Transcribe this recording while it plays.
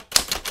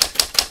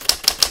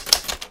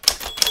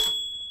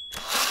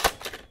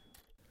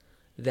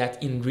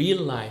that in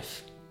real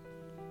life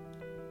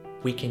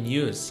we can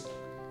use.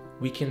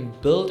 We can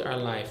build our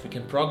life, we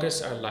can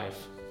progress our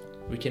life,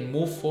 we can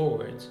move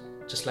forward,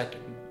 just like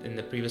in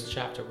the previous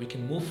chapter, we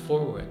can move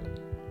forward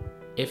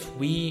if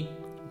we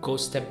go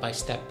step by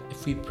step,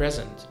 if we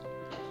present.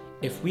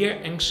 If we are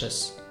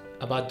anxious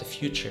about the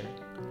future,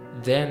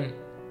 then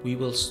we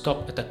will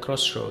stop at a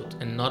crossroad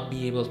and not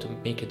be able to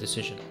make a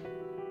decision.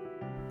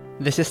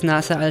 This is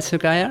Nasser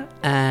Al-Sugaya,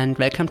 and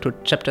welcome to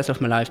Chapters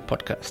of My Life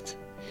podcast.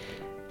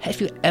 Have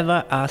you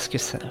ever asked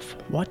yourself,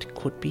 what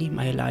could be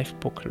my life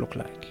book look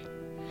like?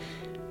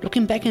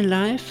 Looking back in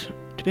life,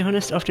 to be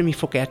honest, often we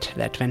forget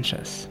the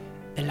adventures,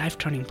 the life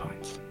turning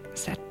points,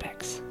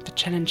 setbacks, the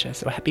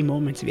challenges or happy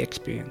moments we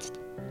experienced.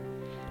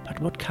 But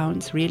what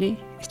counts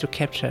really is to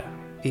capture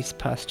these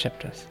past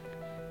chapters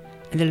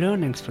and the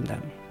learnings from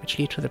them, which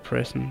lead to the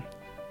person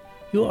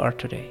you are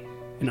today.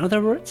 In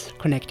other words,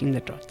 connecting the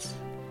dots.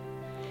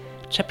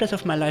 Chapters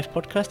of My Life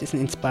podcast is an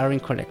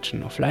inspiring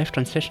collection of life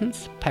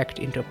transitions packed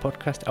into a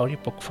podcast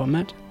audiobook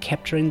format,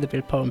 capturing the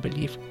willpower and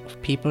belief of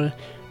people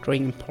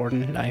drawing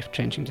important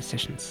life-changing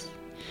decisions.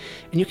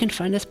 And you can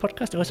find this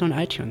podcast also on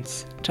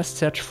iTunes. Just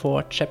search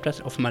for Chapters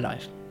of My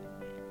Life.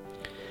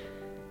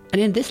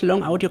 And in this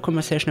long audio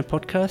conversational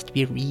podcast,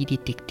 we really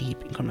dig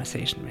deep in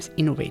conversation with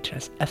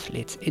innovators,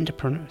 athletes,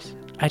 entrepreneurs,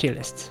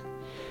 idealists,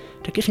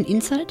 to give an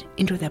insight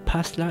into their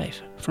past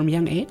life from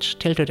young age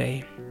till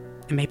today,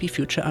 and maybe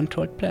future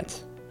untold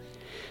plans.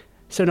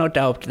 So no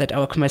doubt that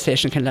our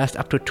conversation can last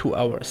up to 2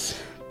 hours.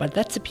 But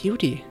that's the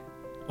beauty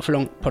of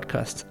long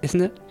podcasts,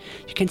 isn't it?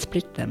 You can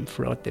split them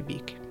throughout the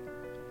week.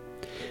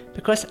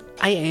 Because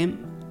I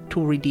aim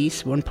to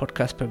release 1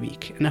 podcast per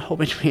week, and I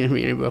hope it will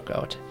really work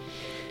out.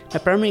 My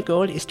primary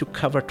goal is to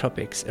cover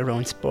topics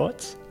around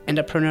sports,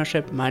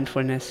 entrepreneurship,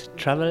 mindfulness,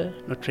 travel,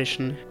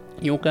 nutrition,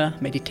 yoga,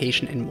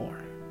 meditation, and more.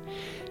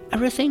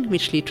 Everything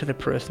which leads to the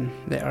person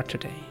they are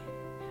today.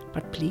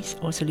 But please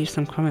also leave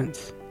some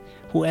comments.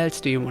 Who else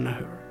do you want to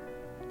hear?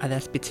 Are there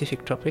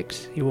specific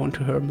topics you want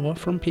to hear more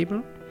from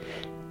people?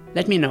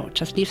 Let me know.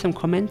 Just leave some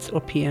comments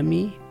or PM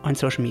me on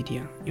social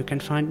media. You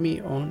can find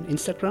me on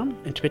Instagram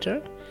and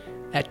Twitter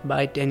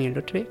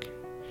 @ByDanielLudwig.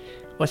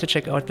 Also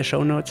check out the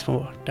show notes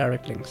for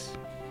direct links.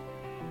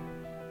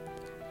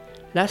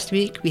 Last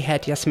week we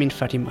had Yasmin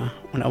Fatima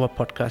on our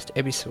podcast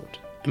episode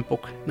in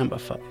book number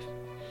 5.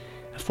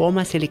 A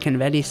former Silicon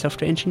Valley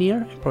software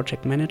engineer and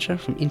project manager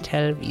from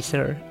Intel,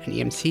 Visa and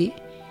EMC,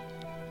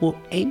 who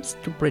aims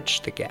to bridge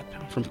the gap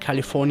from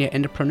California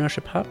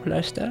entrepreneurship hub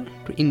lifestyle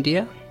to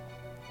India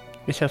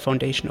with her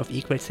foundation of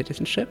equal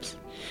citizenships,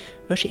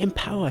 where she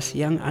empowers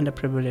young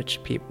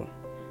underprivileged people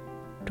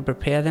to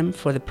prepare them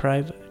for the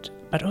private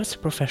but also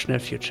professional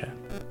future.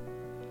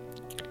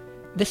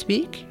 This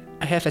week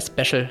I have a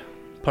special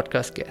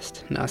podcast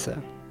guest, Nasser.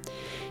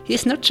 He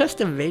is not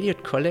just a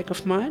valued colleague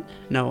of mine,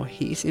 no,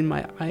 he is in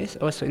my eyes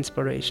also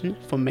inspiration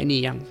for many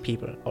young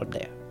people out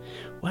there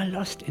who are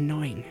lost in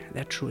knowing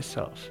their true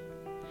self.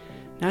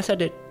 Nasser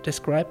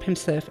described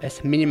himself as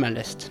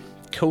minimalist,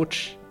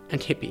 coach and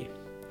hippie,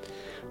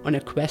 on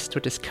a quest to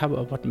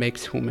discover what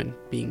makes human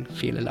being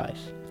feel alive,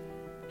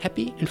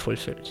 happy and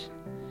fulfilled.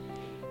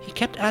 He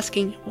kept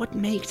asking what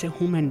makes a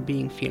human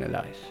being feel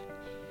alive.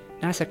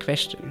 Nasser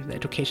questioned the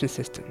education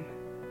system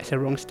as a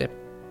wrong step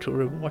to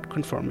reward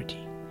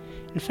conformity.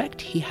 In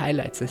fact, he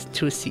highlights the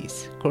 2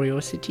 C's,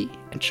 curiosity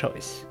and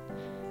choice.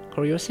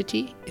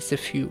 Curiosity is the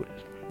fuel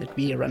that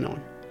we run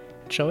on.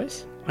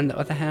 Choice, on the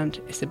other hand,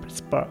 is the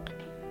spark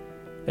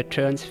that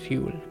turns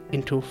fuel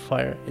into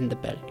fire in the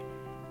belly.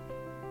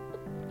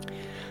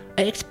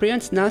 I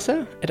experienced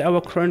Nasser at our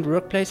current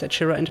workplace at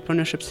Shira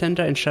Entrepreneurship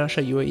Center in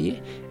Sharjah,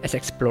 UAE, as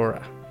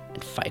explorer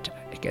and fighter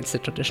against the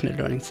traditional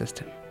learning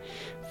system.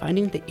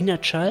 Finding the inner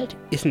child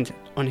isn't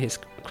on his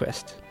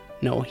quest.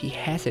 No, he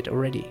has it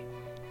already.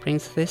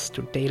 Brings this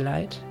to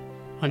daylight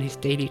on his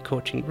daily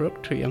coaching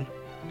work to young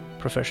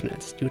professional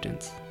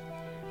students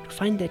to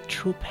find their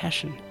true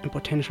passion and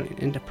potential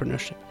in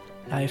entrepreneurship,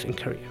 life and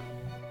career.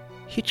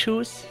 He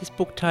chose his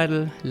book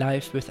title,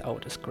 Life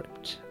Without a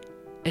Script.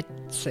 It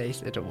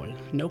says it all.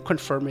 No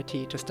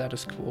conformity to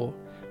status quo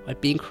while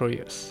being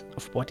curious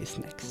of what is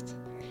next.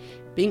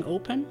 Being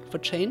open for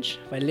change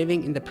while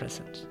living in the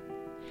present.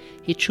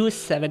 He chose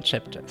 7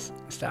 chapters,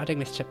 starting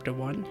with chapter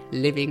 1,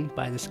 Living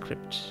by the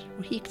Script,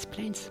 where he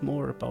explains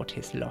more about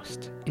his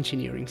lost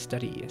engineering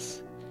study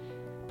years,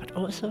 but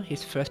also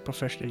his first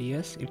professional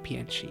years in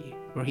P&G,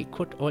 where he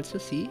could also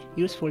see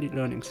useful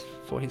learnings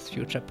for his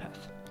future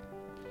path.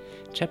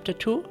 Chapter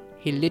 2,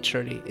 he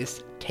literally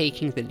is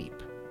taking the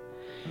leap,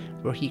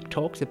 where he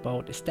talks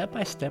about a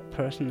step-by-step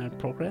personal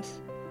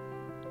progress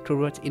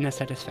towards inner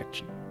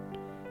satisfaction.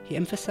 He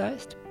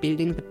emphasized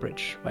building the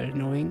bridge while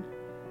knowing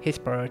his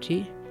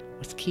priority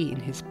was key in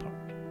his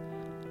part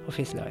of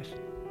his life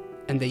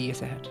and the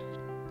years ahead.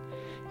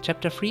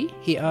 Chapter 3,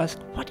 he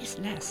asked, what is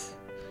less?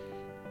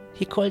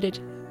 He called it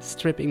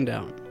stripping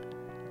down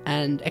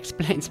and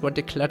explains what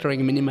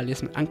decluttering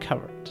minimalism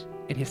uncovered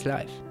in his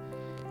life.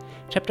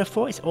 Chapter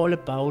 4 is all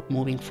about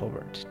moving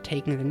forward,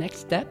 taking the next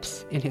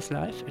steps in his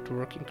life and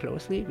working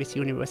closely with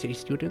university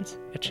students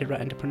at Schiller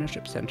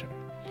Entrepreneurship Center.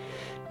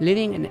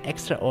 Living an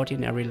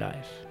extraordinary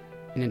life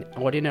in an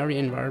ordinary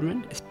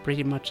environment is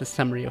pretty much a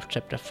summary of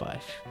Chapter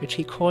 5, which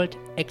he called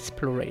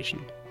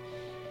Exploration.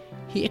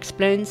 He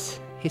explains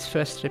his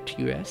first trip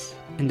to US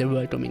and the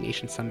World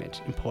Domination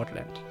Summit in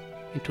Portland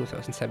in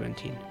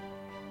 2017.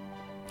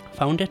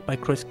 Founded by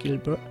Chris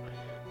Gilbert,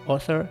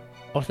 author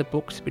of the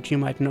books which you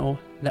might know,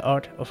 The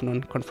Art of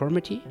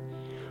Nonconformity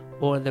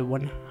or The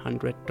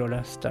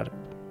 $100 Startup.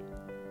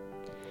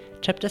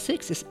 Chapter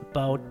 6 is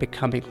about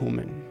becoming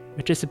human,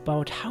 which is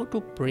about how to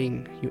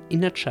bring your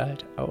inner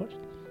child out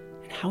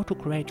and how to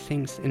create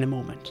things in a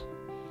moment.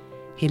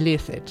 He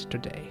lives it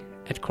today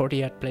at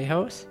Courtyard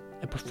Playhouse,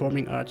 a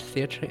performing arts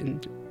theatre in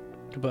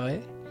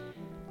Dubai,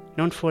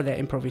 known for their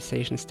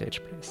improvisation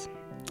stage plays.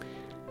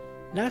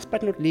 Last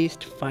but not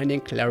least, finding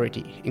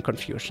clarity in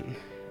confusion,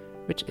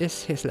 which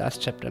is his last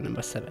chapter,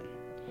 number 7,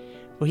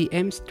 where he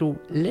aims to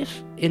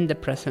live in the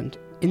present,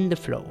 in the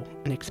flow,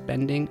 and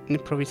expanding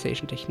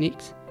improvisation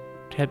techniques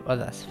to help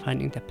others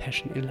finding their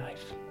passion in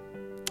life.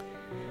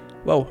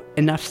 Whoa,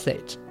 enough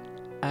said.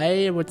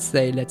 I would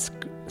say let's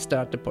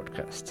start the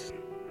podcast.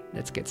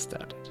 Let's get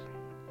started.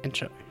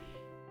 Enjoy.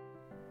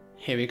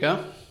 Here we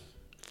go.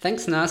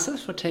 Thanks, Nasser,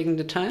 for taking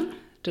the time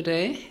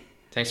today.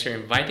 Thanks for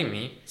inviting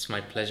me. It's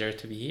my pleasure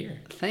to be here.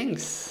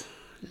 Thanks.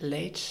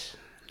 Late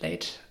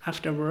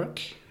after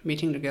work,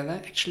 meeting together.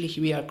 Actually,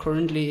 we are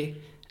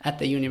currently at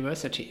the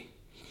university.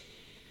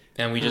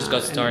 And we just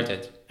got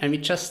started. And we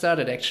just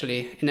started,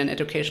 actually, in an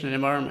educational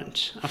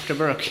environment after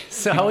work.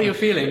 So how are you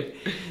feeling?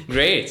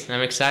 Great.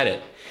 I'm excited.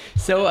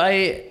 So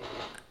I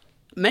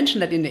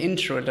mentioned that in the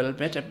intro a little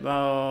bit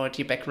about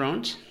your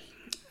background.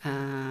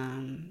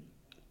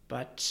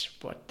 But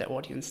what the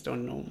audience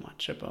don't know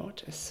much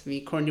about is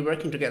we currently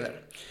working together.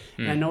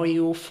 I know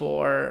you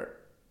for...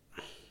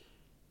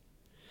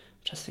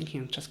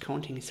 Just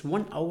counting. It's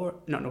 1 hour.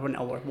 No, not 1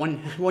 hour.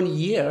 1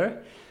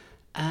 year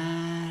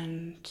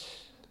and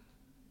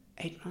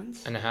 8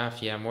 months. And a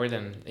half, yeah, more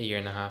than a year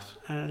and a half.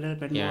 A little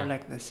bit more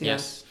like this, yeah.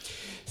 Yes.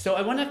 So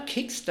I want to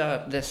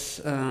kickstart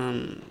this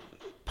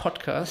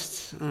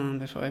podcast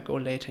before I go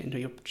later into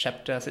your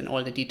chapters and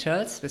all the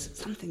details with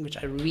something which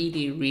I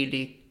really,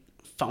 really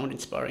found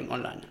inspiring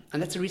online.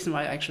 And that's the reason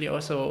why I actually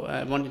also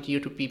wanted you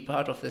to be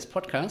part of this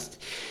podcast.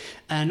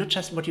 Not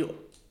just what you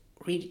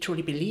really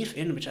truly believe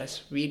in, which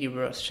is really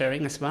worth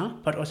sharing as well,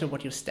 but also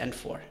what you stand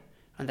for.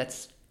 And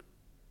that's,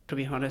 to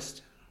be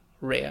honest,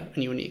 rare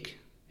and unique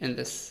in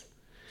this,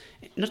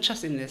 not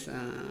just in this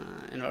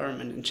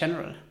environment in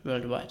general,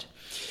 worldwide.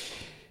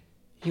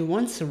 You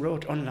once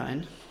wrote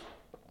online,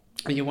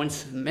 or you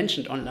once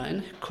mentioned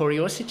online,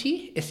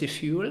 curiosity is the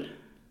fuel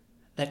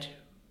that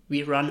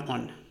we run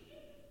on.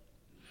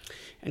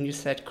 And you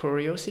said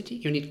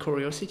you need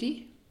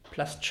curiosity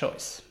plus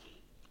choice.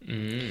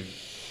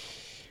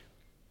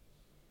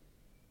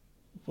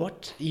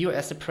 What you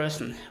as a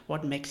person,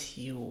 what makes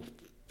you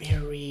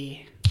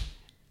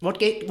what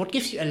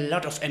gives you a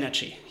lot of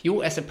energy?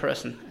 You as a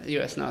person, you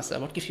as Nasser,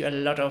 what gives you a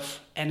lot of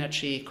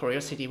energy,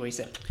 curiosity, where you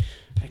say,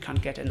 I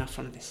can't get enough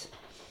from this?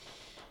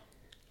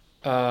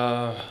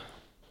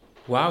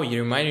 Wow,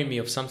 you reminded me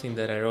of something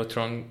that I wrote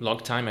long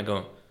time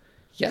ago.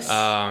 Yes.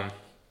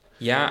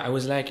 Yeah, I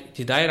was like,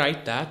 did I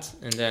write that?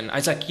 And then I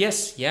was like,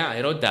 yes, yeah,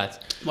 I wrote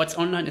that. What's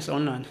online is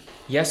online.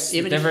 Yes,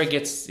 it never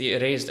gets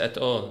erased at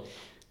all.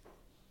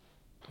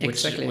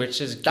 Exactly.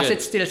 Which is good. Does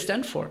it still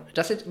stand for?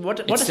 Does it? What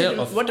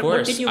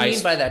did you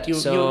mean by that? You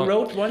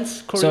wrote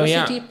once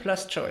curiosity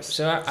plus choice.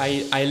 So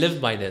I live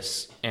by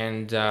this,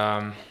 and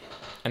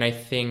I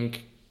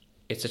think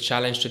it's a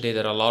challenge today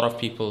that a lot of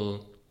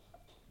people.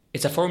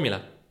 It's a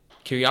formula.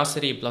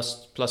 Curiosity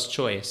plus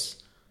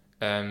choice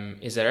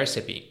is a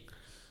recipe.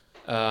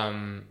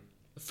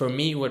 For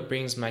me, what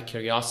brings my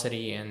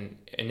curiosity and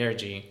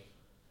energy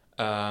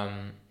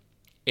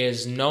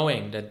is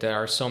knowing that there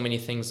are so many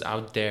things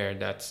out there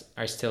that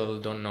I still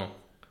don't know.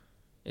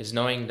 Is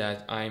knowing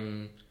that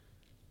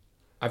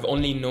I've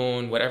only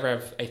known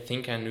whatever I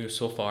think I knew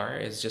so far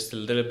is just a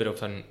little bit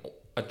of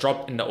a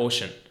drop in the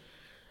ocean.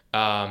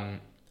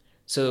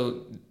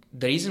 So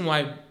the reason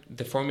why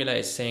the formula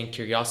is saying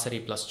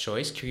curiosity plus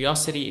choice,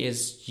 curiosity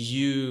is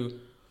you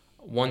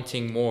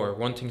wanting more,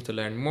 wanting to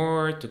learn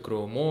more, to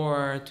grow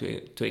more,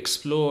 to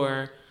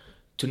explore,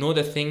 to know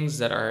the things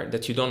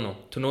that you don't know,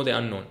 to know the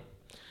unknown.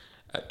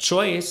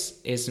 Choice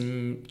is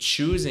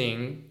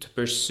choosing to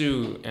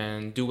pursue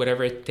and do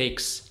whatever it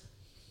takes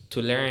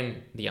to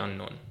learn the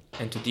unknown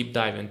and to deep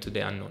dive into the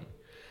unknown.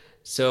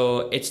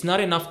 So it's not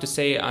enough to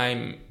say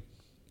I'm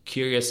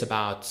curious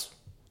about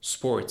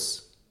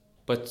sports,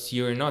 but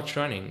you're not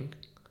running.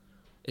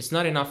 It's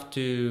not enough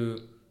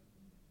to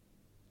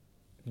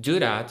do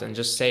that and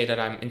just say that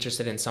I'm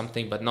interested in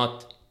something but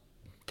not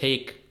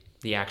take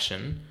the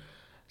action.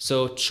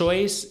 So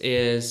choice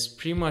is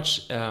pretty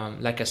much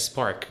like a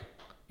spark.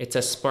 It's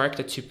a spark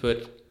that you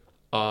put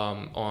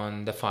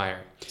on the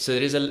fire. So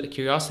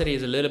curiosity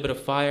is a little bit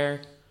of fire.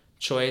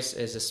 Choice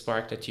is a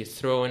spark that you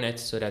throw in it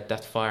so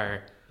that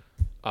fire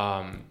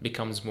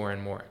becomes more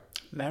and more.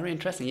 Very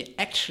interesting. You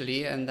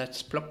actually, in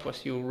that blog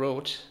post you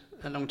wrote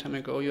a long time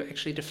ago, you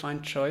actually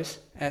defined choice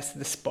as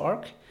the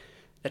spark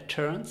that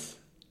turns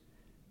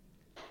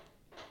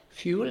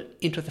fuel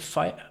into a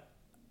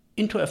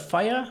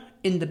fire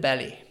in the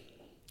belly.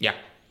 Yeah.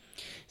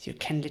 So you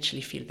can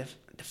literally feel the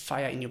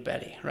fire in your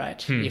belly,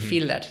 right? You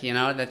feel that,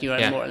 that you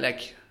are more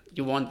like,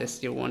 you want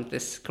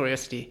this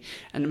curiosity.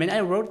 And when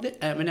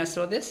I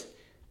saw this,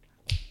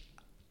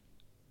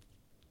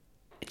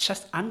 it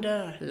just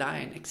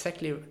underlined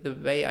exactly the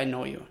way I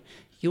know you.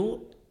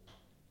 You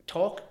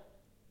talk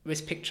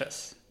with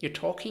pictures. You're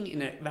talking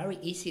in a very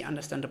easy,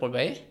 understandable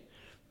way,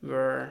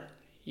 where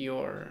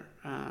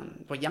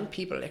young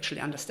people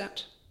actually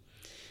understand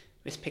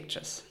with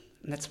pictures.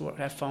 And that's what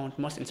I found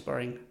most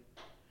inspiring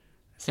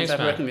since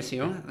I'm working with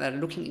you.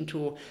 Looking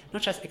into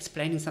not just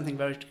explaining something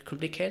very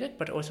complicated,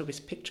 but also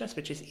with pictures,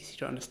 which is easy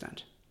to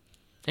understand.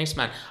 Thanks,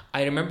 man.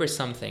 I remember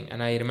something,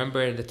 and I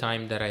remember the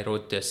time that I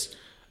wrote this.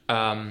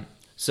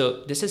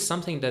 So this is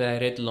something that I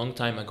read a long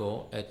time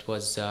ago. It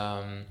was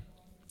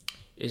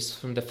is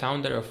from the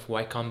founder of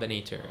Y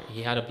Combinator.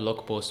 He had a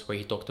blog post where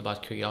he talked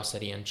about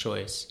curiosity and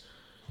choice,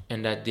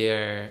 and that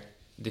they're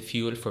the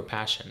fuel for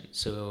passion.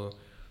 So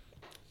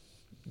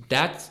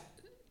that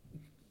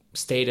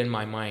stayed in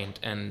my mind,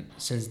 and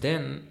since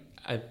then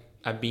I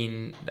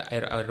read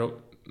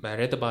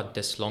about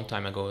this long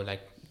time ago,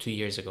 like 2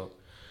 years ago,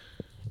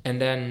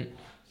 and then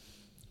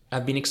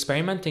I've been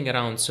experimenting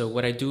around. So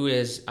what I do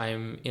is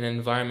I'm in an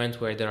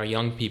environment where there are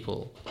young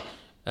people,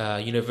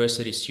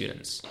 university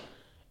students,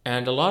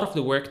 and a lot of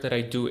the work that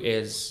I do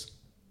is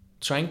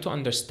trying to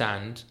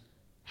understand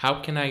how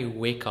can I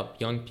wake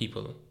up young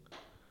people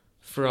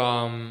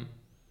from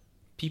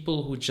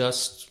people who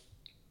just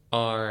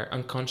are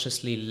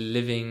unconsciously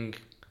living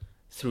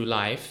through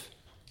life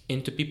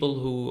into people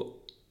who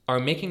are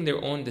making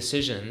their own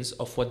decisions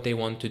of what they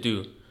want to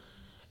do,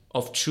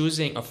 of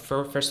choosing,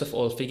 first of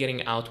all,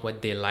 figuring out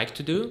what they like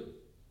to do,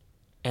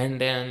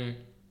 and then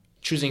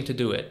choosing to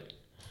do it.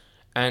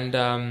 And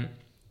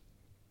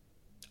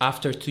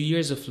after 2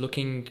 years of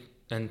looking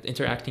and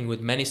interacting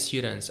with many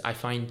students, I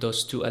find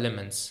those two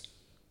elements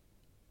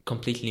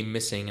completely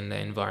missing in the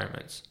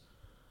environment.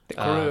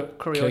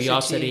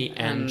 Curiosity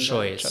and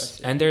choice.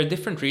 And there are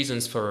different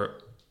reasons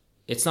for,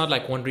 it's not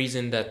like one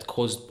reason that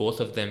caused both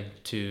of them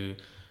to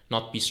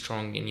not be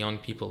strong in young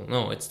people.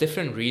 No, it's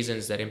different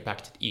reasons that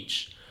impacted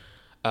each.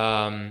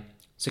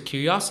 So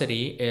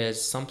curiosity is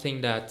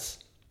something that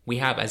we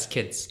have as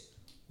kids.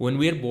 When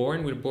we're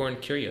born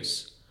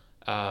curious.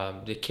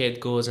 The kid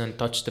goes and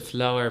touch the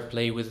flower,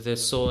 play with the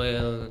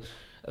soil,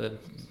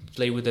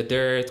 play with the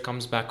dirt,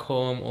 comes back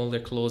home, all their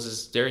clothes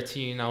is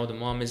dirty. Now the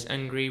mom is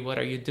angry. What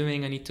are you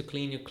doing? I need to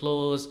clean your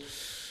clothes.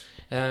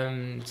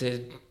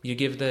 You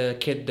give the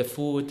kid the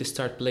food, they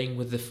start playing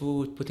with the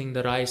food, putting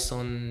the rice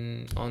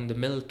on the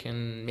milk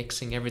and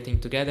mixing everything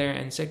together,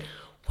 and say,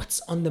 what's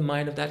on the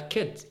mind of that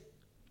kid?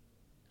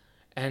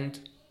 And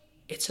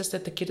it's just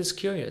that the kid is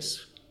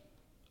curious.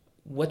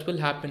 What will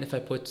happen if I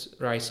put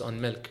rice on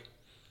milk?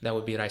 That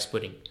would be rice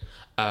pudding.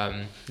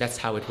 That's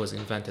how it was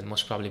invented,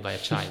 most probably by a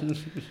child.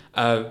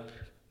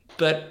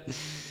 But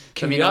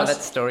so we know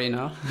that story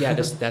now. Yeah,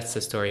 that's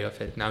the story of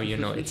it. Now you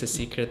know. It's a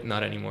secret,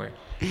 not anymore.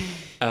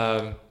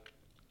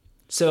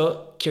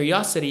 So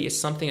curiosity is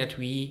something that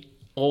we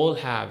all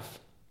have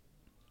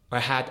or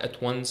had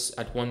at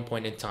one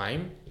point in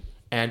time,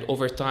 and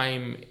over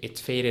time it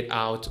faded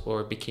out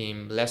or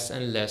became less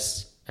and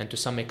less, and to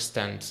some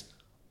extent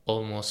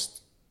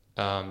almost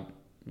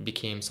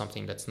became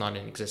something that's not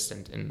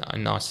existent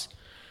in us.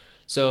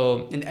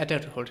 So in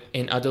adulthood,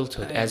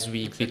 as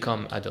we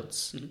become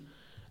adults. Mm-hmm.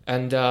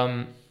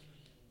 And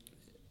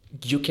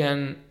you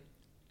can,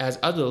 as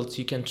adults,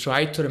 you can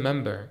try to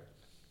remember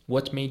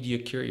what made you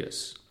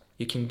curious.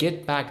 You can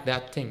get back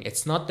that thing.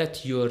 It's not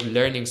that you're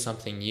learning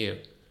something new.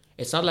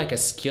 It's not like a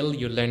skill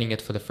you're learning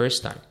it for the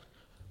first time.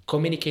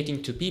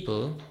 Communicating to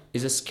people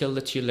is a skill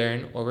that you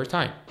learn over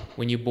time.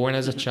 When you're born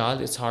as a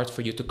child, it's hard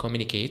for you to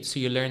communicate, so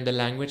you learn the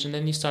language and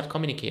then you start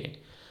communicating.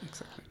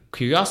 Exactly.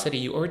 Curiosity,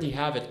 you already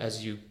have it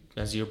as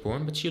you're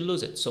born, but you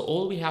lose it. So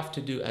all we have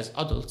to do as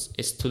adults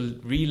is to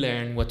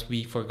relearn what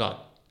we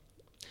forgot.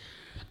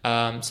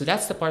 So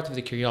that's the part of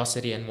the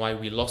curiosity and why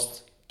we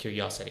lost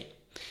curiosity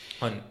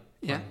on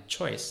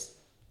choice.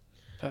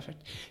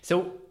 Perfect.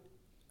 So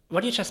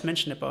what you just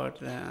mentioned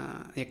about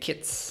your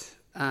kids,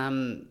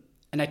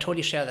 and I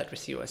totally share that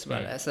with you as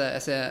well. As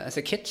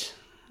a kid,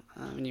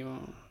 when you're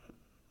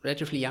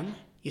relatively young,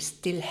 you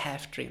still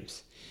have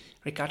dreams,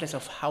 regardless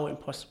of how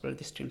impossible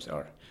these dreams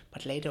are.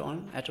 But later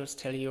on, adults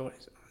tell you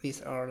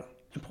these are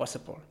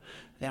impossible.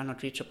 They are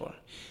not reachable.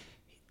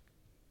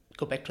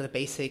 Go back to the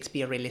basics,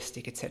 be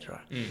realistic,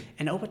 etc.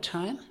 And over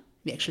time,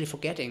 we're actually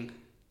forgetting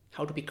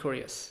how to be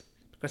curious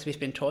because we've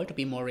been told to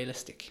be more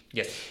realistic.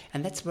 Yes.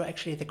 And that's where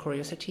actually the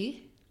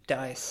curiosity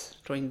dies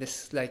during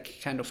this like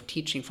kind of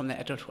teaching from the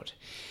adulthood.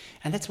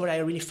 And that's what I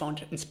really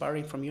found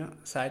inspiring from your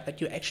side, that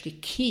you actually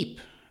keep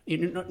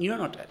You're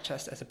not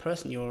just as a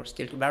person, you're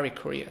still very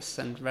curious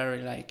and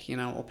very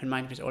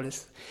open-minded with all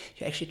this.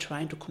 You're actually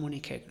trying to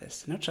communicate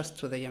this, not just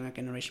to the younger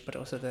generation, but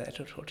also the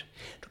adulthood,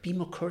 to be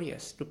more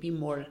curious, to be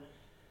more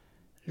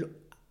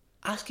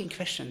asking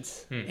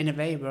questions in a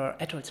way where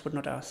adults would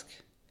not ask.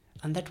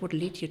 And that would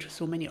lead you to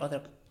so many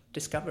other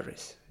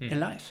discoveries in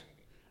life.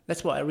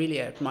 That's what I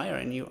really admire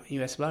in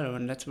you as well.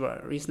 And that's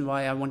the reason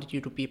why I wanted you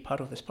to be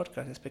part of this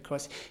podcast, is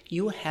because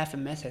you have a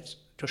message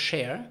to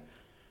share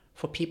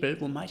for people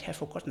who might have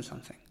forgotten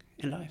something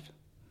in life.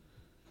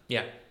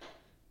 Yeah.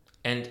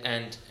 And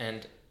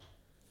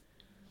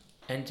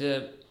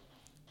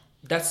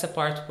that's the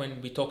part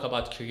when we talk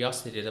about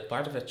curiosity, the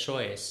part of the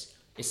choice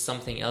is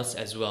something else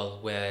as well,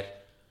 where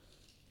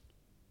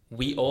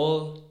we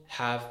all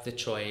have the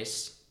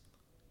choice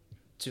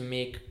to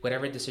make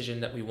whatever decision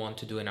that we want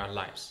to do in our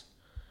lives.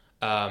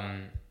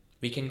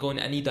 We can go in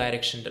any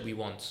direction that we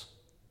want.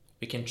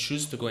 We can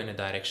choose to go in a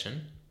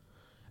direction.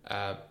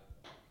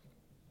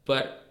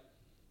 But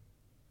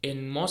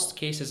in most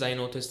cases, I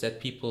notice that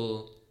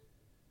people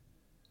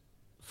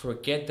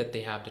forget that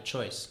they have the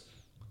choice.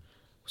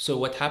 So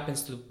what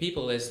happens to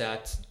people is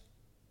that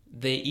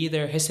they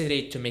either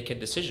hesitate to make a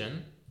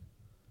decision.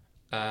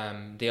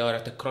 They are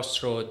at the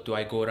crossroad. Do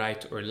I go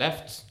right or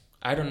left?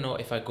 I don't know.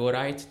 If I go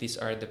right, these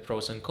are the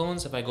pros and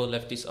cons. If I go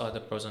left, these are the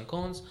pros and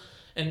cons.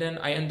 And then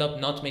I end up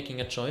not making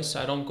a choice.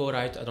 I don't go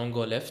right, I don't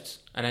go left,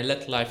 and I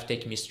let life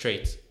take me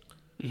straight.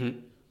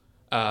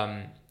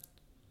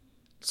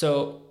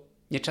 So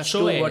you just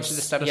choice, do what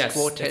the status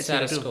quo tells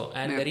you to do.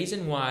 And the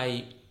reason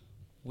why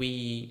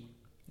we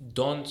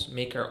don't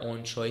make our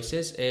own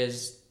choices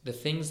is the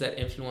things that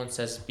influence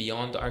us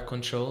beyond our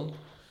control,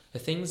 the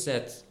things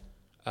that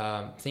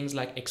things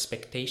like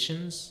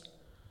expectations,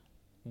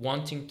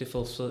 wanting to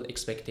fulfill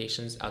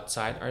expectations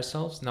outside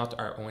ourselves, not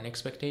our own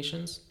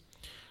expectations.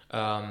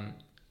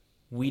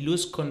 We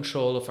lose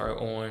control of our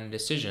own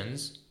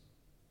decisions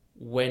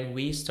when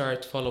we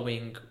start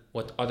following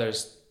what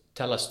others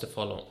tell us to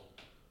follow.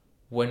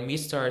 When we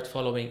start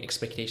following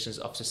expectations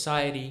of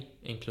society,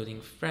 including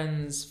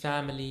friends,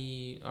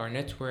 family, our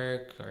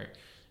network, or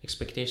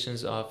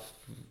expectations of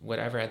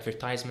whatever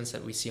advertisements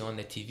that we see on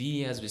the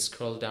TV as we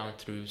scroll down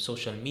through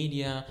social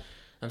media.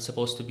 I'm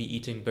supposed to be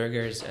eating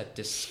burgers at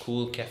this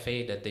cool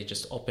cafe that they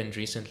just opened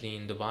recently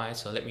in Dubai,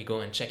 so let me go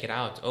and check it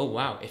out. Oh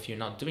wow, if you're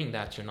not doing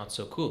that, you're not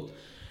so cool.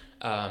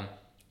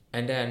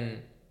 And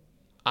then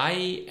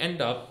I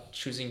end up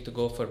choosing to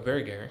go for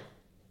burger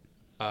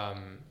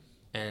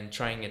and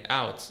trying it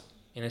out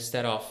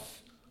instead of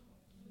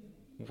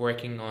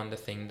working on the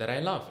thing that I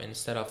love,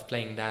 instead of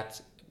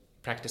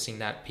practicing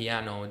that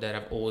piano that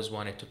I've always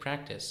wanted to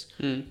practice,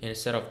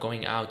 instead of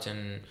going out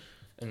and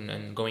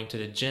going to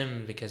the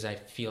gym because I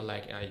feel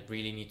like I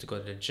really need to go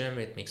to the gym.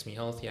 It makes me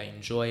healthy. I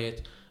enjoy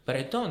it. But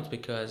I don't,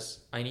 because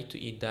I need to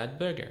eat that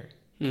burger.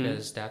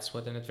 Because that's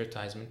what an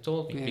advertisement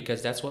told me. Yeah.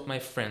 Because that's what my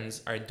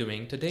friends are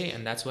doing today.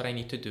 And that's what I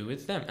need to do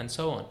with them, and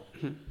so on.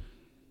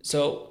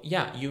 So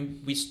yeah,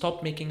 we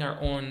stop making our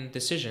own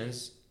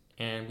decisions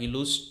and we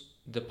lose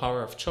the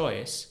power of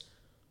choice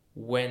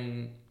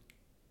when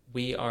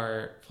we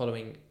are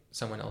following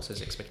someone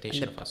else's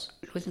expectation of us.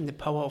 Losing the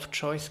power of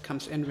choice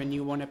comes in when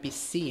you want to be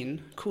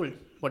seen. Cool,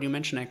 what you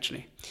mentioned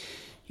actually.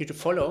 You to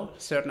follow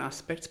certain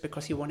aspects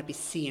because you want to be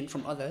seen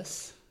from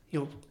others.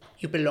 You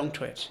belong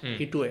to it.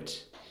 You do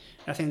it.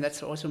 I think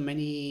that's also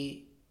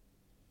many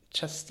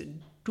just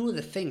do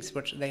the things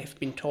which they have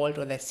been told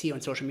or they see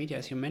on social media,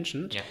 as you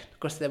mentioned,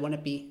 because they want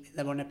to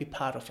be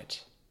part of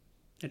it.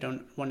 They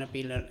don't want to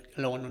be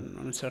alone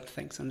on certain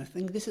things. And I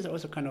think this is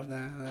also kind of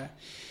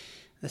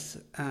this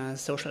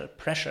social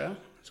pressure,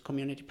 this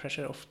community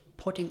pressure of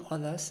putting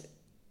others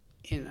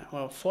in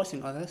or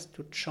forcing others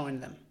to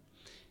join them.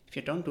 If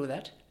you don't do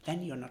that,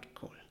 then you're not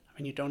cool.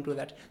 When you don't do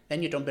that,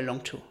 then you don't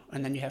belong to,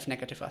 and then you have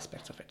negative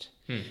aspects of it.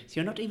 So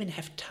you not even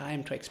have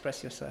time to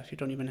express yourself. You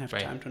don't even have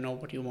time to know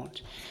what you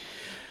want.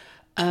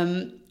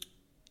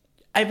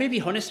 I will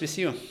be honest with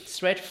you,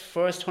 straight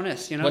first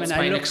honest. What's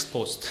my next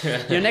post?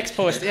 Your next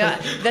post, yeah.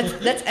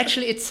 That's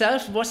actually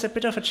itself was a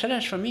bit of a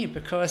challenge for me,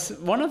 because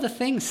one of the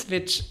things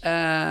which,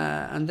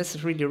 and this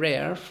is really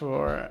rare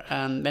for,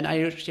 when I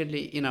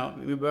usually,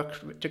 we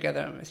work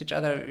together with each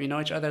other, we know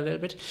each other a little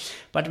bit,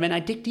 but when I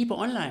dig deeper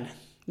online,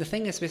 the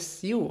thing is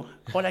with you,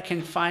 all I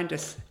can find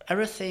is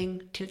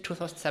everything till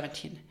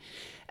 2017.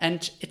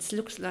 And it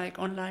looks like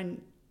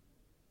online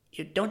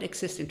you don't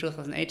exist in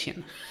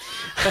 2018.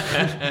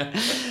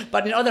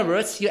 But in other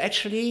words, you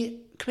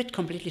actually quit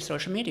completely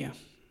social media.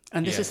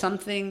 And this is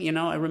something,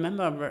 I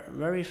remember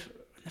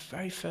the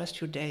very first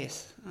few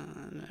days,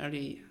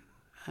 early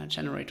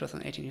January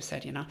 2018, you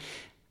said,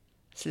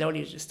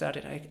 slowly you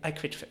started, I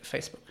quit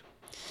Facebook.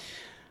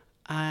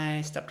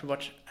 I stopped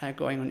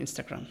going on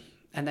Instagram.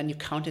 And then you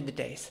counted the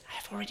days. I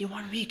have already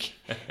 1 week,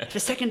 the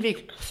second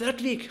week,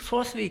 third week,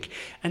 fourth week,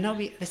 and now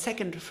the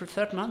second for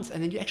third month.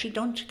 And then you actually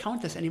don't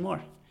count this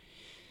anymore.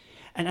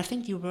 And I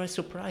think you were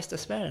surprised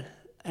as well.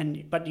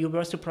 But you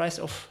were surprised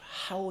of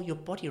how your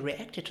body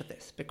reacted to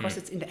this, because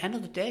it's in the end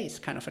of the day, it's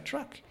kind of a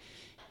drug.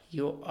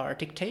 you are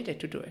dictated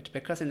to do it,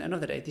 because in the end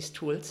of the day, these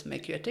tools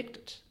make you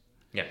addicted.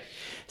 Yeah.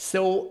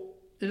 So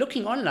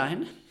looking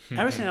online,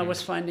 everything I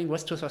was finding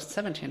was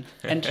 2017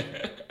 and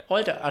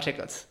older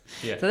articles.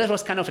 Yeah. So that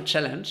was kind of a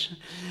challenge.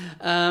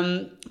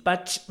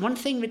 But one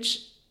thing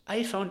which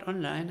I found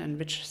online and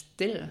which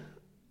still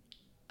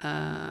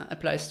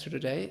applies to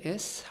today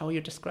is how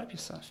you describe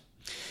yourself.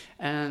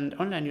 And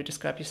online you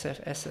describe yourself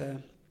as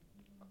a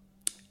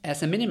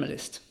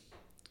minimalist,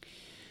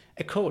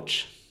 a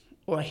coach,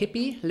 or a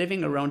hippie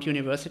living around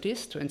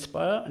universities to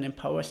inspire and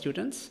empower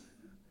students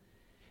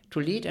to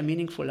lead a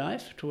meaningful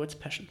life towards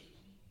passion.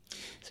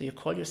 So you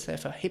call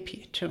yourself a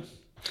hippie too.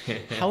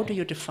 How do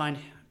you define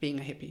being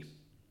a hippie?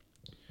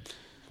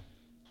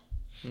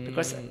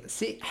 Because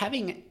see,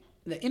 having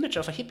the image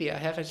of a hippie I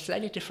have is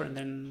slightly different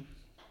than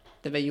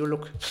the way you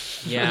look.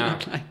 Yeah,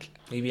 like.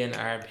 Maybe an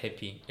Arab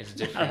hippie is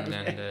different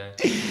than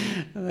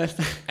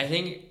the... I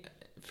think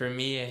for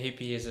me a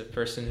hippie is a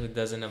person who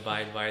doesn't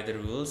abide by the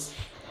rules.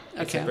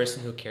 It's a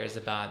person who cares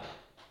about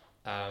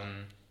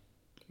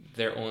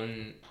their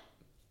own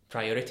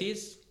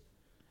priorities.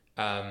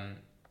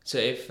 So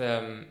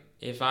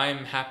if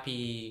I'm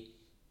happy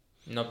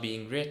not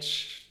being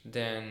rich,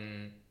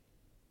 then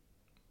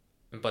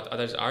but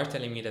others are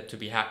telling me that to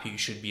be happy you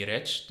should be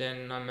rich,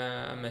 then I'm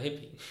a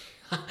hippie.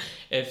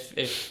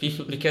 if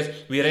people, because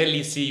we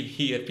rarely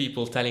hear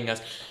people telling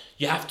us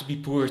you have to be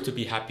poor to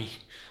be happy.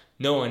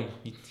 No one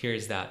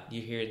hears that.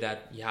 You hear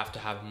that you have to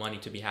have money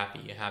to be happy.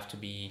 You have to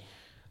be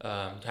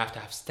you have to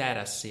have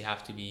status. You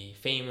have to be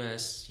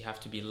famous. You have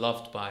to be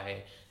loved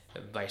by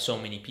so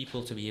many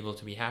people to be able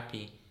to be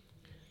happy.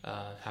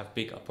 Have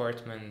big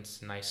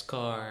apartments, nice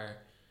car.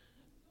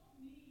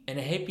 And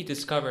a hippie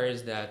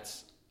discovers that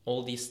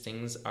all these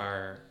things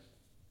are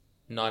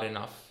not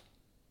enough.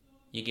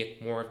 You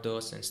get more of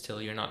those and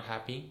still you're not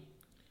happy.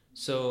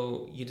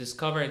 So you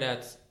discover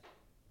that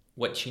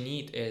what you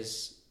need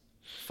is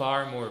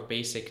far more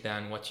basic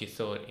than what you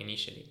thought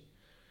initially.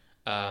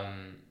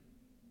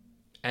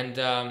 And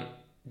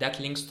that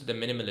links to the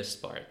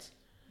minimalist part.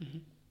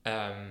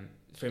 Mm-hmm.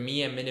 For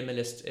me, a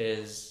minimalist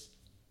is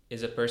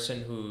a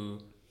person who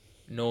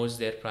knows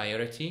their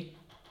priority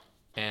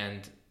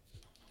and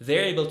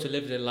they're able to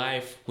live their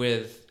life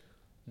with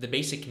the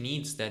basic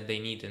needs that they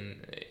need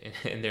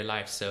in their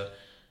life. So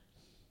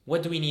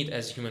what do we need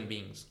as human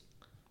beings?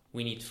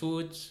 We need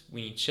food,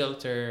 we need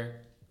shelter,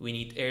 we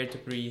need air to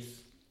breathe,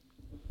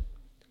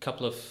 a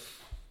couple of,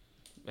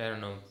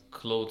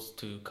 clothes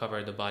to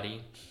cover the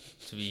body,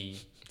 to be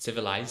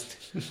civilized.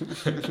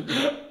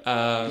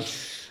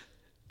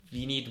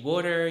 You need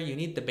water, you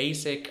need the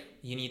basic,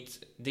 you need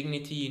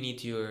dignity, you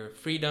need your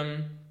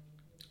freedom,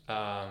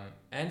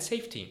 and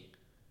safety.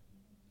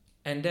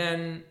 And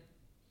then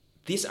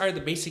these are the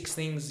basic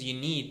things you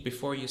need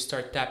before you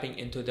start tapping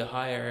into the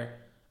higher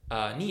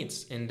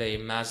needs in the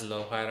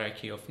Maslow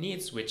hierarchy of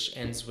needs, which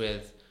ends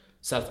with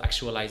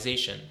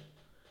self-actualization.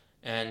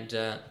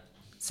 And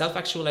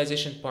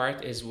self-actualization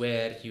part is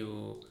where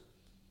you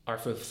are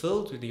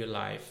fulfilled with your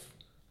life,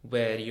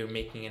 where you're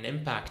making an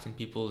impact in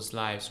people's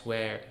lives,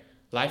 where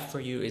life for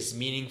you is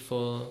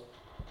meaningful,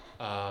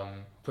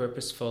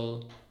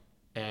 purposeful,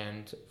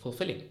 and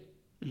fulfilling.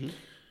 Mm-hmm.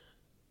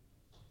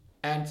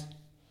 And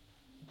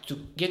to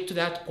get to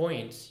that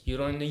point, you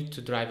don't need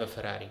to drive a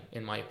Ferrari,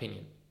 in my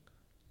opinion.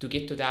 To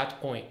get to that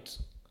point,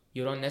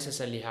 you don't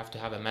necessarily have to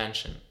have a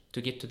mansion.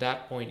 To get to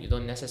that point, you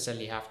don't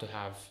necessarily have to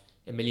have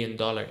 $1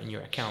 million in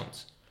your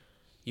account.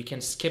 You can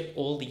skip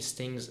all these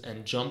things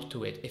and jump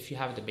to it if you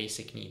have the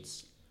basic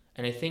needs.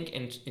 And I think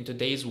in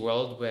today's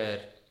world where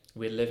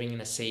we're living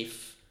in a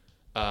safe,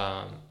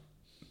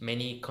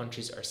 many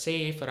countries are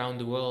safe around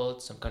the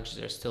world. Some countries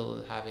are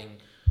still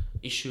having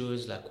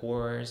issues like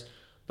wars.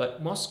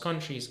 But most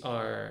countries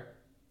are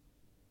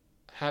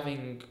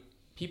having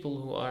people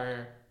who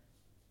are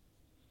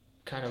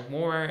kind of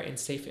more in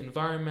safe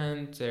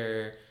environment.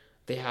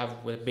 They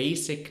have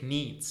basic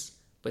needs.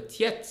 But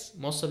yet,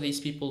 most of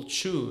these people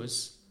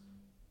choose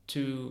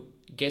to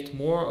get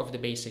more of the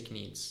basic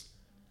needs.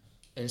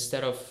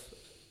 Instead of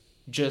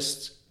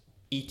just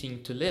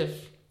eating to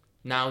live,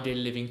 now they're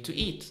living to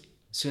eat.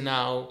 So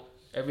now,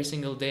 every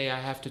single day I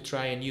have to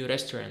try a new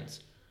restaurant.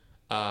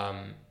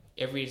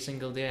 Every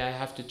single day I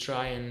have to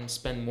try and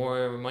spend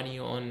more money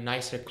on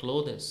nicer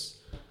clothes,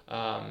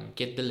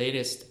 get the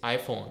latest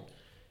iPhone.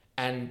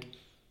 And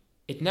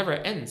it never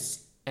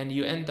ends. And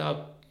you end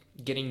up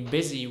getting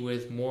busy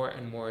with more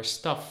and more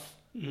stuff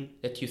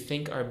that you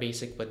think are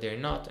basic, but they're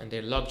not, and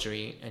they're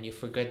luxury. And you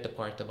forget the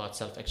part about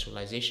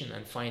self-actualization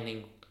and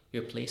finding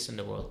your place in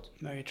the world.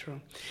 Very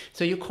true.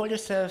 So you call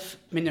yourself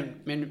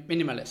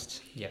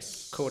minimalist.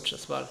 Yes. Coach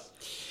as well.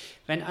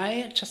 When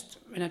I just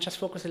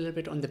focus a little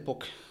bit on the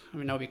book,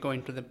 now we go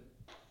into the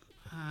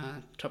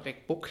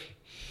topic book,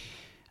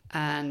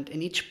 and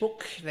in each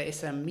book there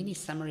is a mini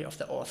summary of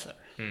the author,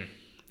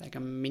 like a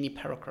mini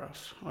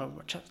paragraph or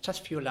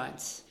just few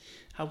lines.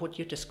 How would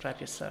you describe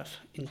yourself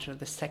into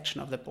this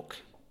section of the book?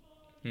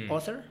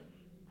 Author,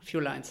 a few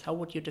lines. How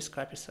would you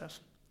describe yourself?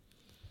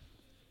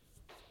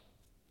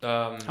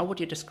 How would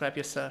you describe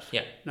yourself,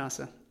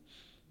 Nasser?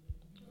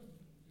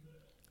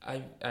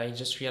 I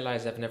just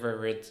realized I've never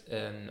read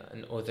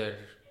an other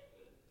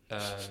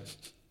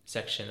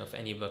section of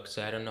any book,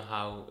 so I don't know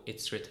how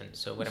it's written.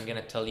 So what I'm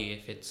gonna tell you,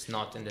 if it's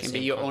not in the Can same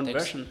be your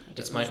context, own version.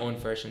 it's my own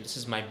version. This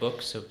is my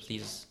book, so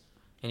please,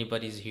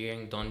 anybody's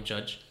hearing, don't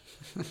judge.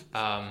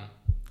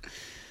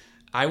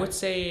 I would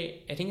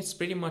say I think it's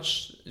pretty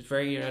much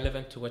very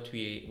relevant to what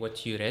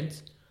you read.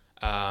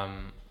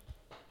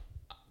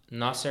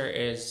 Nasser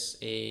is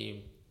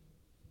a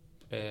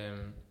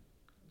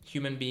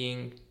human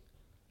being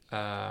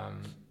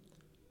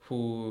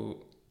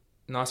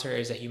Nasser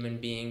is a human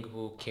being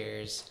who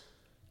cares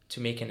to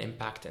make an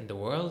impact in the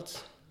world,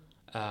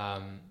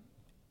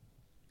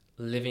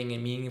 living a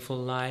meaningful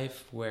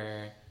life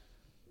where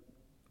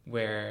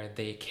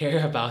they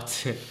care about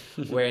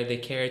where they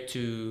care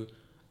to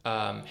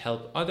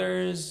help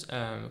others,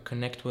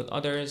 connect with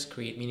others,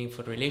 create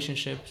meaningful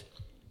relationships.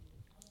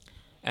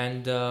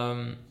 And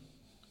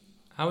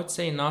I would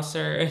say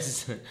Nasser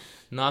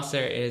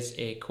is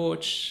a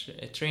coach,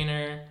 a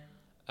trainer,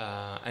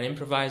 an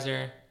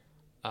improviser.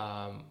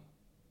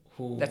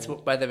 That's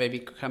what, by the way,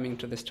 we're coming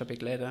to this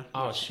topic later.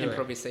 Oh, sure.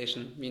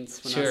 Improvisation means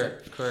for sure, Nasser.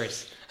 Of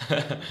course.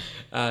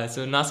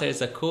 So Nasser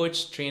is a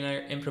coach,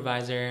 trainer,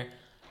 improviser,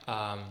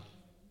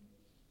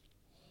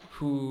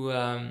 who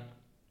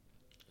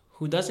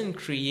doesn't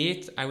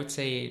create. I would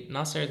say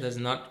Nasser does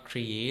not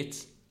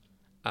create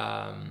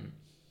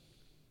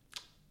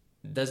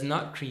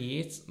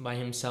by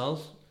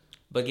himself,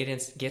 but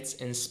gets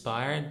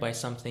inspired by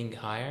something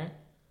higher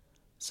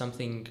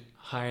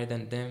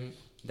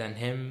than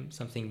him,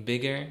 something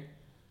bigger.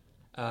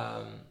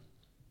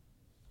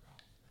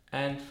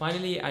 And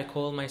finally, I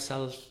call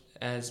myself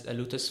as a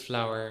lotus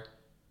flower.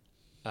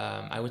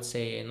 I would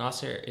say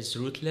Nasser is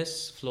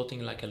rootless,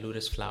 floating like a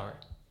lotus flower.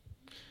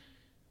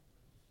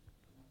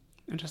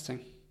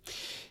 Interesting.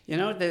 You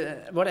know,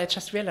 what I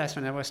just realized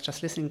when I was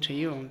just listening to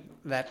you,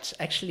 that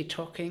actually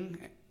talking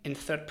in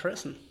third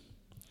person,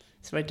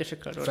 it's very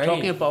difficult. Or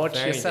talking about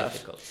yourself.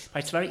 Difficult.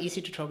 It's very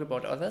easy to talk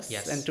about others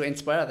and to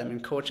inspire them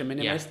and coach a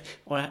minimalist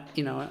or,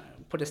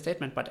 put a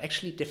statement, but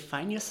actually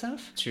define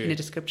yourself in a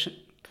descriptive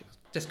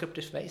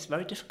way is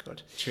very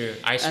difficult. True.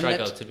 I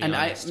struggle, to be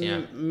honest.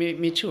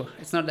 Me too.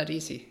 It's not that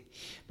easy.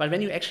 But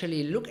when you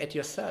actually look at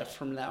yourself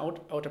from the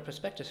outer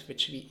perspective,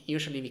 which we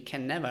usually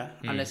can never,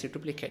 unless you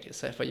duplicate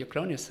yourself or you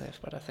clone yourself,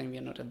 but I think we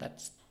are not at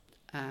that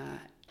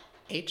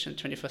age in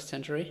the 21st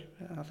century.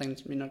 I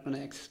think we're not going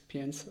to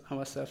experience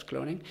ourselves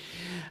cloning.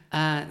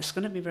 It's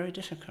going to be very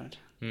difficult.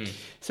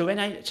 So when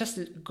I just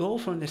go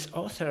from this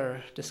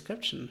author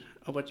description,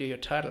 what your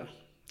title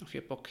of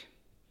your book?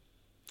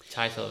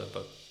 Title of the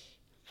book.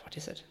 What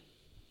is it?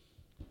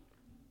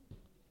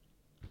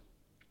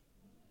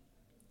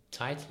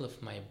 Title of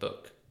my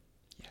book.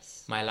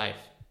 Yes. My life.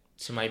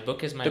 So my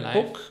book is my life,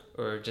 book,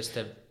 or just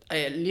a...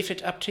 I leave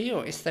it up to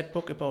you. Is that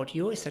book about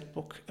you? Is that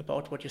book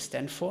about what you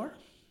stand for?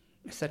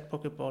 Is that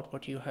book about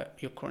what you have,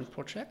 your current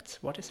projects?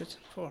 What is it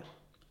for?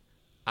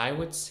 I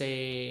would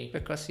say...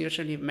 Because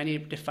usually many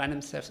define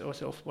themselves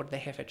also of what they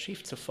have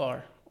achieved so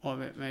far, or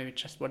maybe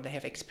just what they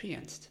have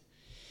experienced.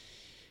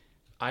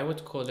 I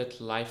would call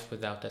it life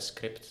without a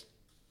script.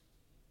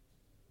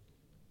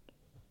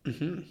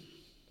 Mm-hmm.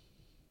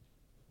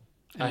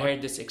 I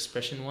heard this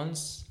expression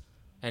once,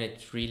 and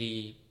it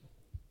really,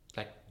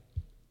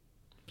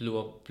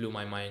 blew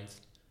my mind.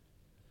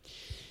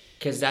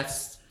 Because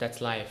that's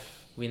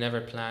life. We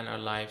never plan our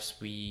lives.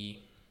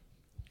 We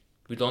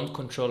don't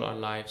control our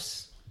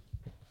lives.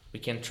 We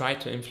can try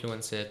to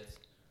influence it,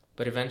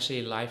 but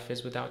eventually life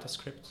is without a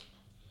script.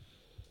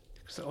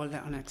 Because all the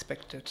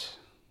unexpected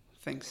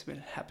things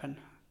will happen.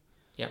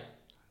 Yeah.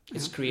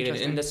 It's created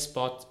in the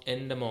spot,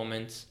 in the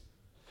moment,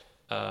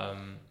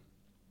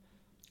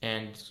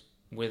 and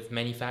with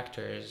many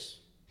factors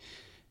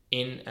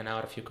in and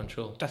out of your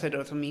control. Does it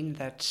also mean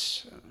that,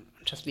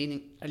 just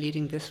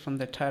leading this from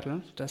the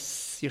title,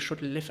 you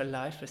should live a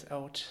life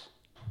without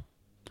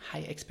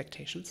high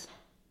expectations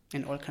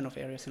in all kind of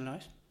areas in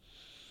life?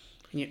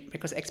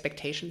 Because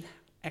expectations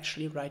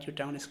actually write you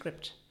down a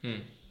script.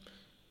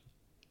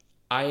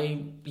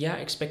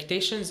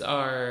 Expectations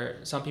are,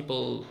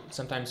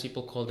 sometimes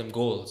people call them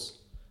goals,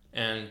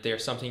 and they're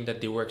something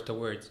that they work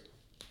towards.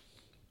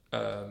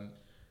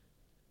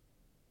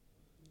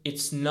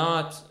 It's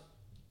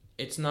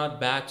not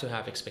bad to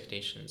have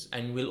expectations,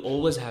 and we'll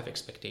always have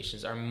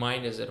expectations. Our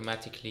mind is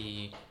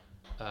automatically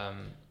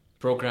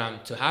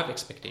programmed to have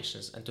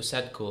expectations and to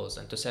set goals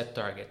and to set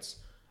targets.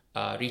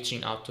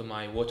 Reaching out to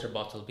my water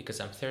bottle because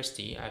I'm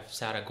thirsty, I've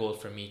set a goal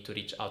for me to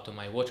reach out to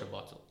my water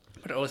bottle.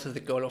 But also the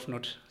goal of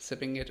not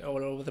sipping it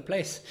all over the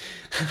place.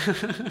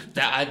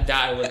 that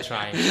I will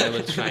try. I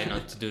will try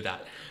not to do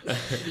that.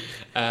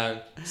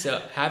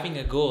 So having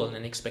a goal and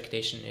an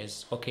expectation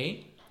is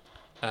okay,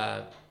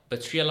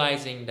 but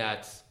realizing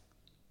that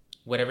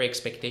whatever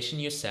expectation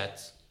you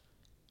set,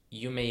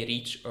 you may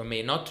reach or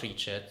may not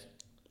reach it,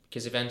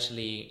 because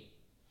eventually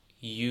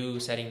you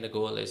setting the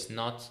goal is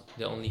not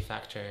the only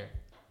factor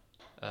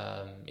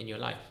in your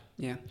life.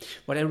 Yeah.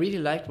 What I really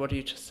liked, what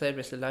you just said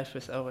with the live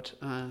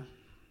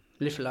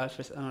life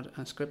without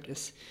a script,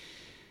 is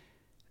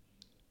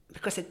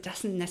because it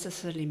doesn't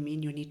necessarily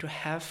mean you need to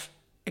have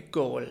a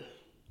goal.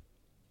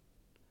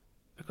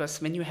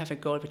 Because when you have a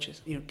goal which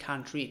is you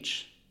can't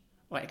reach,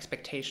 or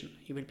expectation,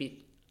 you will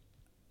be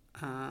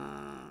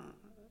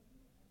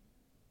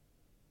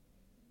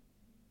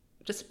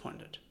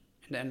disappointed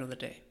at the end of the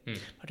day.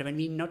 But when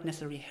we not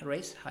necessarily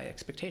raise high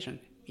expectation,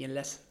 we are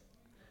less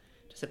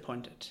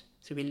disappointed.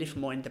 So we live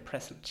more in the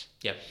present.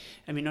 Yeah.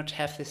 And we not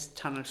have this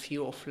tunnel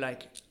view of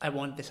like, I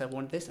want this,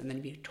 and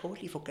then we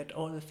totally forget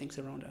all the things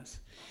around us.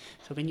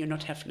 So when you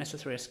not have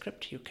necessary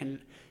script, you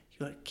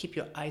keep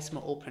your eyes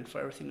more open for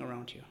everything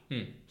around you.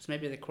 It's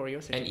maybe the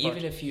curiosity And part.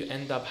 even if you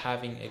end up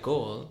having a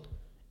goal,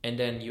 and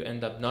then you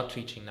end up not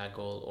reaching that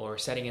goal, or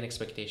setting an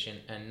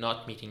expectation and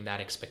not meeting that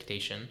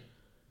expectation,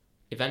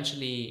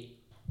 eventually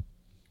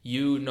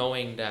you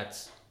knowing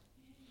that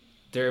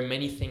there are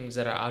many things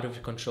that are out of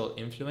your control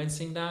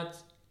influencing that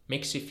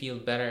makes you feel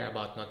better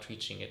about not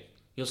reaching it.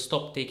 You'll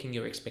stop taking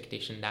your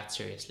expectation that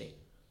seriously.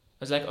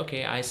 It's like,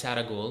 okay, I set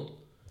a goal,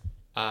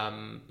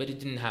 but it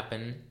didn't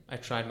happen. I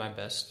tried my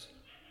best,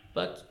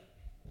 but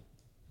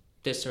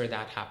this or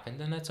that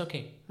happened, and that's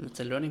okay. It's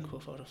a learning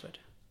curve out of it.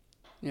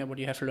 Yeah, what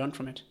you have learned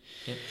from it.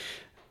 Yeah.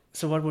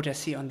 So what would I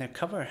see on the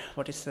cover?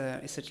 What is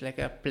it like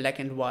a black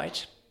and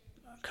white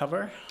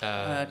cover,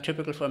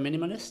 typical for a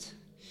minimalist?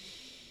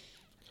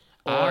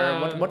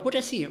 Or what would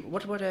I see?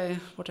 What would I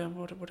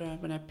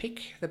when I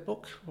pick the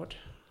book? What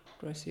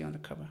do I see on the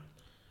cover?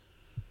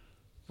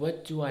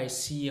 What do I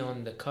see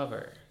on the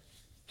cover?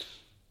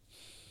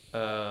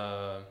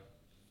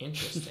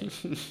 Interesting.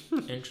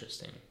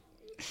 Interesting.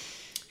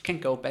 You can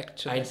go back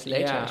to this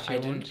later. Yeah, if you I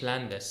want. didn't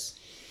plan this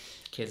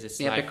because it's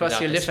yeah, life because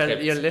without you a live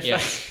script. you live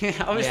Yeah.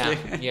 obviously.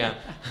 Yeah.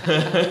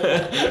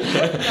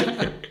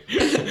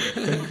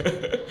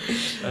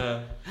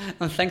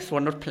 And thanks for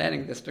not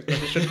planning this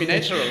because it should be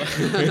natural.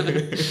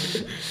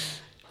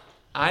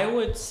 I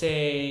would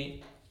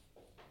say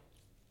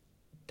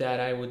that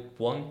I would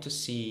want to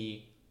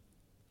see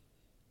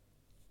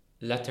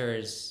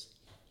letters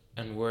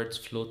and words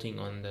floating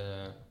on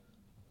the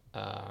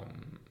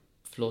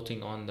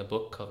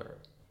book cover,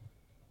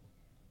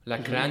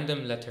 like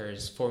random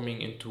letters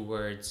forming into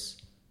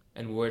words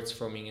and words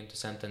forming into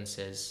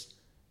sentences,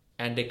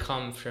 and they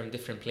come from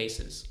different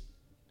places.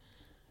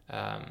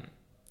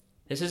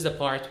 This is the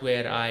part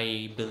where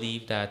I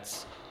believe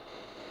that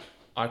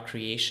our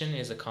creation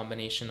is a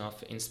combination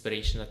of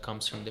inspiration that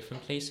comes from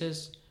different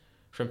places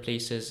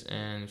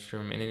and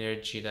from an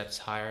energy that's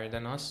higher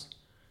than us,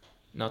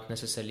 not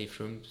necessarily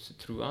from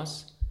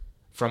us,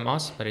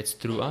 but it's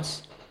through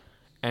us.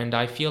 And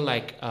I feel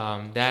like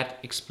that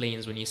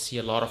explains when you see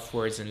a lot of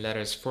words and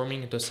letters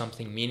forming into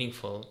something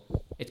meaningful,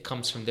 it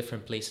comes from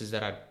different places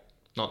that are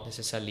not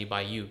necessarily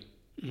by you.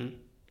 Mm-hmm.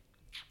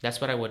 That's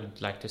what I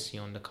would like to see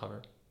on the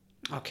cover.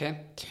 Okay.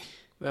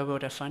 Where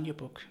would I find your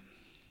book?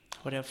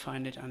 Would I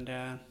find it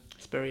under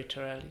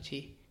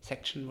spirituality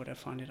section? Would I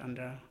find it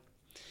under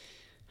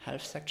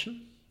health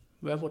section?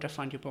 Where would I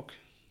find your book?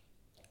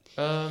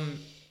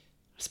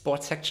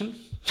 Sports section?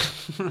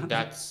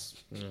 That's...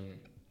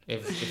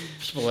 If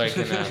people are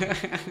gonna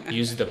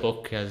use the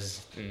book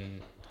as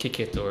kick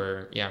it,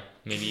 or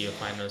maybe you'll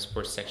find a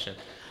sports section.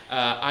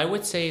 I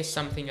would say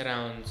something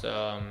around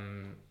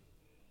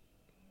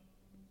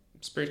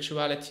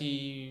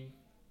spirituality,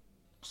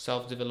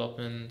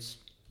 self-development.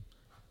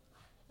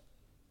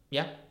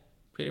 Yeah,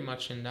 pretty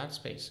much in that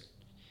space.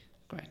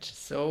 Great.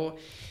 So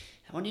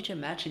I want you to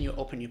imagine you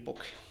open your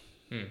book.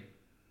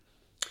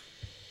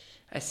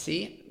 I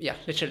see,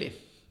 literally.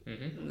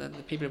 Mm-hmm.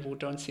 The people who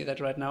don't see that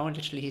right now,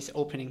 literally he's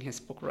opening his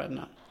book right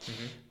now.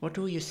 Mm-hmm. What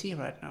do you see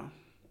right now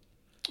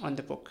on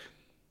the book?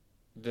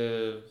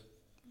 The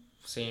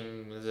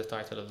same as the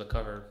title of the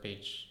cover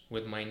page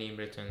with my name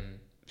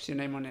written. Is your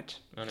name on it?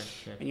 On it,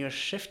 yeah. When you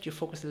shift, you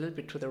focus a little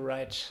bit to the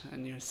right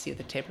and you see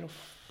the table of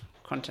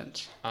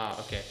content. Ah,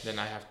 okay. Then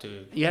I have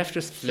to... You have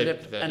to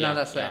flip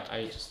another side. Yeah,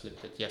 I just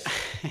flipped it, yes.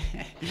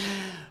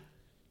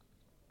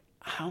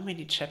 How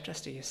many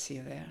chapters do you see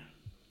there?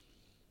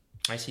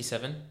 I see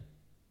 7.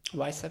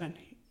 Why 7?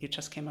 You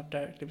just came up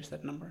directly with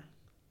that number.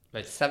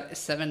 But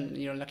 7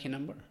 your lucky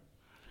number?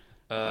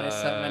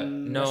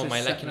 No,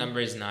 my lucky number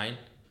is 9.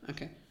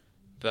 Okay.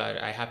 But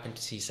I happen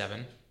to see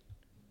 7.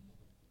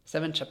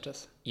 7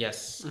 chapters?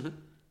 Yes. Mm-hmm.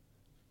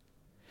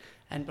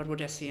 And what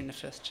would I see in the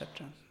first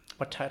chapter?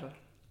 What title?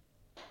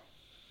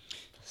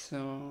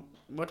 So,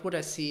 what would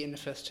I see in the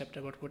first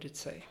chapter? What would it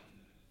say?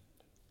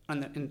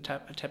 In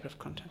type of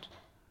content?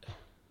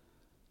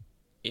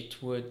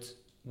 It would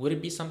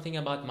it be something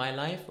about my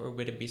life, or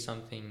would it be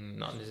something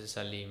not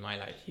necessarily my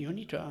life? You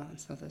need to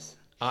answer this.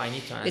 I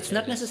need to answer It's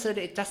not this.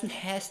 necessarily, it doesn't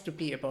have to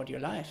be about your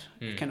life.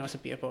 It can also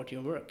be about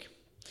your work.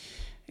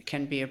 It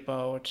can be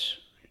about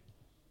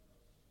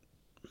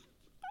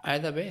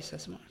either ways,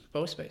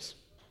 both ways.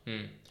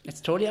 It's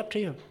totally up to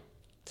you.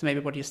 It's maybe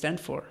what you stand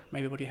for,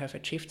 maybe what you have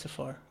achieved so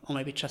far, or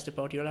maybe just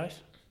about your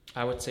life.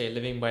 I would say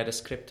living by the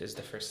script is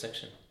the first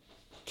section.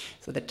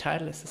 So the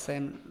title is the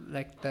same,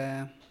 like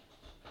the...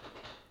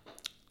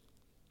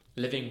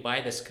 Living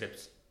by the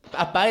script.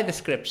 By the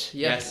script,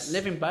 yes. Yes.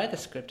 Living by the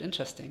script,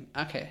 interesting.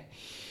 Okay.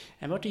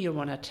 And what do you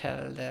want to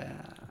tell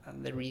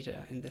the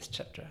reader in this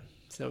chapter?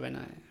 So when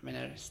I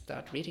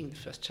start reading the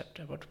first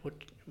chapter, what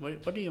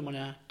do you want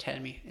to tell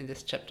me in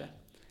this chapter?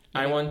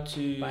 I want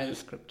to buy the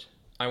script.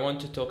 I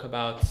want to talk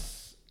about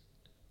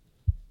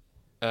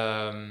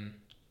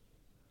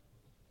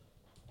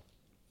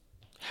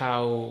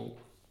how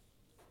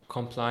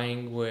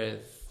complying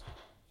with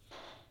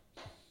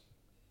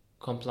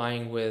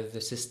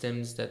the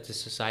systems that the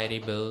society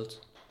built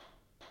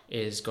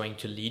is going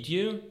to lead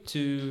you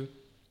to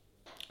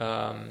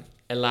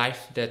a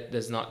life that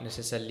does not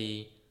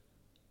necessarily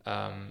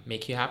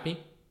make you happy.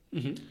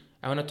 Mm-hmm.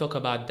 I want to talk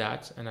about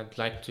that, and I'd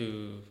like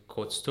to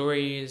quote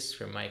stories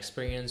from my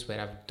experience where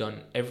I've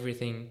done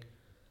everything.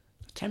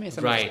 Tell me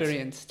some right.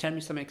 experience. Tell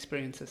me some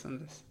experiences on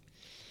this.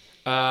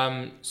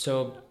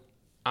 So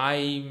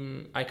I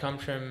come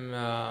from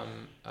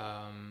an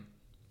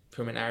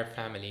Arab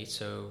family,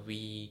 so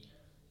we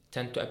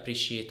tend to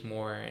appreciate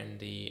more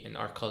in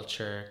our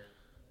culture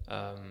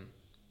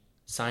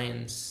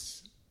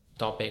science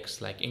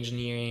topics like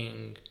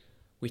engineering.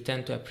 We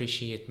tend to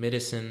appreciate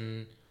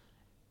medicine.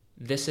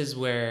 This is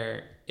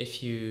where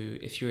if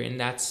you're in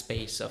that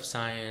space of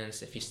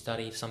science, if you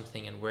study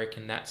something and work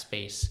in that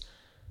space,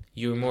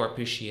 you're more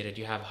appreciated.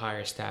 You have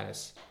higher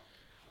status.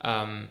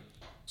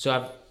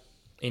 So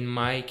in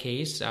my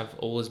case, I've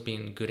always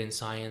been good in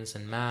science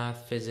and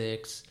math,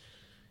 physics,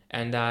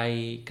 and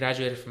I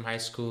graduated from high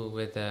school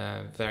with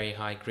a very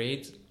high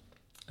grade.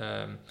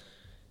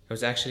 It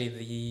was actually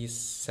the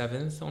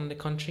 7th on the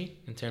country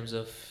in terms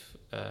of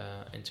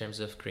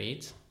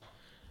grades,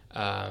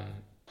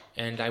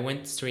 and I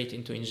went straight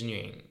into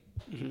engineering.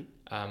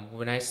 Mm-hmm.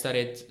 When I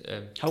started,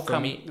 How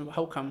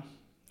come?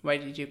 Why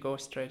did you go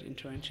straight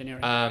into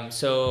engineering?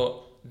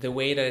 So the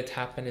way that it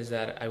happened is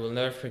that I will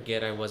never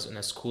forget. I was in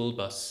a school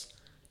bus,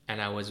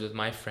 and I was with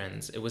my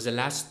friends. It was the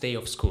last day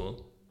of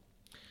school,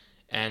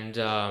 and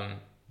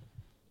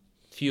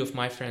few of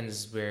my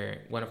friends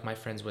one of my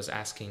friends was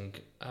asking,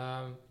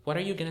 what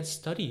are you going to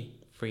study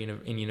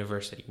in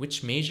university?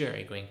 Which major are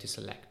you going to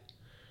select?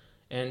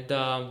 And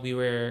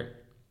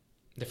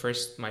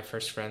my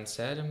first friend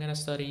said, I'm going to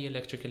study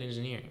electrical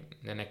engineering.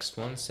 The next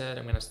one said,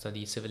 I'm going to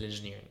study civil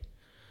engineering.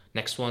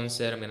 Next one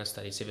said, I'm going to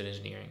study civil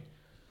engineering.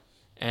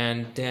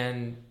 And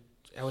then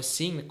I was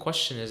seeing the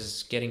question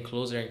is getting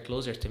closer and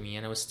closer to me,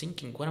 and I was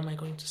thinking, what am I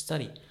going to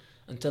study?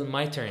 Until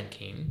my turn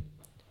came,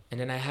 and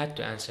then I had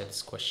to answer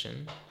this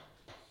question.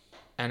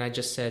 And I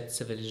just said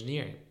civil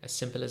engineering, as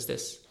simple as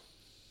this.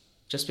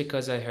 Just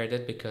because I heard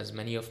it, because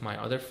many of my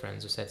other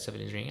friends who said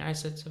civil engineering, I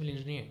said civil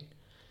engineering.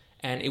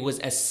 And it was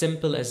as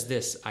simple as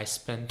this. I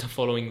spent the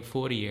following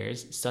 4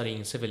 years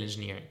studying civil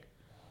engineering.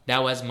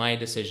 That was my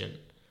decision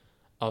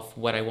of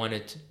what I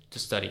wanted to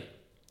study.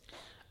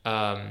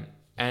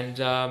 And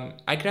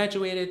I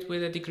graduated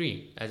with a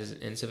degree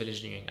in civil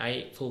engineering.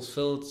 I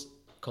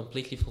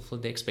completely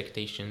fulfilled the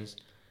expectations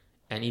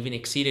and even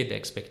exceeded the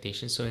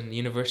expectations. So in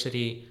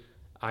university,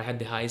 I had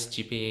the highest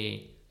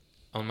GPA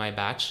on my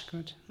batch.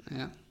 Good,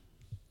 yeah.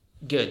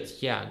 Good,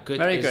 yeah, good.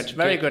 Very good, actually.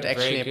 Very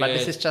good. But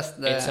this is just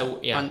what's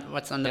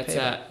on the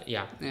paper.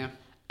 Yeah.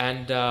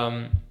 And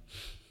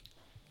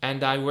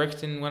I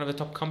worked in one of the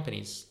top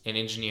companies in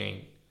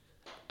engineering.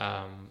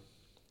 I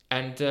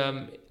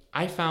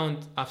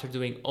found after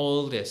doing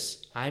all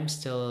this, I'm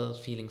still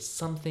feeling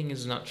something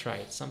is not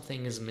right,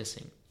 something is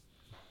missing.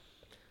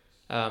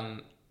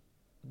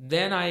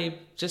 Then I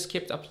just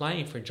kept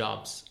applying for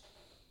jobs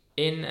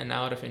in and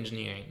out of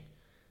engineering,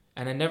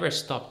 and I never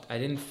stopped. I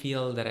didn't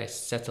feel that I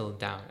settled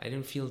down. I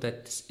didn't feel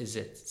that this is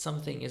it.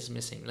 Something is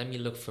missing. Let me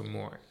look for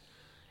more.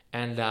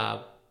 And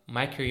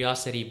my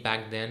curiosity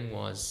back then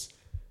was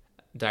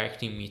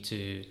directing me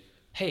to,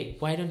 hey,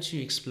 why don't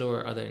you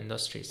explore other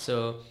industries?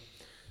 So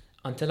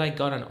until I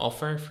got an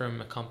offer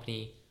from a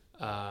company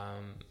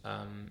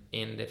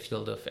in the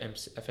field of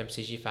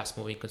FMCG,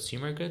 fast-moving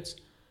consumer goods.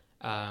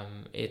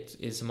 It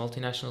is a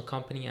multinational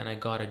company, and I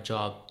got a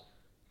job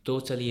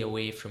totally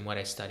away from what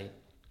I studied.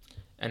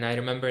 And I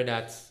remember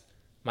that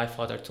my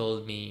father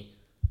told me,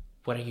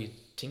 what are you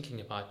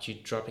thinking about? You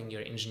dropping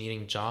your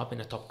engineering job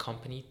in a top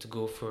company to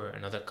go for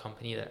another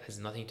company that has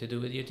nothing to do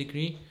with your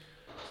degree?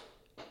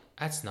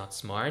 That's not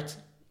smart.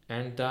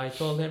 And I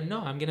told him,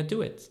 no, I'm going to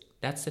do it.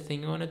 That's the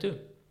thing I want to do.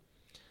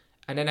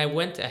 And then I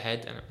went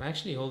ahead, and I'm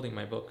actually holding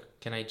my book.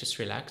 Can I just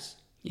relax?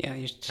 Yeah,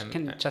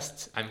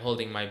 I'm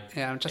holding my.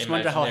 Yeah, I'm just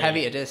wondering how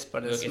heavy it is,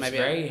 but it's maybe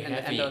very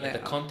heavy. The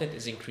content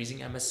is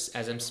increasing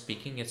as I'm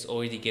speaking. It's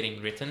already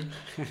getting written.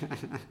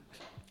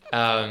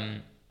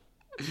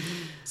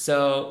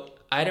 So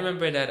I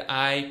remember that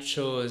I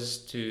chose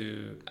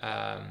to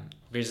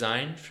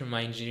resign from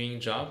my engineering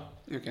job.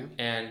 Okay.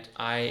 And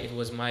it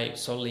was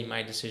solely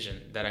my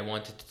decision that I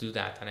wanted to do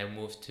that, and I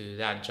moved to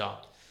that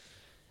job.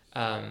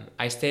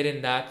 I stayed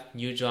in that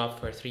new job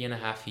for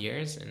 3.5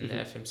 years in the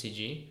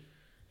FMCG.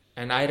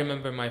 And I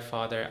remember my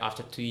father,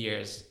 after 2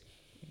 years,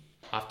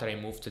 after I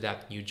moved to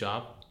that new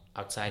job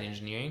outside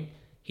engineering,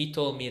 he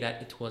told me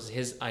that it was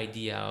his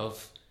idea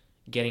of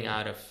getting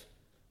out of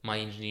my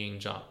engineering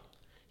job.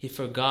 he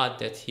forgot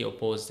that he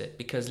opposed it,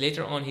 because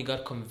later on he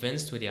got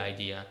convinced with the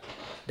idea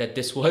that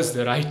this was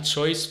the right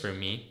choice for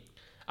me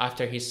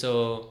after he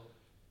saw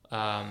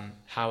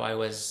how I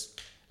was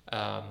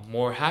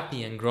more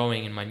happy and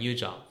growing in my new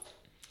job.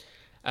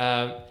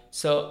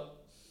 So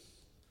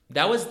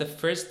that was the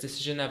first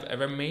decision I've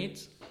ever made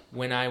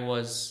when I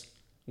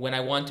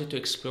wanted to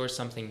explore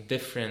something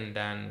different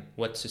than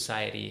what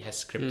society has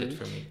scripted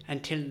for me.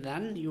 Until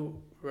then,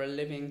 you were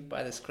living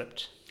by the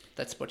script.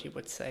 That's what you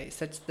would say. Is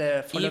that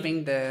the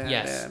following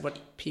the what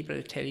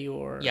people tell you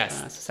or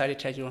society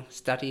tell you?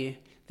 Study.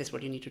 This is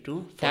what you need to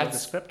do. Follow the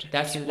script.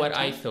 That's what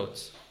I thought.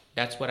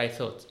 That's what I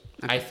thought.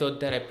 Okay. I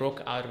thought that I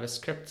broke out of a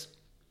script.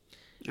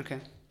 Okay.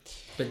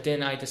 But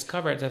then I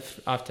discovered that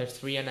after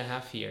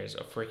 3.5 years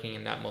of working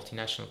in that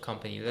multinational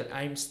company that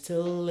I'm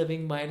still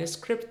living by the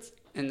script.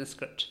 In the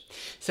script.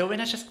 So when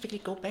I just quickly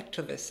go back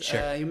to this,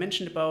 sure. You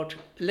mentioned about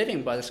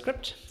living by the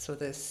script. So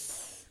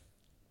this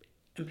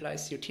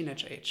implies your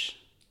teenage age,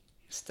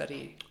 your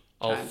study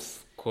times,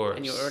 of course,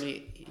 and your early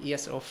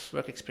years of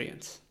work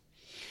experience.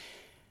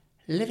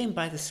 Living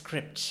by the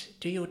script,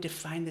 do you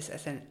define this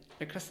as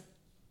because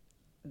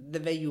the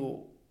way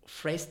you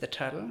phrase the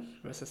title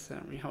versus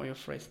how you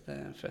phrase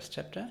the first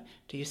chapter,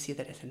 do you see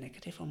that as a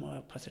negative or more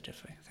a positive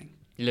thing?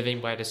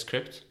 Living by the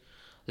script?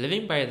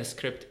 Living by the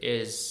script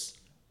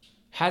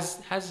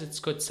has its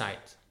good side.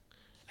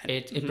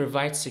 It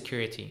provides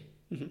security.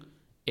 Mm-hmm.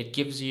 It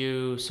gives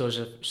you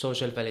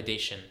social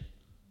validation.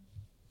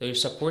 Your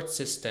support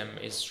system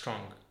is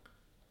strong.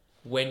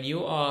 When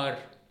you are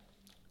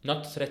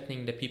not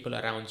threatening the people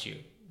around you,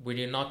 when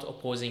you're not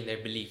opposing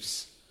their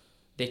beliefs,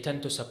 they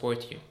tend to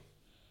support you.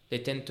 They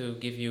tend to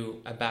give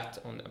you a pat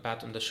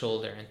on the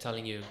shoulder and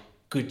telling you,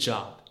 good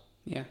job.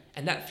 Yeah.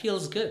 And that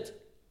feels good.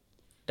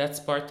 That's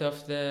part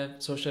of the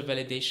social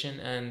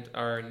validation and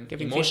our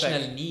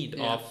emotional need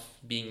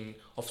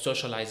of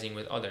socializing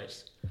with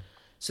others.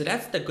 So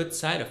that's the good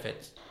side of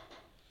it.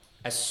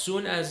 As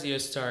soon as you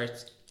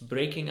start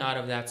breaking out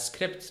of that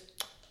script,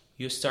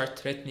 you start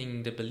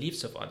threatening the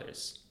beliefs of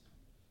others.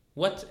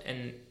 What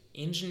an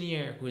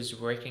engineer who is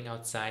working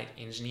outside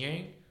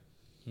engineering?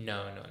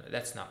 No,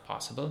 that's not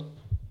possible.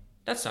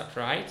 That's not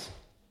right.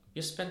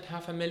 You spent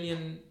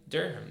 $500,000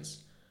 dirhams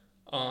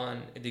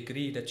on a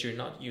degree that you're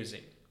not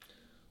using.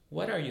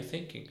 What are you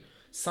thinking?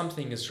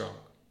 Something is wrong.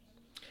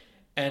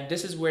 And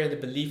this is where the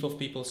belief of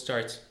people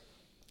starts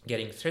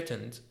getting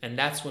threatened, and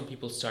that's when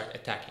people start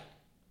attacking.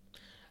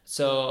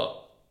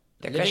 So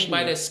living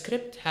by the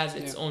script has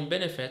its own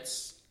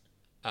benefits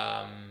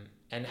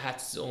and has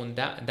its own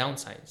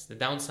downsides. The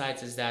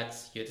downsides is that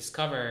you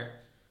discover,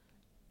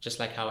 just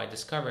like how I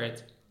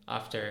discovered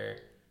after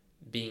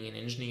being in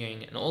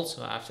engineering and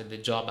also after the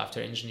job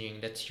after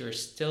engineering, that you're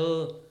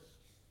still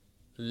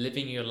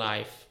living your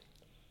life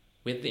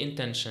with the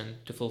intention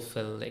to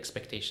fulfill the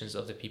expectations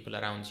of the people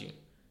around you,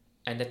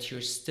 and that you're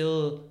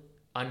still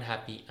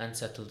unhappy,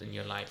 unsettled in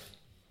your life.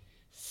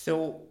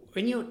 So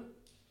when you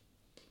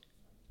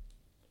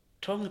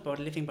talking about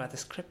living by the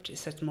script,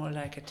 is that more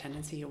like a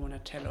tendency you want to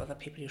tell other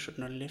people you should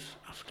not live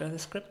after the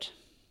script?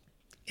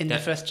 In the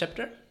first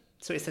chapter?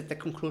 So is it the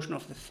conclusion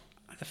of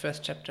the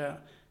first chapter?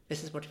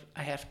 This is what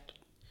I have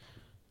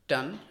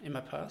done in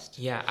my past.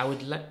 Yeah, I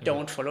would like...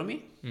 Don't follow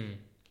me.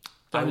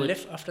 Don't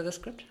live after the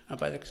script?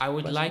 I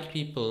would like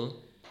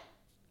people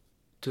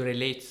to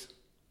relate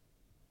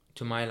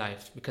to my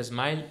life, because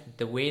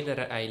the way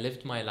that I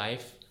lived my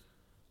life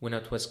when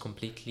it was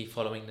completely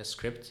following the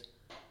script,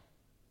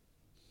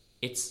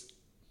 it's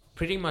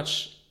pretty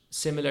much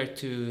similar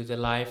to the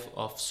life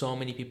of so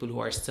many people who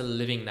are still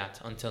living that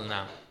until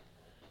now.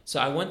 So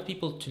I want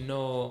people to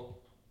know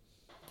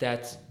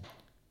that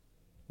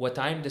what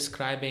I'm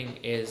describing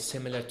is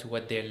similar to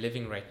what they're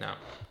living right now.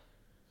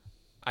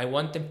 I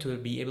want them to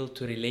be able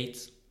to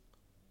relate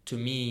to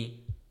me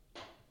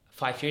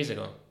 5 years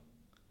ago.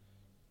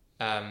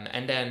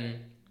 And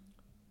then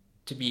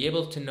to be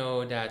able to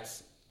know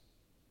that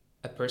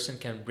a person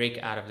can break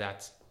out of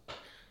that.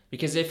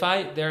 Because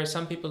there are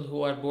some people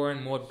who are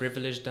born more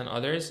privileged than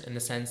others, in the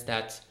sense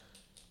that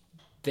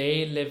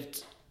they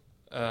lived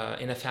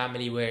in a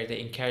family where they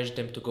encouraged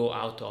them to go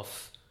out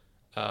of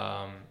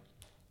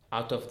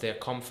their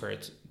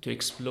comfort, to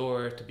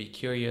explore, to be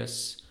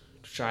curious,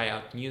 to try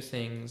out new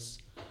things.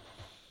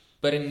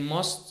 But in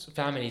most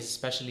families,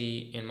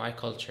 especially in my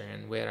culture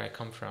and where I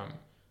come from,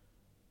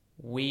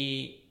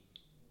 we,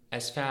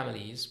 as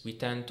families, we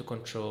tend to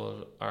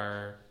control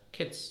our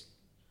kids,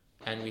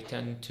 and we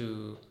tend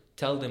to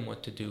tell them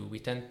what to do. We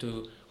tend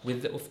to,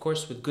 of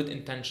course, with good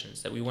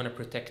intentions, that we want to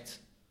protect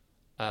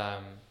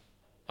the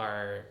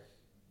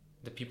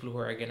people who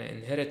are going to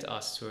inherit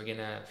us, who are going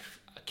to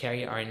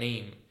carry our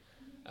name.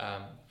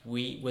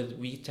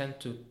 We tend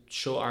to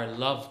show our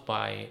love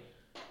by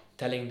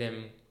telling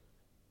them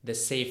the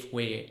safe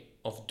way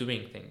of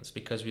doing things,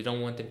 because we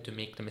don't want them to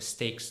make the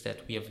mistakes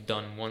that we have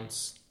done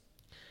once.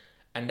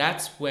 And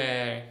that's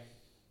where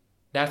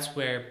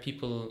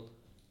people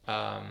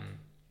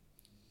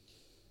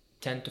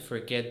tend to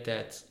forget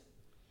that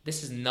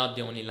this is not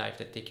the only life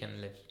that they can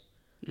live.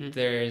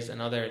 There is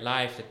another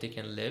life that they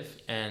can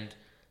live, and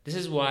This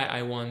is why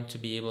I want to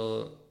be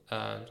able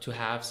to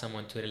have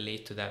someone to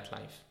relate to that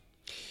life.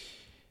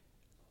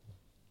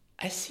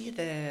 I see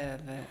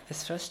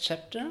this first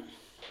chapter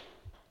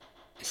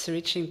is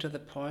reaching to the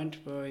point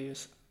where you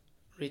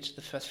reach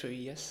the first few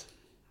years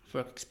of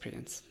work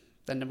experience.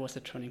 Then there was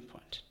a turning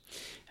point.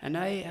 And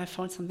I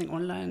found something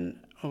online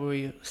where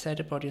you said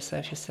about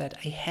yourself, you said,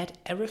 I had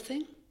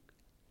everything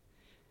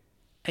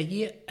a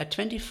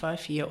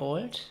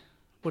 25-year-old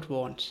would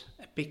want: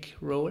 a big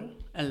role,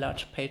 a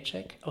large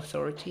paycheck,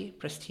 authority,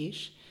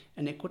 prestige,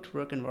 and a good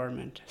work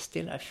environment.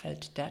 Still, I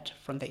felt dead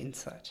from the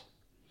inside.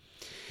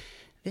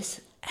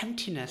 This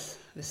emptiness,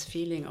 this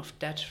feeling of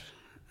dead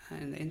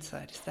in the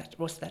inside,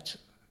 was that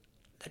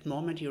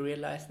moment you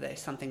realized there is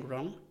something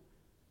wrong?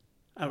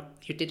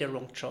 You did a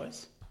wrong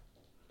choice?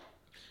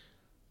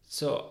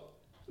 So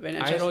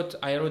when I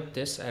wrote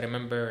this, I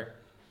remember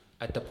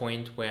at the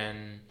point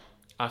when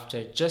after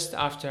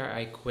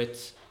I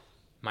quit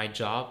my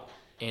job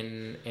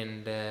in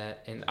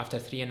after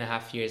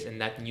 3.5 years in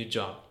that new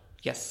job.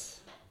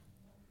 Yes.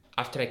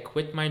 After I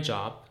quit my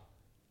job,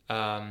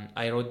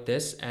 I wrote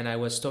this, and I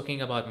was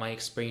talking about my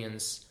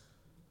experience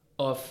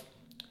of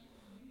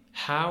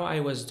how I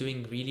was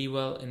doing really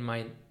well in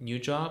my new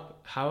job,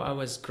 how I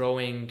was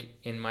growing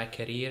in my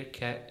career,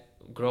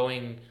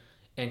 growing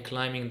and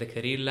climbing the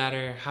career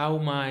ladder, how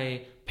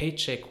my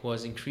paycheck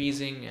was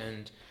increasing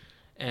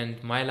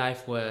and my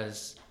life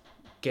was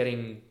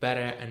getting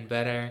better and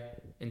better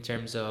in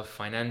terms of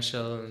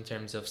financial, in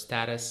terms of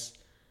status.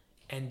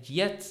 And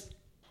yet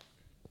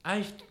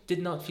I did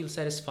not feel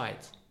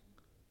satisfied.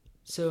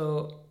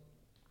 So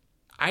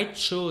I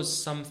chose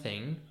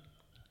something,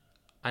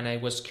 and I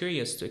was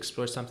curious to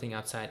explore something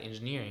outside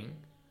engineering,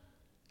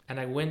 and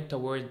I went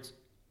toward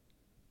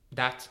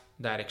that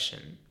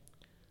direction.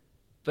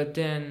 But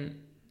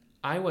then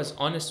I was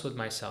honest with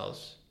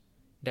myself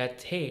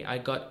that, hey, I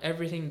got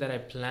everything that I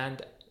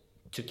planned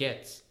to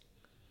get.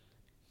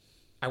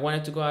 I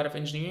wanted to go out of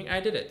engineering, I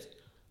did it.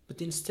 But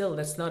then still,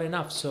 that's not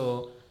enough.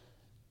 So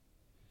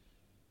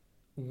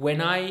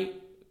when I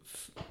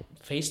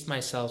faced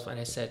myself and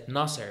I said,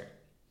 Nasser,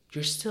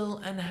 you're still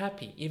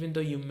unhappy even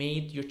though you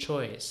made your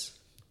choice.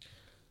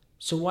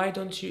 So why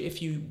don't you,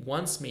 if you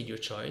once made your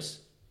choice,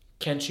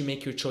 can't you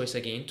make your choice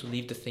again to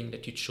leave the thing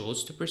that you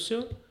chose to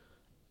pursue?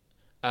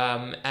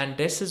 And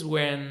this is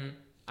when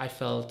I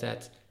felt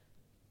that,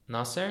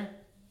 Nasser,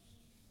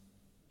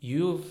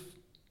 you've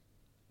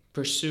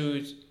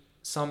pursued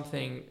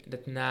something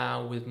that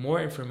now with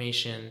more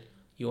information,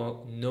 you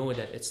know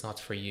that it's not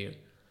for you.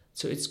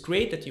 So it's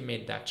great that you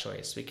made that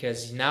choice,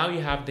 because now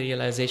you have the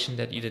realization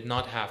that you did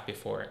not have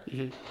before.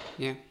 Mm-hmm.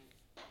 Yeah.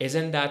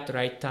 Isn't that the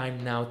right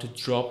time now to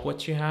drop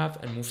what you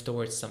have and move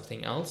towards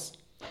something else?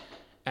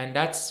 And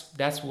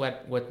that's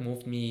what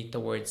moved me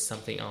towards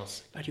something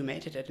else. But you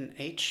made it at an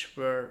age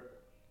where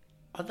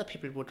other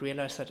people would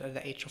realize that at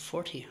the age of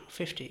 40,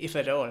 50, if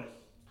at all.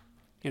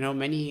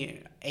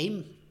 Many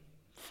aim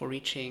for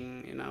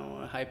reaching,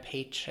 a high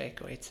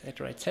paycheck, or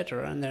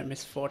etc., and they're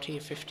miss 40,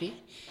 50.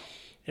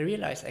 They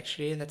realize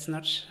actually that's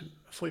not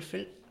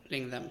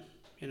fulfilling them,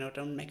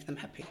 don't make them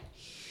happy.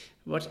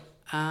 What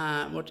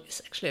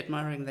is actually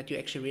admiring that you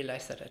actually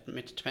realize that at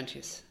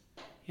mid-20s,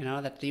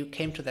 that you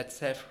came to that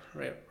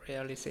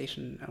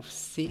self-realization of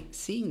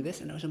seeing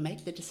this and also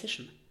make the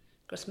decision.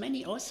 Because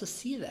many also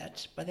see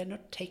that, but they're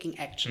not taking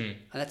action.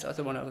 And that's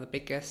also one of the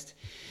biggest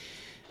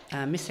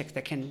mistakes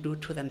they can do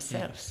to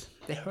themselves.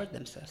 They hurt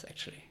themselves,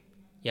 actually.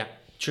 Yeah,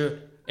 true.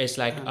 It's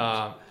like,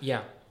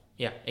 yeah,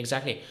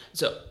 exactly.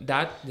 So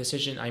that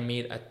decision I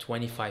made at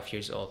 25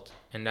 years old,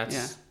 and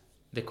that's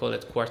they call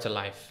it quarter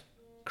life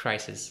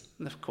crisis.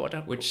 The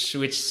quarter, which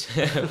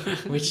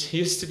which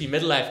used to be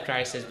midlife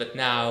crisis, but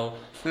now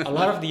a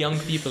lot of the young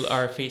people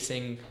are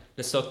facing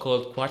the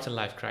so-called quarter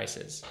life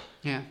crisis.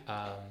 Yeah.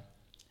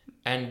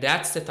 And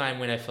that's the time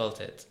when I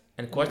felt it.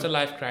 And quarter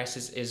life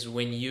crisis is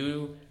when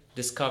you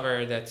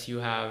discover that you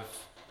have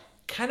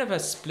kind of a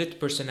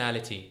split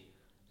personality.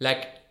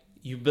 Like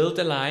you build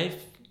a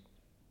life,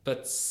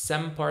 but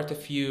some part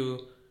of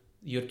you,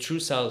 your true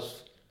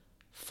self,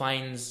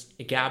 finds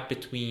a gap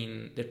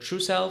between the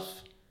true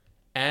self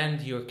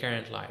and your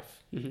current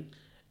life. Mm-hmm.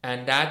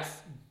 And that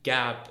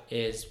gap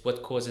is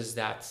what causes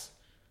that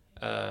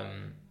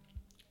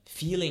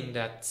feeling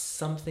that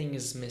something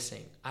is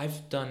missing.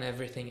 I've done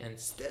everything and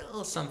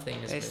still something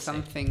is missing. There's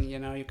something,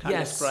 you can't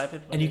describe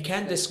it. And you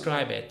can't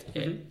describe it.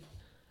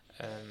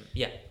 Mm-hmm.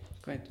 Yeah.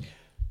 Great.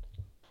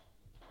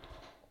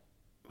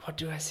 What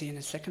do I see in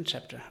the second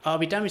chapter? Are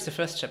we done with the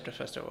first chapter,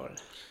 first of all?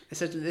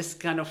 Is it this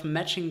kind of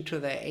matching to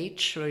the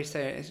age where you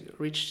say it's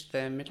reached the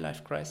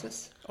midlife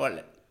crisis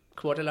or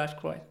quarter life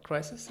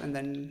crisis, and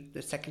then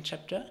the second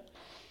chapter?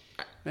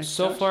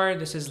 So far,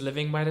 this is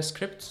living by the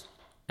script,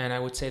 and I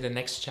would say the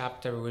next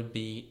chapter would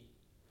be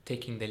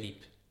taking the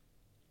leap.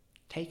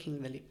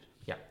 Taking the leap.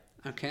 Yeah.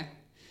 Okay.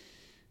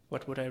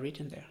 What would I read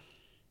in there?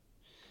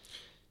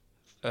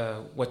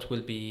 What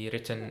will be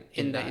written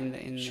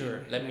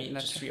Sure. Let me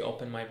just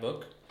reopen my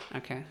book.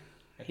 Okay.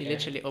 He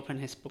literally opened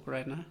his book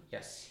right now.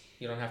 Yes.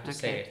 You don't have to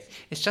say it.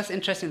 It's just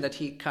interesting that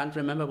he can't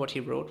remember what he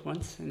wrote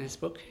once in his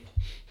book. You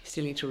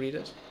still need to read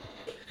it.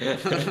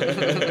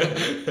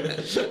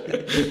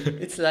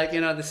 It's like,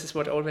 this is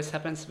what always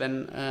happens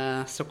when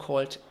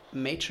so-called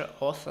major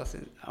authors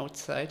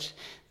outside,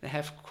 they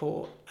have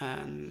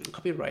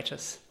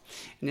copywriters.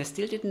 And they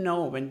still didn't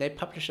know when they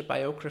publish a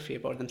biography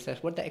about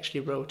themselves what they actually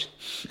wrote.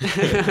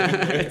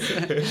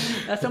 There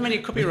are so many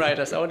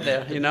copywriters out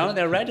there,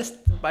 they write a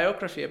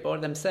biography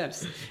about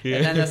themselves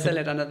and then they sell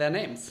it under their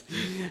names.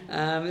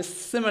 It's a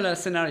similar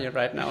scenario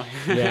right now.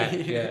 Yeah.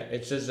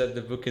 It's just that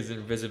the book is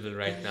invisible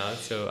right now,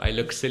 so I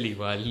look silly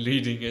while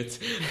reading it.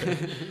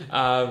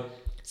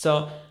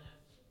 So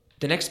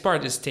the next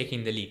part is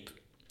taking the leap.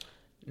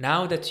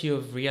 Now that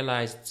you've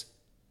realized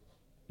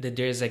that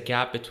there's a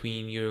gap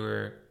between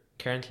your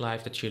current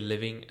life that you're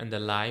living and the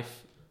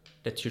life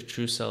that your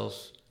true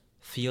self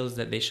feels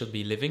that they should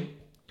be living,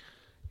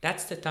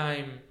 that's the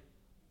time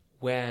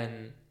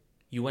when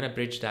you want to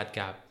bridge that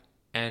gap.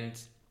 And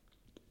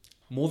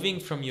moving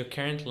from your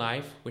current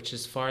life, which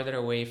is farther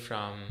away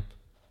from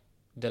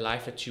the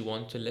life that you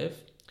want to live,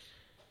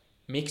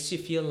 makes you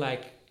feel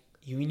like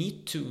you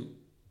need to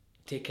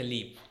take a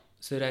leap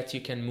so that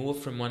you can move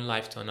from one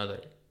life to another.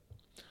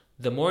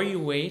 The more you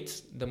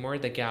wait, the more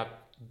the gap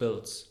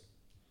builds.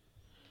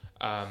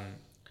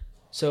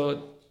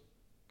 So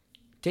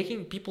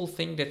people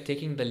think that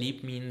taking the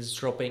leap means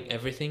dropping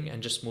everything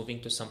and just moving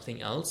to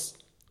something else.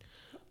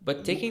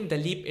 But taking the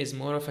leap is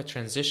more of a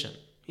transition.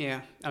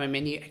 Yeah,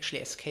 many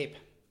actually escape.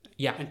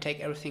 Yeah. And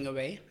take everything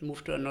away,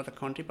 move to another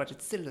country, but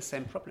it's still the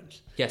same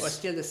problems. Yes. Or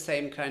still the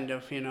same kind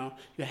of, you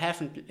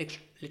haven't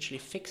literally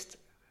fixed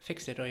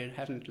it, or you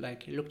haven't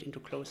looked into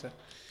closer.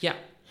 Yeah,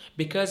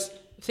 because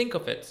think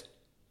of it.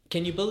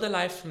 Can you build a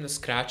life from the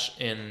scratch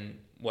in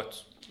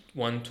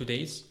 1-2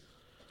 days?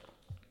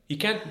 You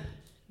can't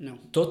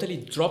totally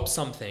drop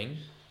something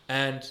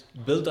and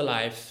build a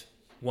life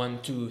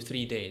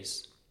 1-2-3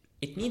 days.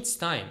 It needs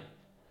time.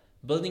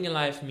 Building a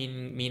life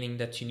meaning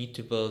that you need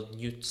to build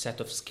new set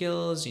of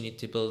skills, you need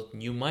to build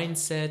new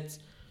mindset,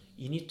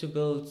 you need to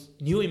build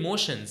new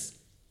emotions.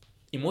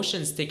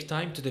 Emotions take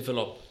time to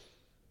develop.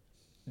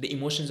 The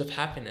emotions of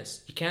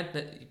happiness. You can't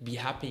be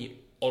happy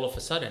all of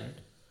a sudden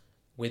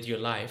with your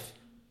life.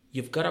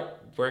 You've got to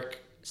work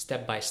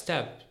step by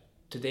step.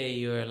 Today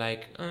you're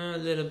like a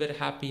little bit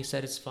happy,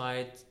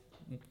 satisfied.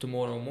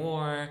 Tomorrow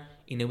more.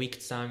 In a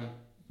week's time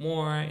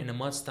more. In a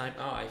month's time,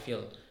 I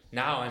feel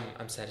now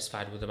I'm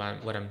satisfied with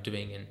what I'm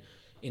doing. And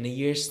in a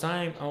year's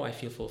time, I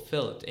feel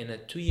fulfilled. In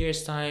 2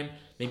 years' time,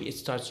 maybe it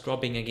starts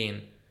dropping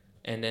again,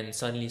 and then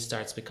suddenly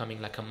starts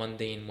becoming like a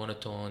mundane,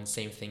 monotone,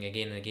 same thing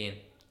again and again.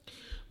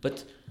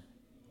 But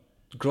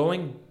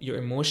growing your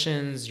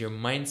emotions, your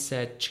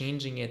mindset,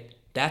 changing it,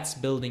 that's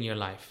building your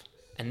life,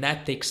 and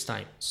that takes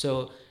time.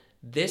 So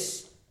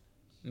this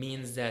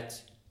means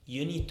that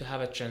you need to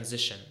have a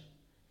transition,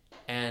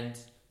 and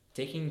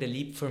taking the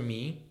leap for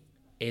me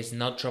is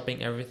not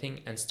dropping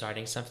everything and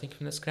starting something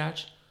from the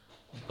scratch,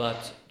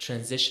 but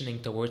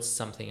transitioning towards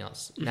something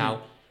else. Mm-hmm.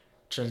 Now,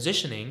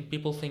 transitioning,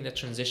 people think that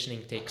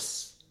transitioning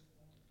takes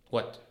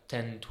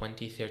 10,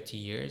 20, 30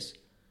 years.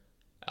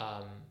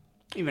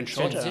 Even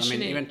shorter.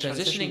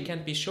 Transitioning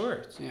can be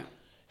short. Yeah.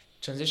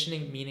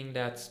 Transitioning meaning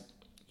that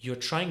you're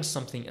trying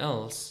something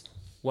else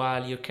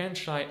while your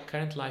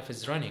current life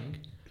is running,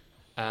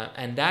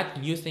 and that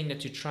new thing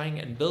that you're trying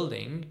and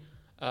building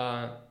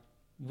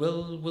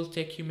will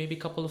take you maybe a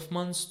couple of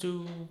months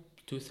to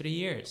 3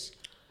 years,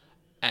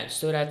 and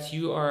so that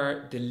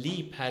the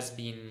leap has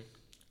been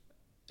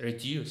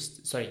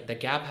reduced. The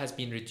gap has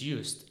been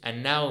reduced,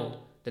 and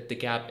now that the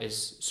gap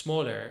is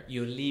smaller,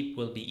 your leap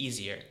will be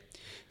easier.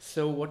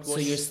 So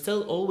you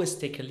still always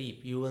take a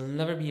leap. You will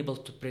never be able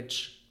to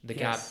bridge the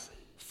gap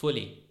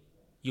fully.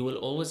 You will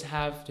always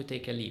have to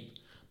take a leap,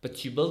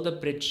 but you build a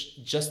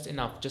bridge just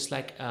enough. Just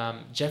like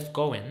Jeff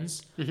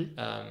Goins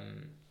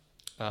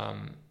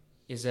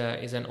is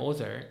an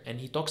author, and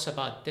he talks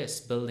about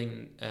this,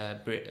 building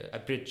a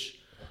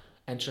bridge,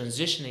 and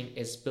transitioning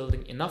is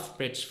building enough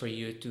bridge for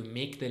you to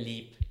make the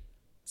leap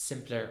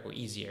simpler or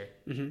easier,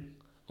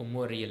 or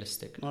more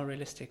realistic. More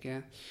realistic,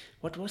 yeah.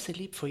 What was the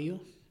leap for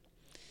you?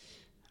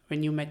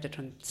 When you made the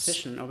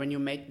transition, or when you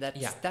made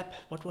that step,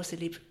 what was the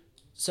leap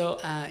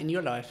in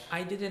your life?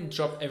 I didn't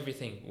drop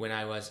everything when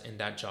I was in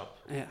that job.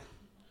 Yeah.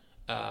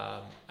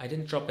 I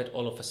didn't drop it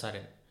all of a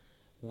sudden.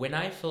 When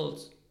I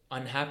felt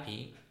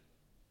unhappy,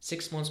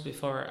 6 months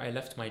before I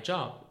left my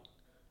job,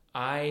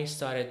 I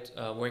started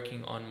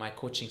working on my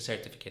coaching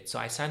certificate. So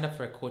I signed up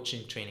for a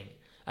coaching training.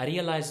 I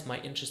realized my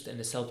interest in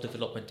the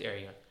self-development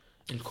area.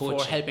 In coaching.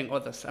 For helping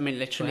others.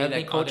 Literally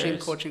like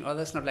coaching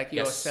others, not like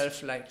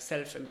yourself, like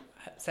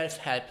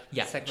self-help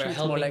section. It's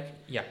more like...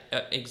 Yeah,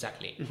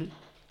 exactly. Mm-hmm.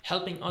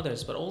 Helping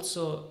others, but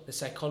also the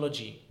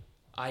psychology.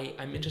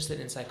 I'm interested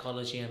in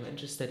psychology. I'm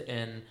interested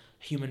in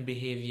human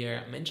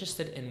behavior. I'm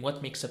interested in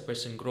what makes a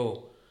person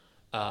grow.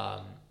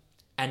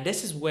 And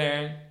this is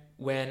where,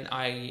 when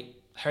I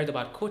heard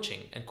about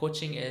coaching, and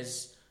coaching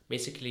is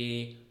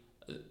basically...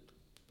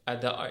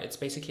 it's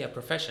basically a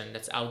profession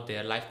that's out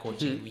there, life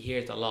coaching. We hear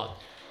it a lot.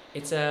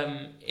 it's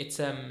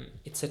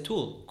a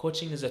tool.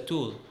 Coaching is a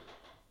tool,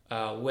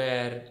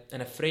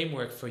 and a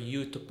framework for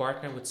you to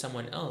partner with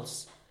someone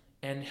else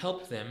and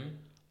help them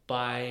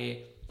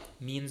by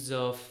means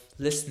of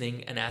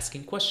listening and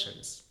asking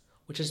questions,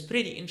 which is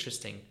pretty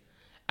interesting.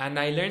 And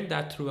I learned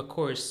that through a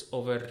course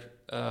over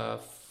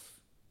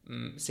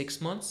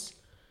 6 months.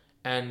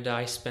 And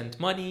I spent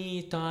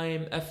money,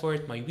 time,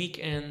 effort, my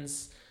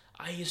weekends.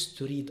 I used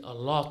to read a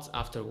lot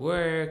after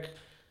work.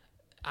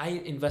 I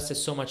invested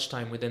so much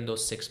time within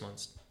those 6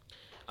 months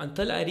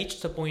until I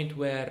reached a point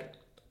where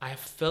I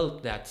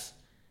felt that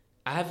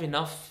I have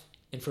enough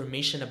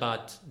information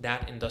about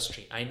that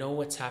industry. I know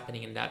what's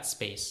happening in that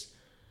space.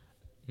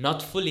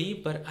 Not fully,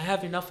 but I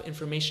have enough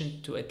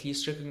information to at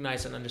least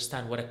recognize and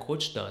understand what a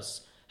coach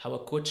does, how a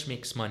coach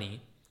makes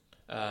money,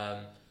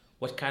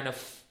 what kind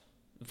of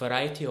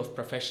variety of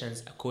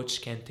professions a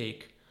coach can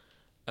take,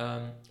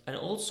 and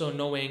also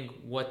knowing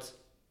what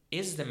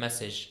is the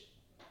message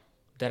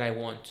that I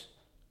want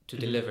to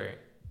deliver,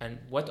 and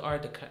what are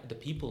the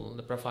people,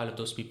 the profile of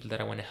those people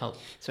that I want to help.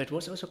 So it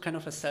was also kind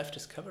of a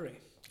self-discovery.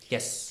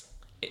 Yes.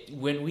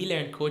 When we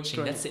learn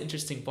coaching, that's the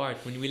interesting part.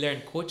 When we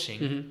learn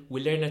coaching,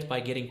 we learn it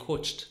by getting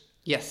coached.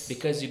 Yes.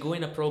 Because you go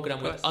in a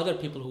program with other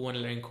people who want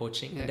to learn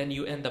coaching, and then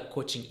you end up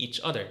coaching each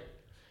other.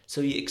 So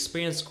you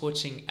experience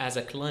coaching as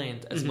a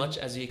client as much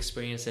as you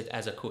experience it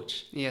as a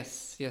coach.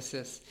 Yes.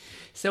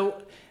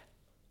 So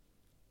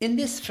in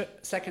this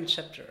second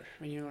chapter,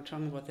 when you're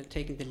talking about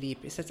taking the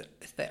leap, is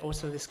there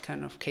also this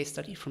kind of case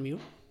study from you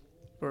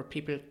where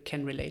people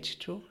can relate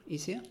to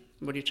easier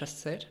what you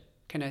just said?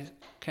 Can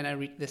I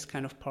read this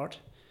kind of part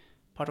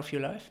of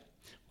your life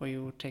where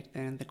you take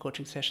the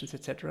coaching sessions,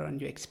 etc.,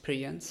 and you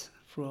experience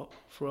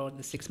throughout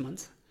the 6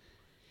 months?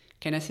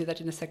 Can I see that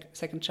in the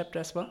second chapter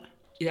as well?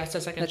 Yeah, that's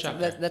the second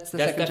chapter. That's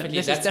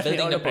definitely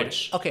building the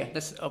bridge. Okay,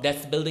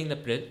 that's building the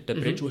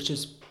bridge, which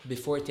is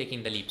before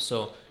taking the leap.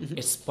 So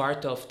it's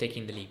part of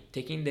taking the leap.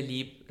 Taking the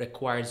leap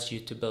requires you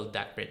to build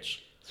that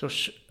bridge. So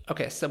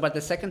but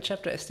the second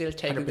chapter is still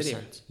taking 100%, the leap.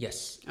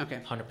 Yes.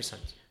 Okay. 100%.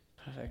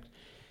 Perfect.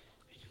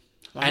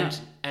 Wow.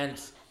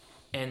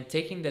 And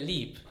taking the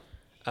leap.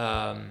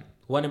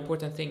 One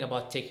important thing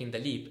about taking the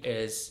leap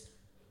is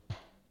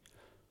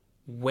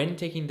when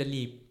taking the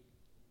leap,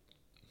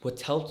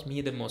 what helped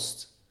me the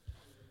most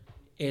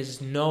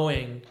is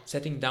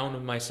sitting down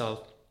with myself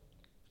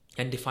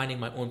and defining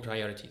my own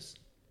priorities.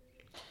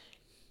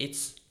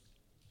 It's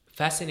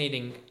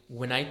fascinating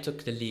when I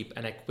took the leap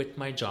and I quit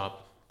my job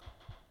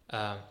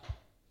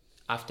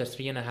after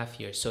 3.5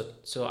 years.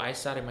 So I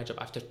started my job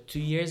after 2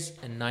 years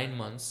and 9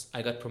 months.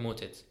 I got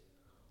promoted.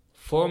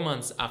 4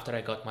 months after I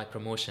got my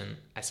promotion,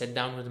 I sat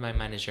down with my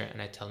manager and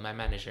I tell my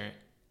manager,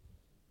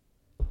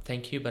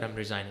 "Thank you, but I'm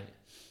resigning."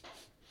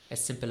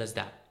 As simple as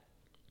that.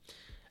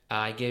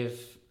 I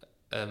gave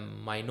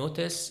my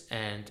notice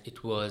and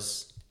it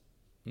was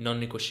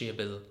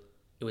non-negotiable.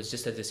 It was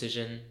just a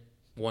decision,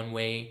 one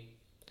way.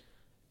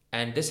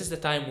 And this is the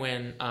time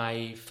when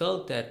I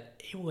felt that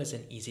it was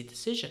an easy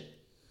decision.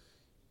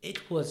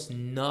 It was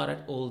not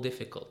at all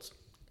difficult.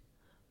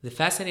 The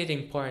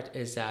fascinating part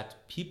is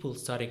that people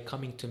started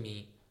coming to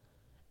me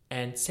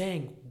and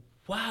saying,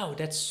 "Wow,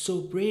 that's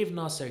so brave,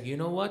 Nasser. You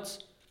know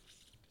what?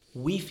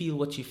 We feel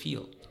what you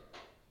feel.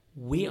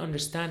 We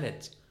understand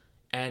it.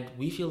 And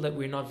we feel that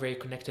we're not very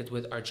connected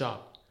with our job."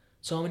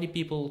 So many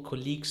people,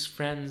 colleagues,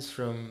 friends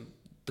from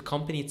the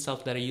company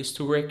itself that I used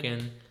to work in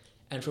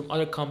and from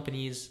other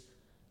companies,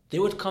 they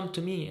would come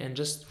to me and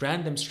just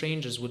random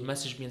strangers would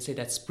message me and say,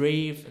 "That's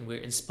brave and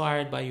we're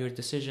inspired by your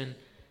decision."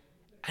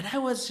 And I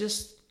was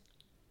just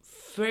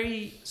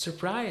very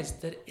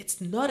surprised that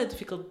it's not a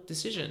difficult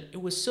decision.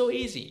 It was so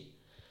easy.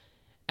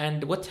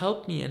 And what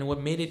helped me and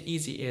what made it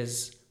easy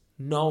is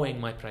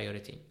knowing my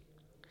priority.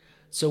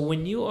 So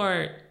when you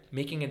are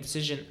making a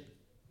decision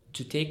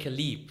to take a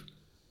leap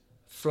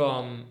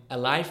from a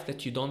life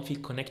that you don't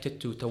feel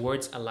connected to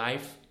towards a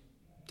life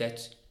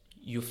that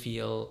you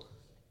feel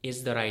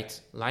is the right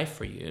life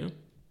for you,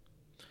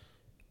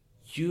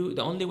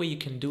 the only way you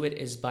can do it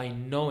is by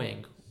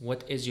knowing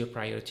what is your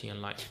priority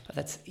in life. But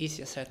that's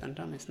easier said than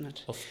done, isn't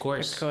it? Of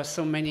course. Because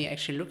so many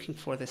actually looking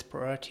for this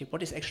priority.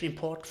 What is actually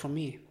important for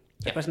me?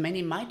 Because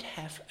many might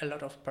have a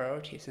lot of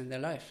priorities in their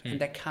life and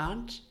they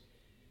can't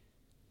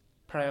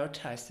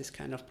prioritize this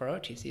kind of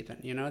priorities even.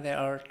 They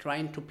are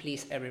trying to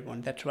please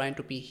everyone. They're trying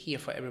to be here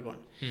for everyone.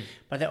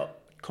 But they're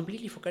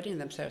completely forgetting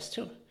themselves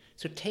too.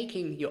 So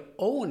taking your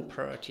own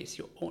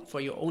priorities for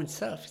your own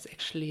self is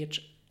actually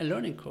a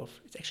learning curve.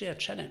 It's actually a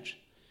challenge.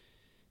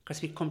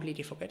 Because we're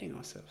completely forgetting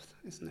ourselves,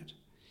 isn't it?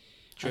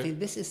 True. I think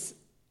this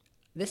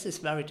is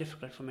very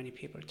difficult for many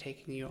people,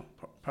 taking your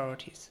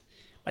priorities.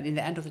 But in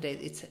the end of the day,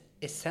 it's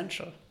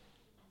essential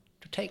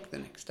to take the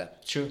next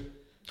step. True.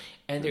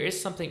 And there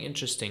is something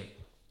interesting.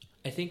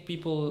 I think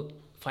people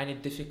find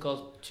it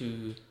difficult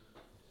to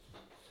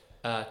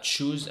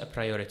choose a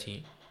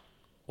priority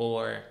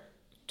or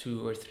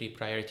 2 or 3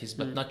 priorities,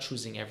 but not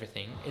choosing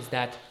everything, is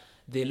that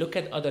they look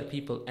at other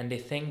people and they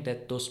think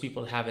that those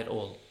people have it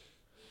all.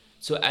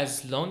 So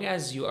as long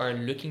as you are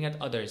looking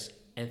at others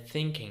and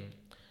thinking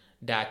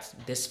that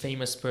this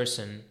famous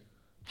person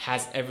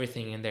has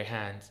everything in their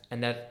hands,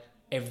 and that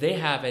if they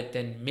have it,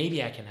 then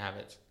maybe I can have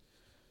it,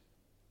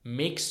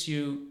 makes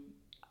you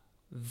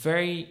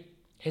very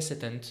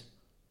hesitant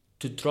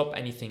to drop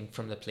anything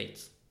from the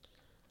plate.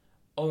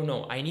 Oh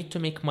no, I need to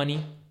make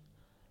money.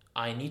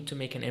 I need to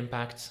make an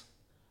impact.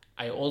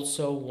 I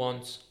also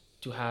want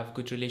to have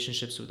good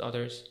relationships with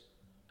others.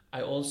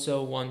 I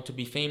also want to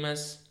be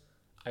famous.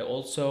 I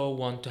also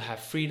want to have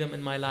freedom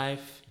in my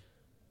life.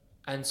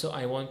 And so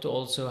I want to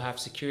also have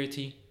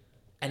security.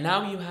 And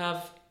now you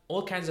have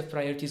all kinds of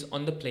priorities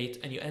on the plate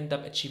and you end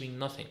up achieving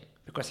nothing.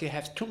 Because you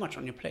have too much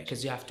on your plate.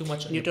 Because you have too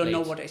much on you your plate. You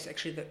don't know what is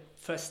actually the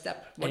first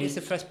step. What is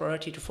the first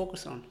priority to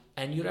focus on?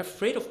 And you're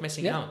afraid of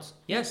missing out.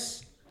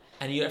 Yes.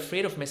 And you're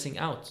afraid of missing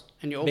out.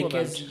 And you're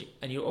overwhelmed.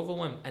 And you're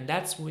overwhelmed. And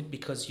that's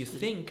because you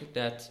think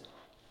that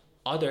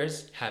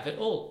others have it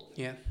all.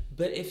 Yeah.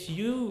 But if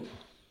you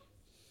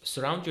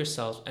surround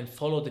yourself and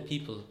follow the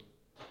people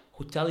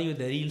who tell you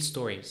the real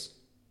stories,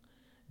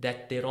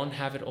 that they don't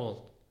have it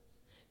all,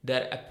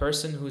 that a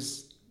person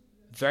who's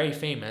very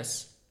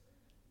famous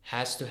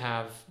has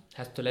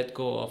to let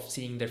go of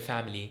seeing their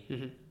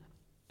family,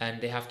 and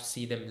they have to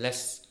see them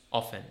less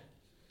often,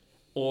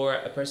 or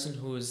a person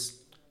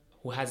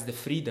who has the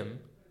freedom,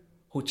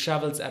 who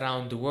travels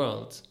around the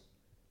world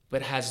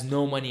but has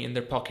no money in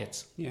their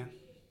pockets. Yeah.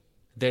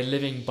 They're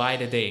living by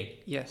the day.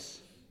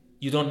 Yes.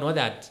 You don't know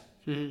that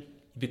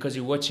because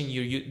you're watching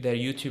their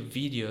YouTube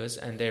videos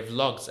and their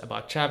vlogs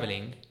about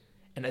traveling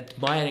and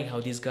admiring how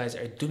these guys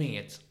are doing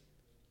it.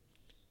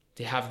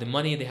 They have the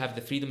money, they have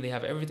the freedom, they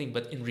have everything,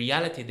 but in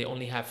reality, they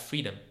only have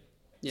freedom.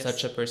 Yes.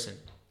 Such a person,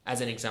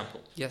 as an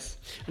example. Yes.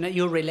 And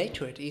you relate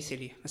to it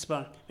easily as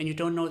well. When you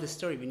don't know the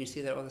story, when you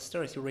see their other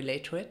stories, you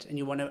relate to it and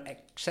you want to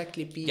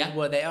exactly be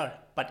where they are.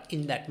 But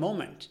in that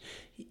moment,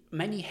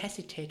 many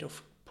hesitate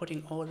of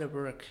putting all the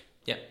work,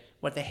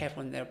 what they have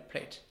on their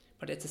plate.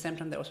 But at the same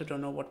time, they also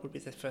don't know what would be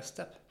the first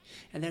step.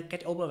 And they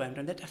get overwhelmed.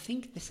 And that, I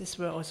think this is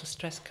where also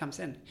stress comes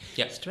in.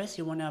 Yeah. Stress,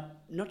 you want to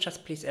not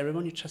just please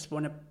everyone, you just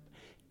want to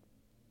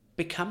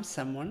become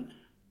someone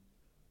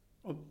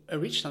or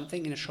reach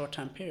something in a short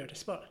time period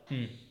as well.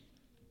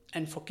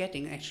 And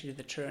forgetting actually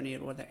the journey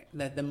or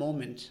the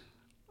moment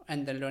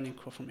and the learning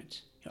curve from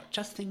it. You're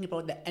just thinking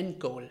about the end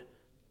goal,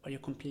 but you're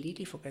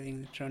completely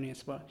forgetting the journey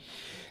as well.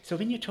 So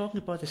when you're talking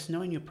about this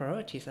knowing your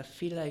priorities, I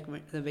feel like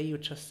the way you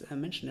just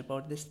mentioned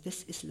about this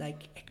is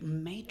like a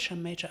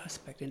major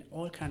aspect in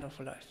all kind of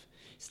life.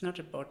 It's not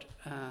about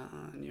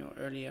your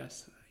earlier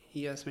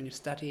years when you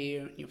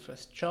study, your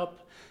first job,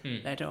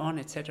 later on,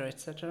 etc.,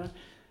 etc.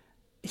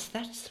 Is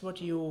that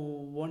what you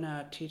want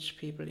to teach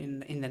people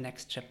in the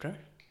next chapter?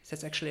 Is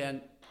that actually,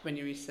 when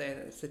you say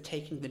it's the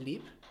taking the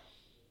leap,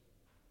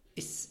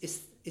 is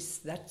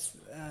that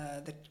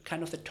the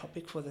kind of the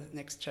topic for the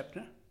next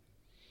chapter?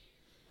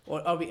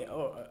 Or are we,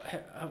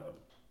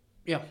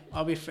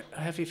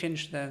 have we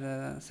finished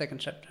the second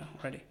chapter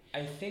already?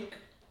 I think...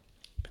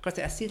 Because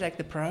I see like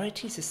the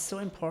priorities is so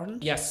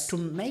important to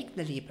make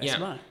the leap as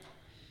well.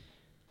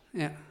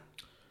 Yeah.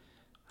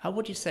 How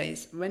would you say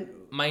when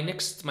my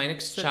next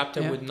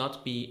chapter would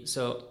not be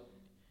so?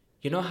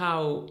 You know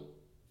how,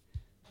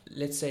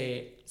 let's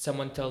say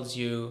someone tells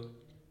you,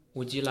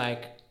 would you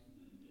like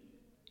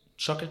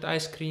chocolate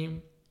ice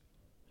cream,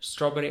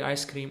 strawberry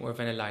ice cream, or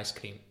vanilla ice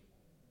cream?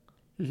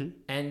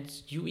 And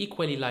you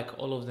equally like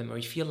all of them, or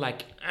you feel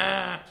like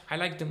I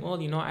like them all.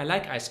 I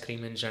like ice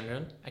cream in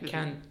general. I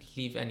can't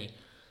leave any.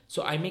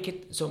 So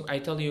I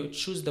tell you,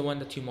 choose the one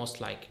that you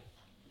most like.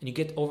 And you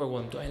get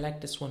overwhelmed. Do I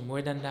like this one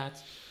more than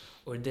that?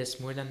 Or this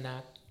more than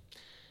that?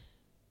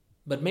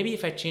 But maybe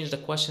if I change the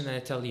question and I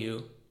tell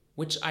you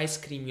which ice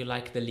cream you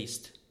like the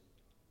least,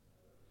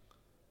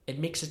 it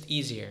makes it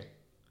easier.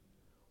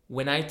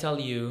 When I tell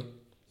you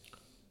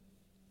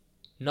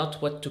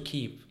not what to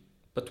keep,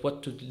 but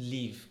what to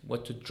leave,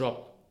 what to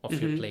drop off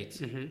your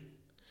plate.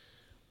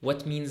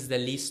 What means the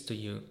least to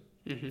you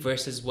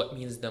versus what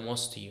means the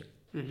most to you.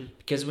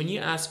 Because when you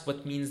ask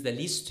what means the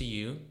least to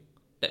you,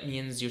 that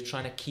means you're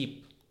trying to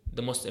keep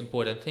the most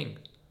important thing.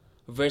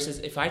 Versus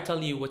if I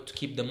tell you what to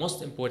keep the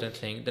most important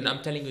thing, then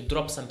I'm telling you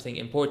drop something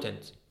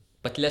important,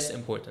 but less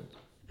important.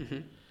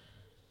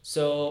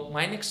 So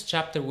my next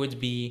chapter would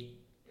be,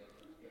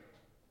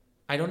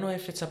 I don't know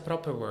if it's a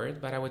proper word,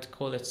 but I would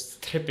call it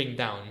stripping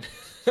down.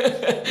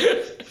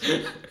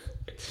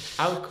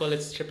 I would call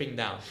it stripping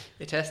down.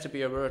 It has to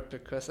be a word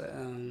because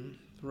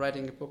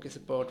writing a book is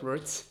about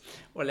words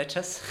or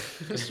letters.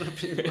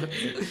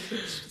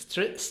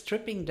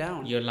 Stripping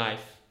down. Your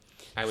life.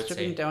 I would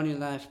Stripping down your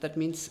life. That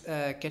means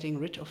getting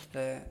rid of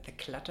the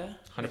clutter.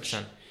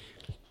 100%.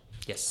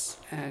 Yes.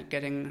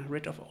 Getting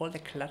rid of all the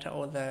clutter,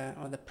 all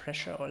the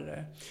pressure,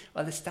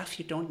 all the stuff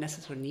you don't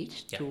necessarily need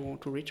to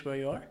reach where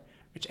you are,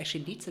 which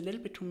actually leads a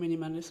little bit to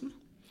minimalism.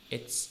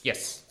 It's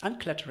yes.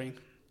 Uncluttering.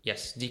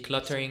 Yes,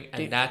 decluttering,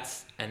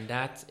 and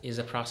that is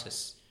a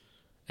process,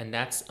 and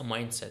that's a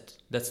mindset.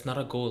 That's not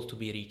a goal to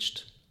be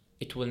reached.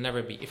 It will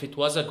never be. If it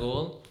was a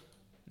goal,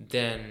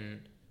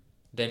 then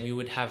we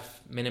would have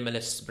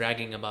minimalists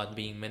bragging about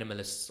being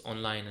minimalists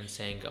online and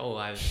saying, "Oh,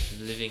 I'm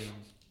living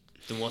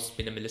the most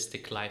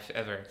minimalistic life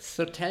ever.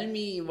 So tell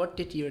me, what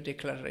did you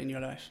declutter in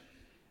your life?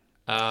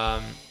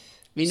 Um,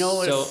 We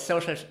know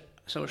so-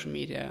 social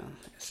media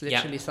is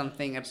literally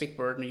something, a big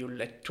burden you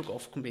took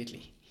off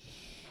completely.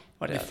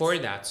 What else? Before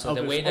that, so Oh,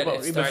 the way that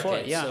it before,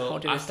 started, yeah, how so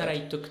did it after start? I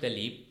took the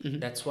leap,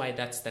 that's why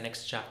that's the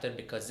next chapter,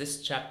 because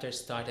this chapter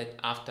started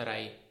after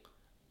I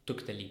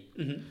took the leap.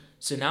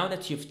 So now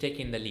that you've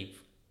taken the leap,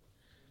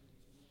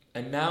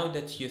 and now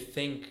that you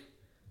think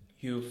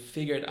you've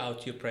figured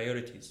out your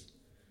priorities,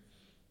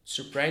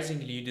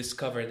 surprisingly you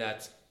discover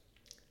that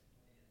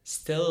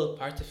still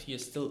part of you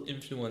is still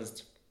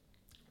influenced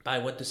by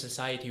what the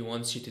society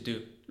wants you to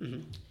do.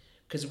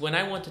 Because when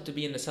I wanted to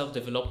be in the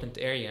self-development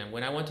area,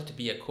 when I wanted to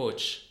be a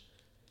coach,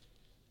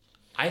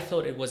 I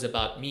thought it was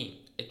about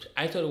me.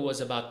 I thought it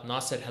was about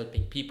Nasser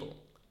helping people.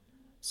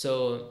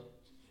 So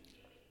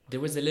there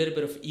was a little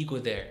bit of ego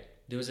there.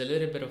 There was a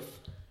little bit of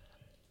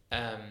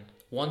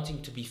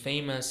wanting to be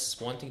famous,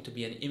 wanting to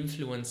be an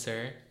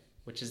influencer,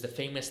 which is the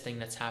famous thing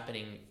that's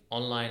happening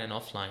online and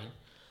offline.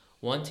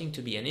 Wanting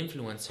to be an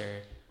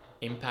influencer,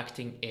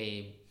 impacting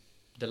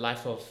the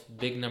life of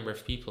big number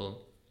of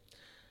people.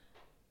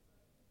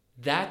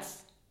 That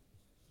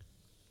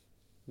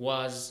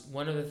was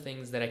one of the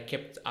things that I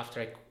kept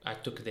after I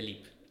took the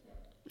leap.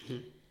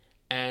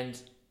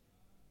 And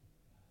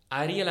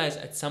I realized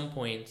at some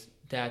point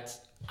that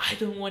I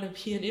don't want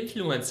to be an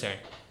influencer.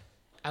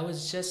 I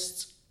was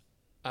just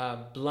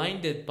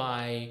blinded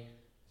by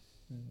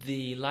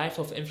the life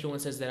of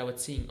influencers that I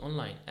was seeing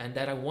online, and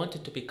that I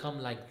wanted to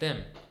become like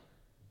them.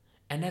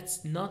 And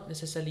that's not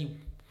necessarily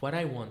what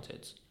I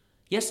wanted.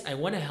 Yes, I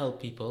want to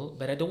help people,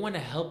 but I don't want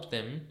to help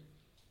them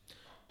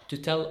to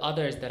tell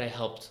others that I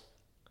helped.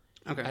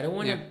 Okay. I don't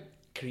want to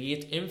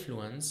create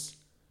influence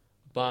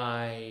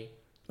by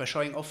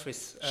showing off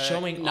with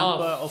showing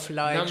number off of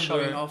likes,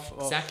 showing off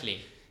of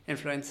exactly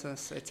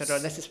influencers, etc.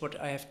 This is what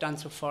I have done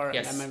so far,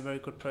 Yes. and I'm a very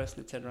good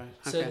person, etc.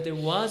 So there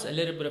was a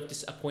little bit of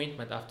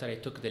disappointment after I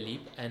took the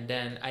leap, and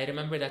then I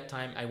remember that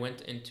time I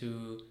went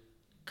into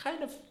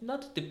kind of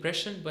not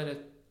depression but a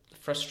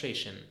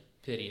frustration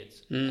period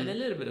and a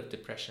little bit of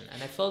depression,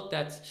 and I felt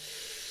that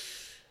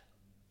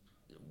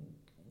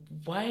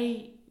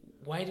why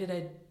did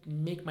I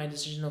make my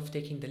decision of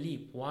taking the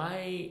leap?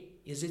 Why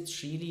is it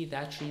really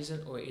that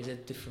reason, or is it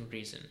a different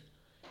reason?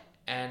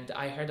 And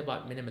I heard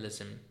about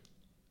minimalism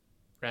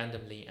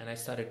randomly, and I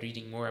started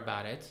reading more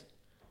about it,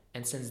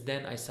 and since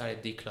then I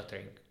started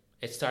decluttering.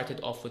 It started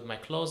off with my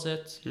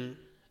closet,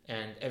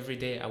 and every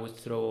day I would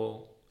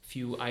throw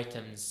few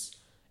items,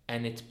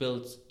 and it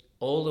built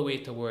all the way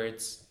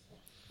towards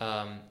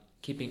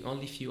keeping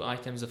only few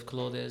items of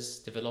clothes,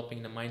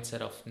 developing the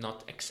mindset of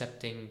not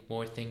accepting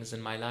more things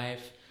in my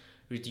life,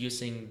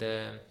 reducing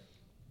the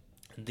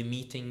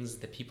meetings,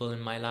 the people in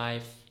my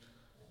life,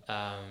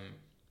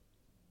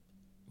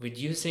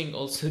 reducing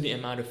also the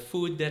amount of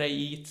food that I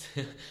eat,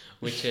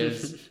 which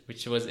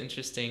was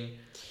interesting.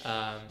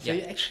 So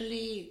you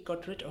actually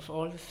got rid of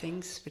all the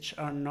things which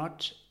are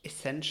not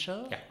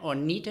essential or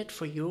needed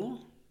for you,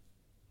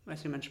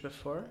 as you mentioned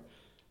before,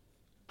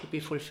 to be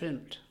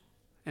fulfilled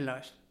in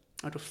life,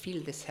 or to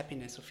feel this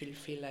happiness, or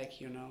feel like,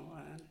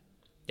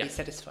 be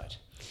satisfied.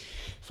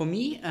 For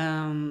me,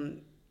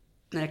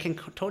 I can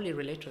totally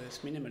relate to this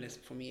minimalism.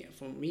 For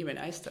me, when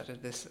I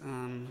started this, I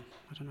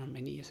don't know,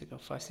 many years ago,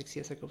 5-6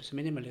 years ago, with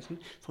minimalism,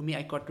 for me,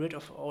 I got rid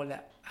of all the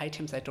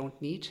items I don't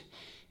need.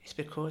 It's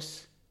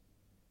because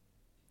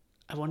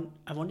I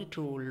wanted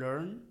to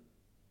learn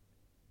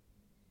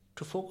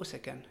to focus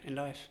again in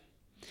life,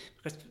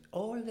 because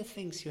all the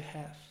things you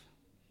have,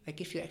 they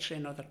give you actually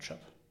another job,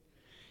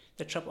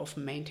 the job of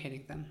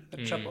maintaining them, the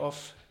job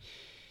of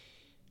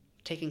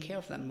taking care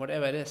of them,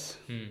 whatever it is.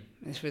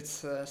 If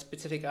it's a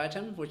specific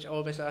item, which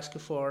always ask you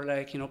for,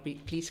 like,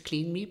 please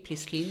clean me,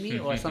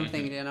 or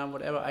something,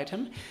 whatever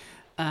item,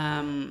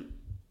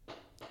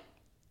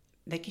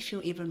 they give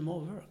you even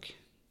more work.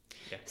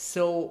 Yeah.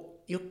 So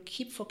you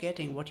keep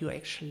forgetting what you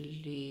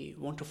actually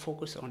want to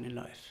focus on in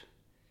life.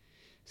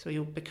 So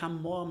you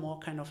become more and more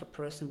kind of a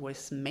person who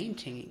is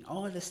maintaining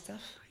all this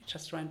stuff,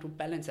 just trying to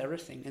balance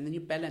everything, and then you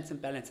balance,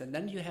 and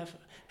then you have,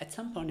 at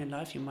some point in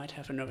life, you might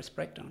have a nervous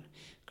breakdown,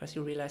 because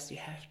you realize you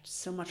have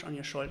so much on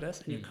your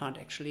shoulders and you can't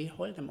actually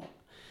hold them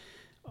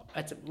all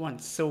at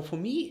once. So for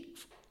me,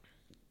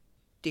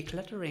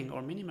 decluttering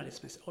or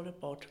minimalism is all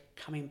about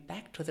coming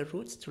back to the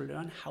roots to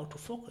learn how to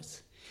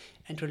focus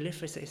and to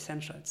live with the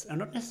essentials. And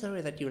not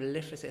necessarily that you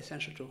live with the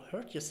essential to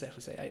hurt yourself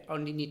and say, I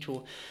only need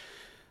to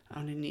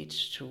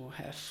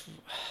have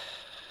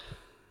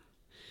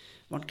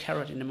one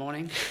carrot in the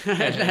morning,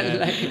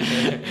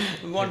 like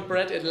one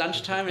bread at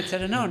lunchtime,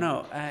 etc.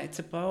 No. It's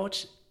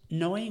about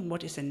knowing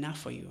what is enough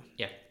for you.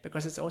 Yeah.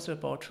 Because it's also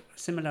about,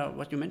 similar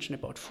what you mentioned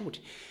about food.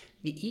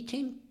 We're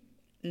eating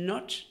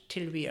not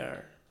till we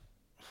are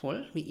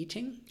full. We're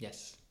eating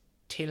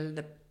till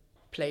the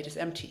plate is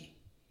empty.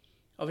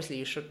 Obviously,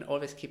 you shouldn't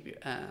always keep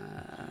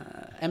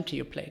empty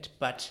your plate,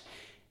 but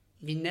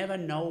we never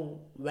know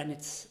when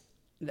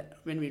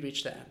we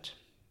reach the end.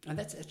 And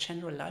that's a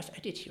general life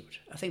attitude.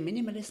 I think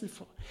minimalism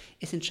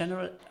is in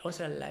general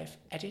also a life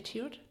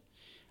attitude,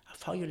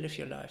 of how you live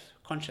your life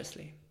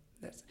consciously.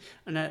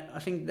 And I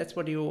think that's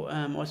what you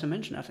also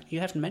mentioned. You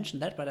haven't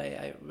mentioned that, but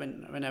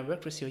when I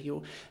worked with you,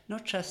 you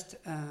not just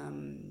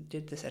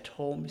did this at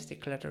home with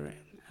decluttering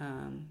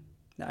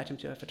the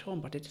items you have at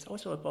home, but it's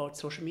also about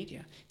social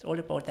media. It's all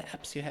about the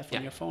apps you have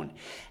on your phone.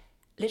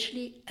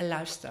 Literally a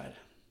lifestyle.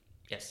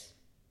 Yes.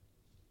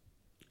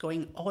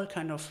 Going all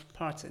kind of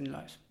parts in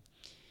life.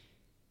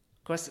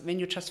 Because when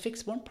you just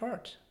fix one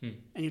part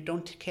and you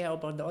don't care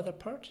about the other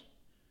part,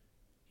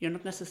 you're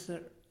not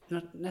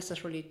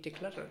necessarily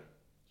declutter.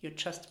 You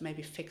just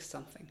maybe fix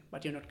something,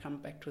 but you're not come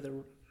back to the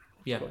root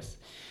cause.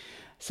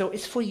 So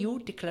is for you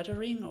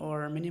decluttering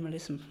or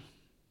minimalism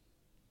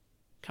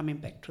coming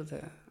back to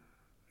the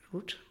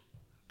root?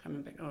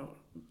 Coming back, or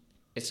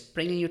it's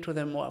bringing you to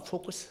the more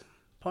focus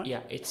point?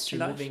 Yeah, it's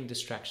removing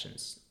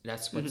distractions.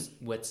 That's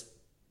what's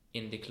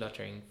in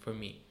decluttering for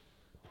me.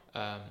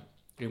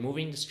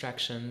 Removing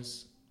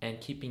distractions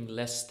and keeping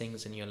less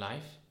things in your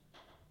life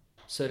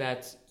so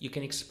that you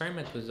can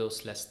experiment with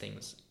those less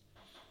things.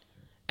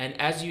 And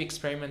as you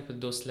experiment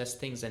with those less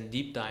things and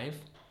deep dive,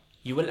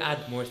 you will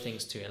add more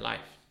things to your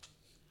life.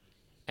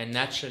 And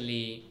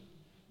naturally,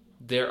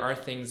 there are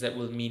things that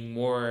will mean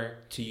more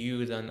to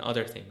you than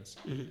other things.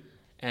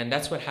 And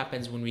that's what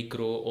happens when we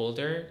grow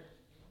older.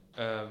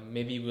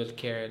 Maybe you'll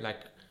care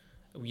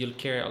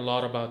a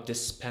lot about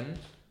this pen,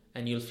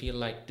 and you'll feel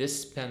like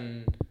this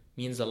pen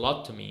means a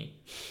lot to me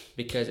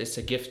because it's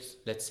a gift,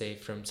 let's say,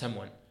 from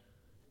someone.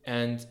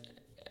 And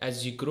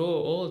as you grow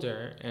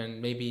older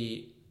and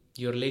maybe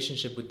your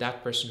relationship with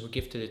that person who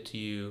gifted it to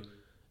you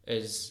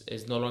is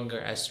no longer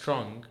as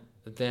strong,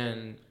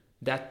 then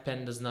that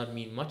pen does not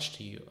mean much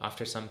to you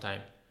after some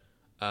time.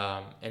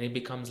 And it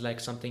becomes like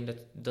something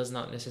that does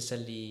not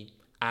necessarily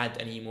add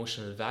any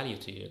emotional value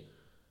to you.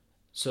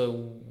 So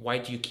why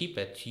do you keep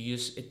it?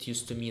 It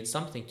used to mean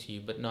something to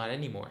you, but not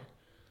anymore.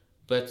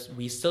 But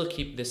we still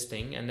keep this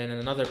thing, and then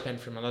another pen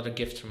from another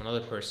gift from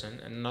another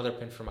person, and another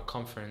pen from a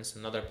conference,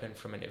 another pen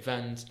from an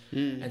event,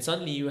 and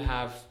suddenly you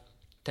have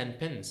 10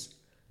 pens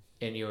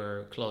in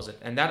your closet.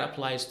 And that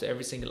applies to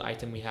every single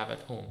item we have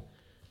at home.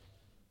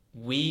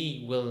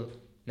 We will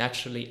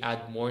naturally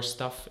add more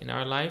stuff in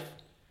our life,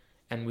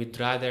 and we'd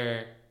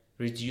rather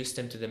reduce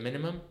them to the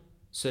minimum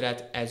so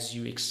that as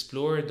you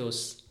explore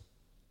those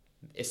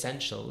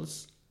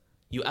essentials,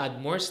 you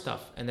add more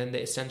stuff, and then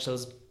the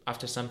essentials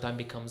after some time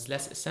becomes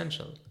less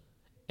essential,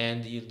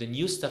 and the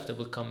new stuff that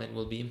will come in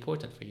will be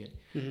important for you.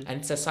 And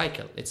it's a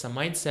cycle, it's a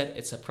mindset,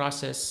 it's a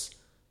process.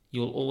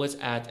 You'll always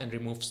add and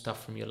remove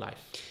stuff from your life.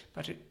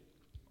 But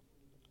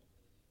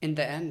in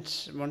the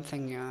end, one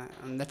thing,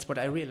 and that's what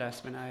I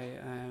realized when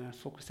I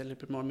focused a little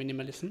bit more on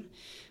minimalism,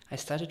 I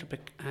started to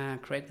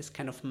create this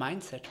kind of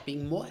mindset,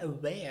 being more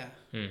aware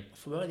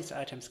of where these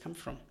items come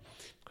from.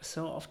 Because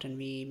so often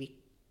we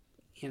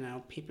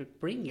people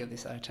bring you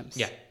these items.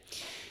 Yeah.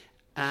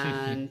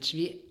 And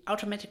we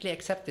automatically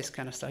accept this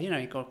kind of stuff. You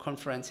go to a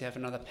conference, you have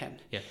another pen.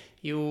 Yeah.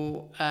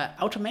 You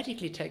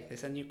automatically take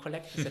this and you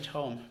collect this at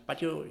home,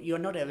 but you're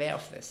not aware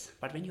of this.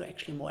 But when you're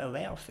actually more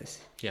aware of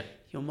this,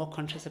 you're more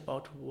conscious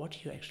about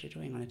what you're actually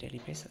doing on a daily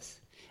basis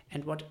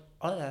and what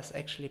others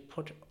actually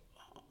put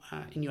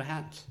in your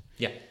hands.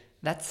 Yeah.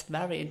 That's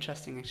very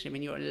interesting, actually.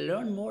 When you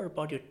learn more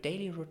about your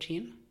daily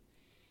routine,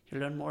 you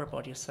learn more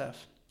about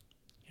yourself.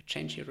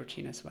 Change your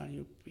routine as well.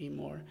 You be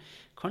more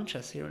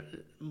conscious. You're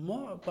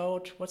more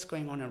about what's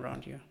going on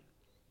around you.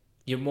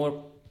 You're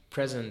more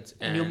present.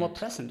 And you're more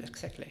present,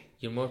 exactly.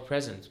 You're more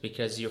present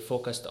because you're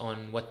focused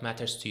on what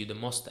matters to you the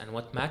most. And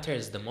what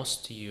matters the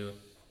most to you,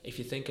 if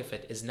you think of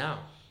it, is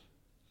now.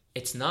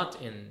 It's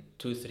not in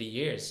 2-3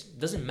 years. It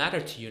doesn't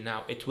matter to you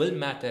now. It will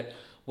matter.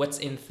 What's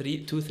in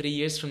 2-3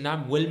 years from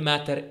now will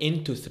matter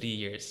into 3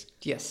 years.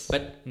 Yes.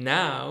 But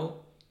now,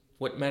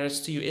 what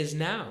matters to you is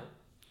now.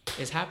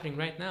 Is happening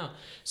right now.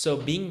 So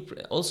being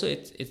also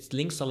it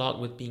links a lot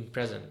with being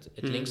present.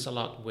 It links a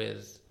lot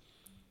with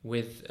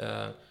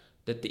that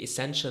the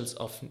essentials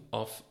of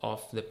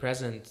the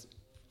present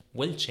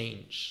will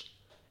change,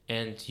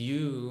 and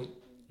you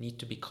need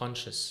to be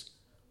conscious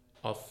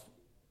of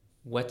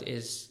what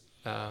means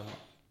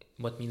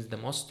the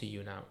most to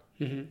you now.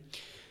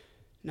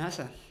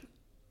 Nasa,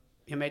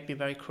 you made me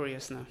very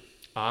curious now.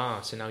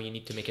 So now you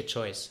need to make a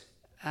choice.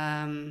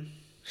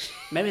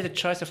 Maybe the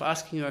choice of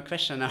asking you a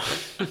question now.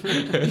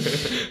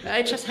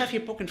 I just have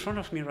your book in front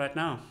of me right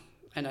now,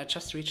 and I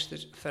just reached the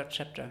 3rd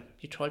chapter.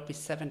 You told me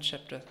 7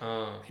 chapters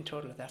in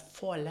total. There are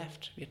 4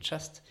 left. We're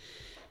just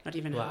not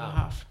even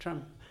half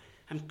done.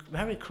 I'm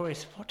very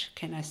curious. What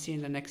can I see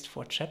in the next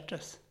 4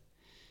 chapters?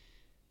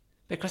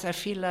 Because I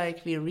feel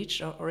like we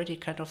reached already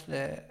kind of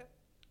the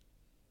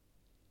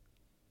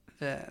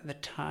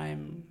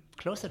time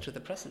closer to the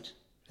present,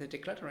 the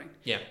decluttering.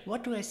 Yeah.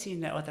 What do I see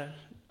in the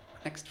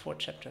next 4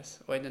 chapters,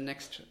 or in the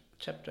next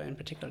chapter in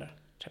particular,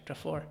 chapter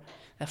 4?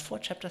 There are 4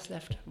 chapters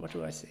left. What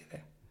do I see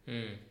there?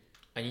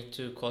 I need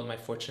to call my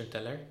fortune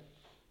teller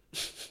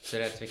so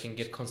that we can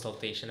get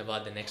consultation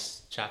about the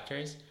next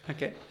chapters.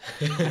 Okay.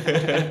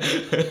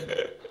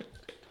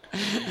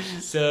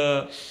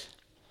 So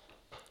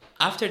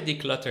After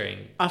decluttering.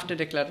 After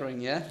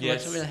decluttering, yeah?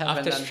 Yes. What will happen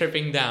After then?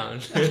 stripping down.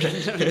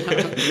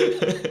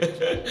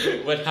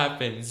 What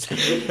happens?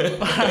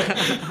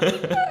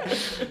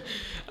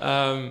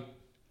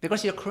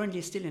 Because you're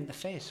currently still in the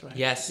phase, right?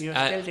 Yes. You're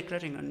still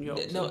decluttering on your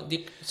own. No,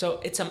 so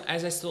it's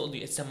as I told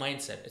you, it's a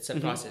mindset. It's a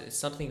process. It's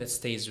something that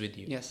stays with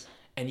you. Yes.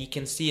 And you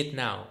can see it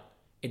now.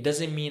 It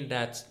doesn't mean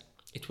that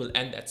it will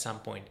end at some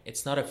point.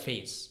 It's not a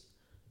phase.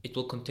 It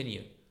will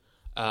continue.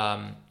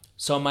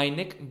 So my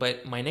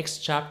next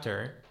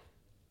chapter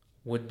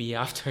would be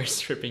after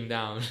stripping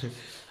down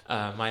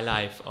my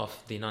life of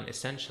the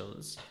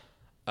non-essentials.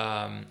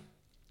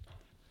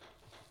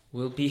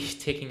 Will be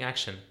taking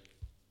action.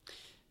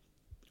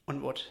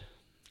 On what?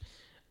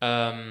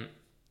 I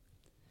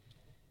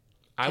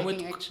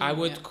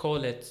would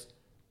call it.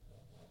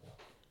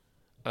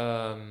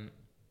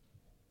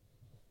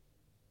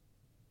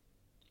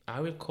 I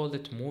would call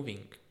it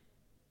moving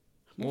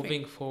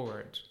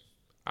forward.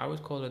 I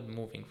would call it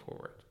moving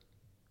forward.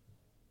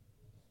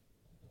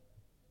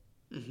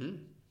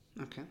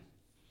 Okay.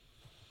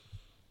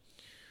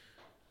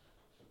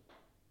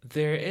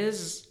 There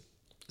is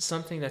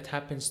something that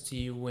happens to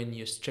you when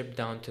you strip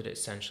down to the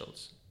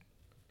essentials.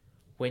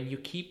 When you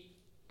keep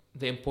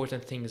the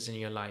important things in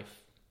your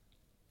life,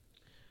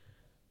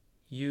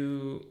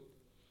 you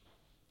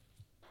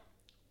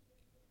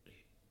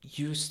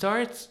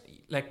start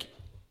like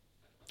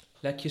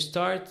you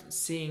start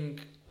seeing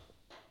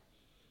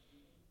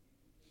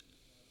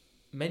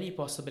many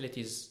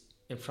possibilities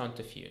in front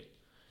of you.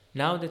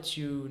 Now that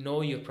you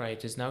know your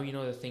priorities, now you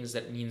know the things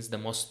that means the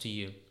most to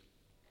you.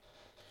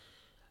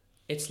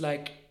 It's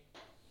like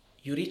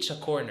you reach a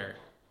corner,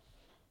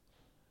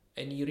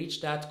 and you reach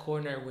that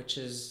corner which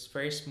is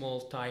very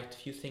small, tight,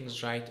 few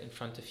things right in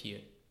front of you.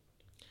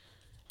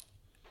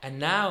 And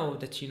now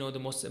that you know the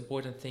most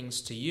important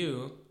things to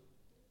you,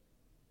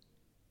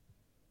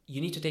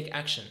 you need to take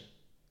action.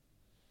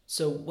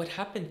 So what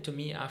happened to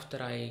me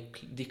after I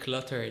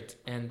decluttered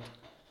and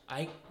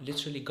I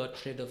literally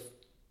got rid of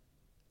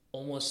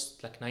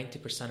almost like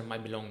 90% of my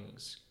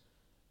belongings.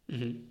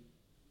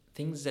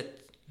 Things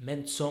that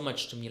meant so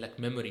much to me, like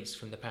memories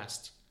from the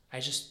past. I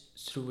just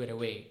threw it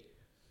away.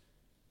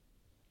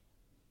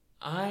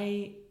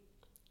 I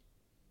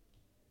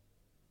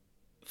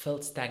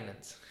felt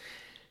stagnant.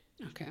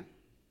 Okay.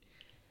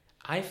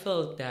 I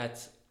felt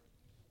that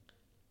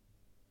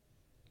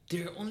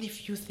there are only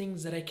few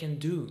things that I can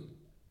do.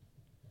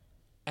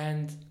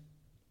 And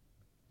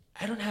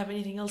I don't have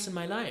anything else in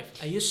my life.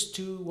 I used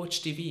to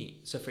watch TV,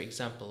 so for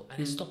example,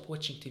 and I stopped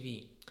watching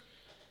TV.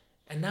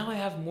 And now I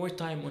have more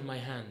time on my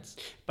hands.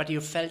 But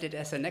you felt it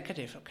as a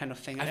negative kind of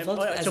thing. I felt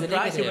it as a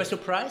negative. You were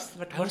surprised?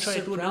 But what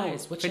should I do now?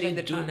 What should I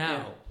do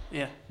now?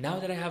 Yeah. Now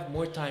that I have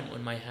more time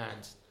on my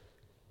hands,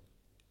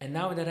 and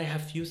now that I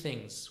have few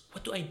things,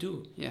 what do I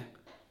do? Yeah.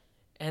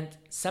 And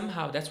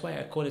somehow, that's why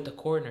I call it a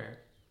corner.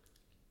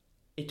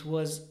 It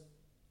was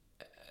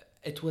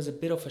a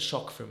bit of a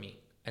shock for me.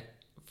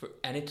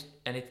 And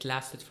it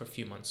lasted for a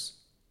few months.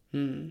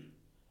 I'm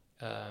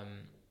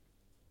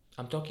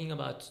talking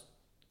about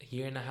a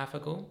year and a half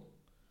ago.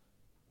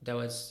 That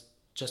was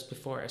just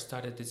before I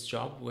started this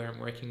job where I'm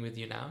working with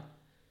you now.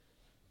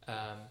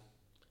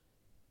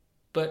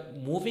 But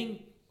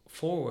moving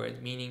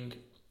forward, meaning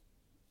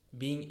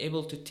being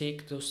able to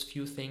take those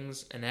few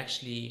things and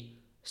actually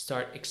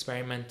start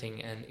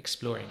experimenting and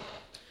exploring.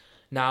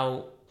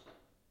 Now,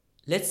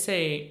 let's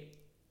say,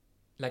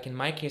 like in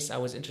my case, I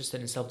was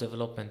interested in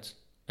self-development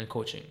and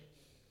coaching.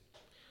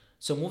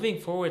 So moving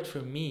forward for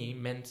me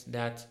meant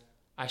that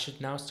I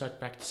should now start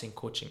practicing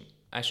coaching.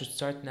 I should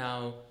start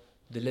now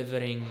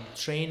delivering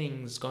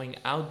trainings, going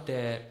out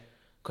there,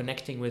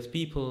 connecting with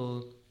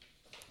people,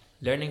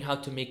 learning how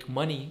to make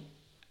money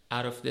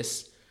out of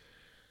this.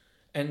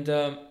 And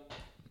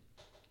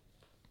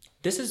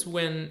this is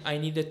when I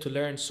needed to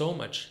learn so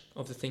much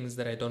of the things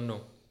that I don't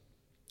know.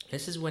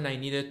 This is when I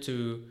needed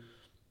to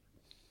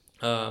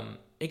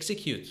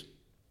execute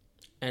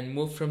and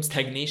move from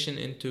stagnation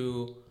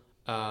into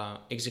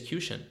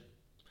execution.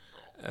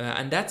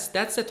 And that's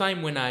the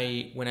time when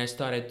I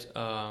started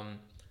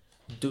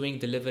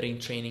delivering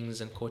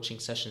trainings and coaching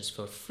sessions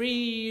for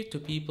free to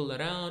people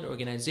around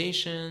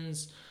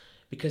organizations,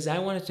 because I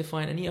wanted to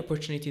find any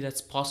opportunity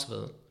that's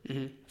possible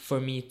for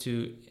me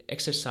to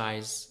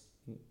exercise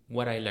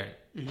what I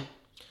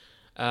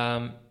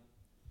learned.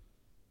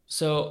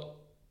 So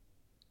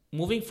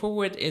moving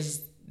forward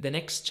is the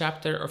next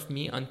chapter of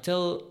me.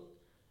 Until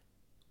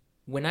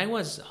when I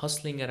was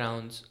hustling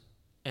around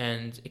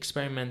and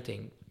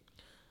experimenting,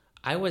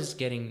 I was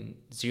getting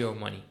zero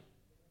money.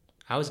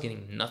 I was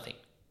getting nothing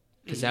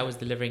because I was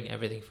delivering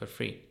everything for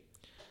free.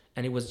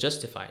 And it was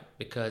justified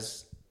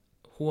because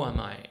who am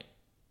I?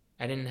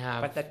 I didn't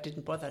have... But that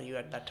didn't bother you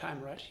at that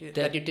time, right?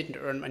 That you didn't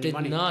earn any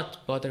money. Did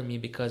not bother me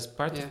because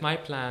part of my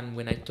plan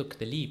when I took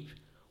the leap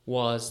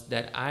was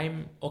that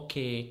I'm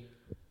okay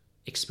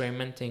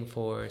experimenting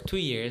for 2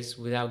 years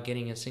without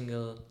getting a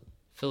single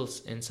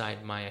filth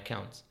inside my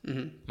account,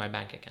 my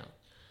bank account.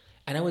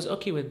 And I was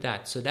okay with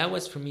that. So that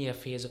was for me a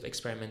phase of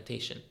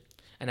experimentation.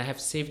 And I have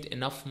saved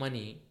enough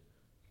money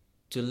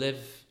to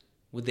live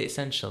with the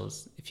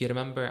essentials. If you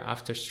remember,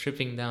 after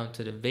stripping down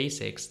to the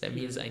basics, that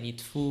means I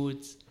need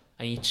food,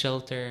 I need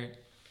shelter,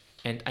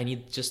 and I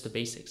need just the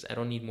basics. I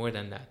don't need more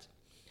than that.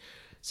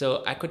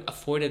 So I could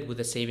afford it with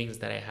the savings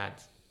that I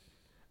had.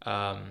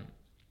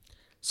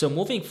 So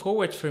moving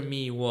forward for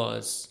me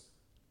was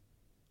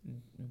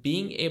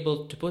being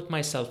able to put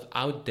myself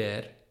out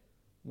there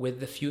with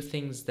the few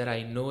things that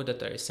I know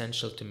that are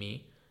essential to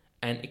me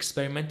and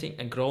experimenting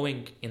and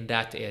growing in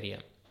that area.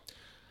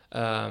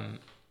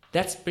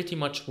 That's pretty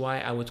much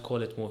why I would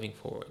call it moving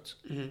forward.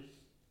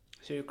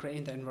 So you're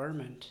creating the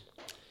environment.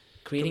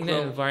 Creating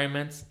the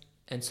environment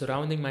and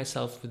surrounding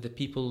myself with the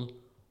people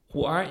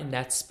who are in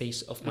that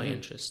space of my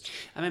interest.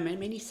 I mean,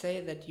 many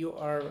say that you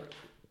are,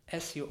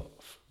 as you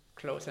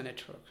close a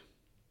network,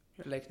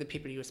 you're like the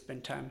people you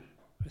spend time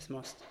with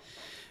most.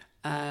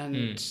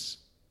 And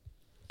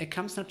it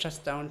comes not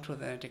just down to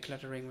the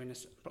decluttering when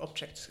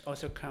objects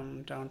also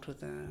come down to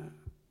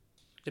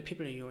the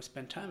people you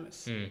spend time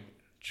with.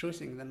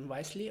 Choosing them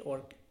wisely, or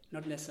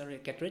not necessarily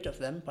get rid of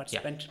them, but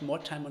spend more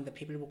time on the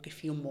people who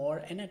give you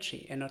more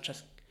energy and not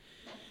just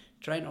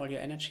drain all your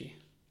energy.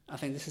 I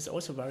think this is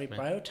also very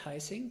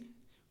prioritizing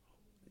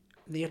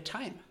your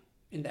time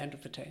in the end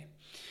of the day.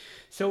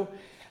 So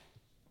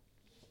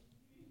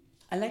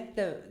I like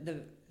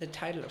the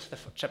title of the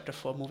chapter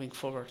 4, moving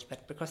forward,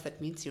 because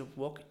that means you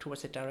walk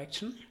towards a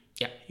direction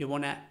you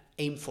want to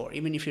aim for,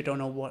 even if you don't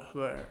know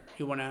where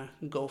you want to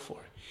go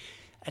for.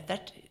 At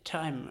that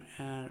time,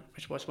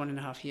 which was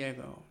 1.5 years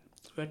ago,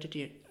 where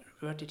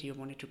did you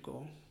want it to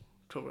go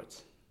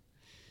towards?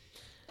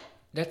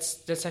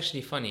 That's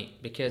actually funny,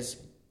 because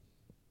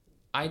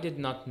I did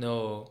not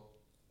know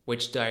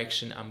which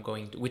direction I'm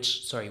going to,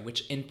 which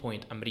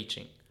endpoint I'm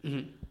reaching.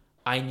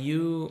 I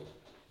knew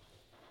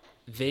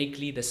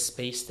vaguely the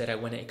space that I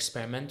want to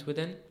experiment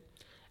within,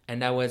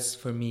 and that was,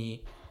 for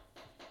me,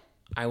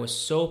 I was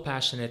so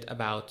passionate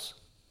about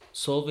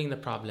solving the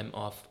problem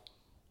of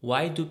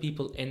why do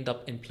people end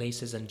up in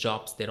places and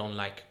jobs they don't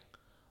like?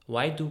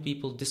 Why do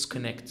people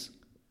disconnect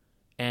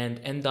and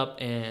end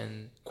up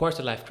in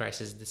quarter life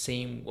crisis, the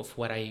same of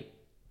what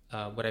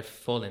I've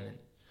fallen in?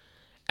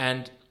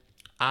 And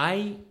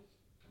I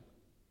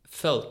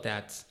felt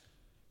that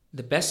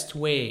the best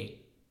way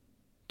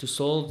to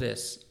solve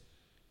this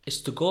is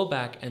to go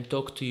back and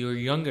talk to your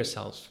younger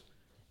self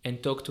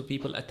and talk to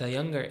people at a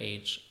younger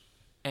age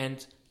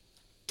and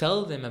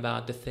tell them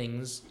about the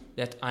things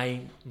that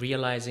I'm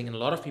realizing and a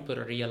lot of people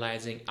are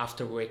realizing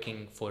after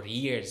working for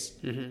years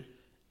in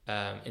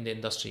the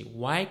industry.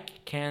 Why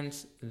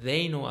can't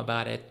they know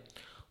about it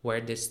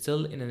where they're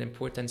still in an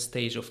important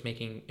stage of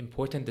making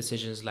important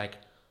decisions, like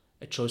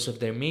a choice of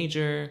their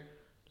major,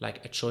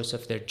 like a choice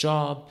of their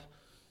job,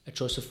 a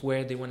choice of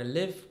where they want to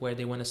live, where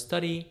they want to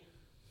study,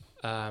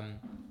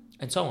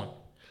 and so on.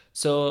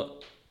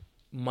 So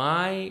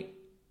my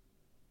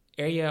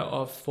area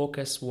of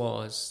focus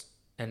was,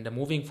 and the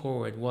moving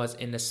forward was,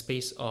 in the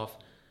space of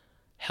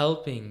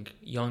helping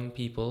young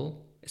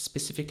people,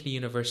 specifically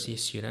university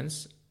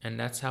students, and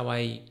that's how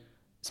I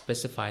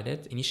specified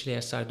it. Initially, I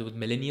started with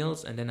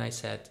millennials, and then I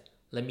said,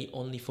 let me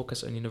only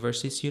focus on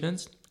university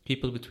students,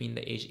 people between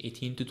the age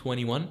 18 to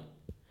 21,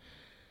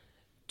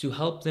 to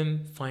help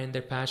them find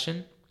their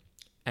passion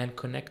and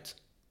connect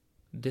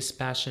this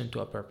passion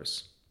to a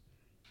purpose.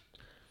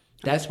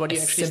 That's what you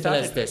actually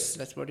started with.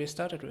 That's what you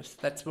started with.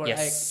 That's what I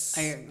Yes.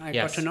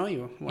 got to know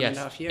you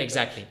 1.5 years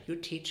exactly. ago. You're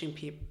teaching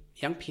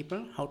young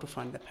people how to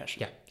find their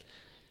passion. Yeah.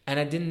 And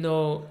I didn't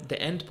know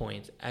the end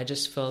point. I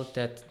just felt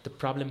that the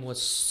problem was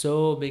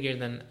so bigger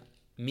than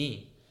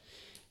me.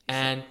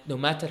 And no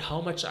matter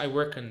how much I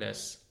work on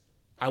this,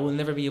 I will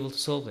never be able to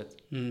solve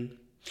it.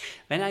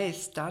 When I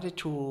started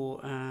to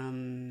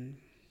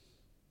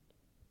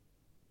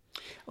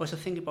also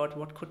think about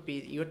what could be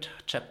your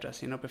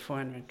chapters, before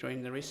I went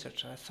doing the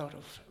research, I thought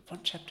of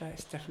one chapter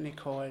is definitely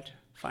called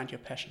Find Your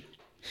Passion.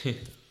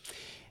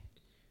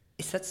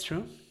 Is that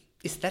true?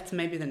 Is that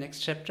maybe the next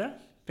chapter?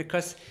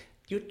 Because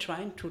you're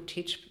trying to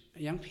teach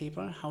young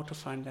people how to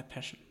find their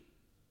passion.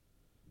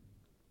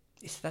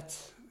 Is that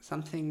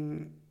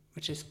something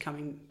which is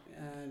coming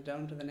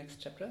down to the next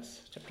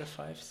chapters, chapter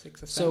 5,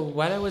 6, or 7? So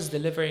while I was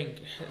delivering,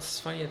 it's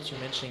funny that you're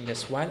mentioning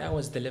this, while I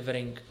was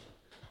delivering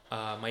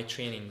my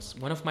trainings,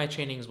 one of my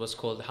trainings was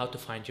called How to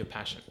Find Your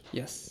Passion.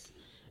 Yes.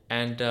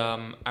 And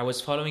I was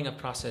following a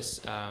process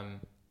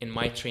in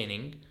my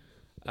training.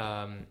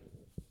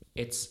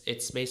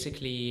 It's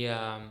basically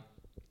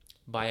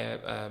by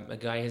a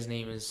guy, his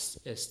name is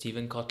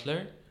Steven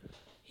Kotler.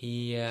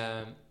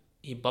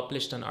 He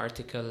published an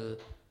article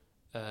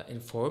in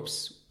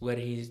Forbes where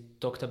he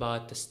talked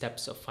about the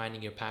steps of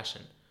finding your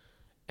passion.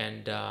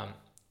 And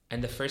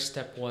the first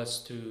step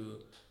was to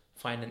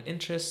find an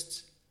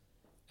interest,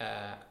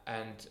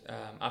 and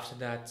after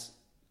that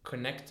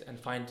connect and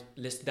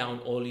list down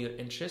all your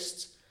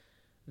interests.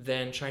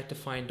 Then try to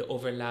find the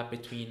overlap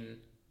between,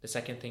 the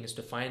second thing is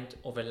to find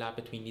overlap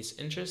between these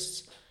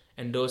interests,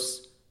 and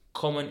those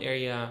common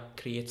area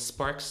creates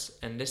sparks,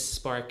 and this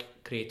spark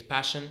create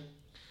passion.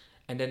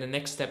 And then the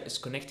next step is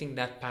connecting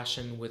that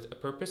passion with a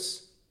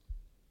purpose,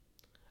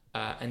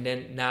 And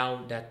then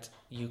now that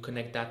you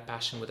connect that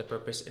passion with a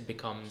purpose, it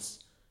becomes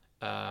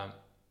a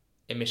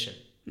mission.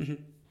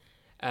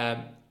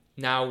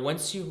 Now,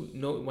 once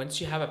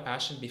you have a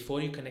passion,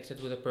 before you connect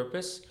it with a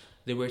purpose,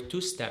 there were 2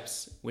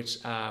 steps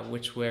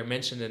which were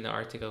mentioned in the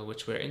article,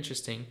 which were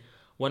interesting.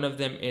 One of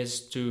them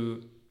is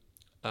to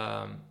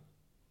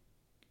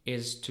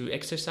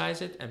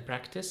exercise it and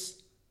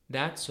practice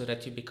that so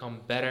that you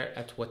become better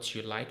at what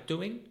you like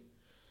doing.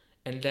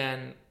 And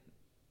then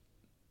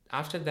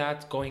after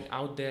that, going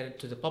out there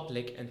to the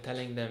public and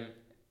telling them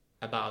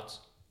about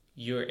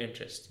your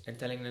interest and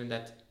telling them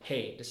that,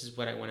 hey, this is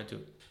what I want to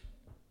do.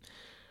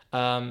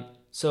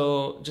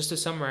 So just to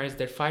summarize,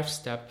 there are 5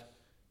 steps.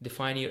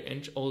 Define your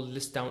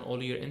list down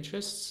all your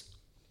interests.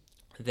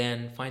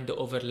 Then find the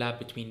overlap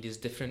between these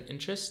different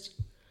interests.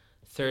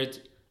 Third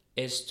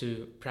is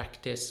to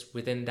practice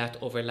within that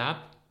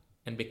overlap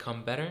and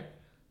become better.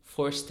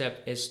 4th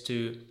step is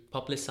to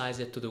publicize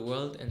it to the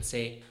world and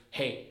say,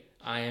 hey,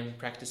 I am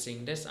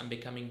practicing this, I'm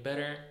becoming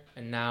better,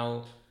 and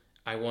now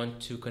I want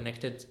to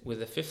connect it with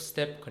the 5th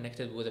step, connect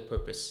it with a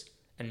purpose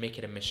and make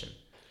it a mission.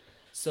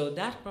 So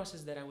that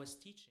process that I was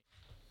teaching.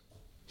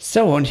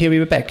 So, and here we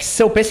were back.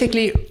 So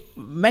basically,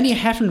 many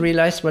haven't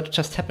realized what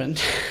just happened.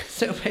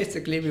 So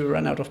basically, we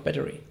ran out of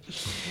battery.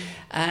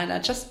 And I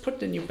just put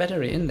the new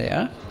battery in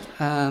there.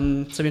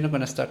 So we're not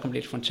going to start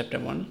completely from chapter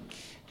 1.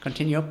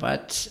 Continue.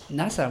 But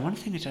Nasser, one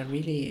thing that I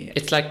really...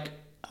 It's like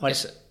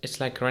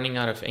running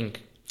out of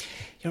ink.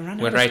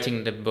 We're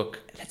writing the book.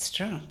 That's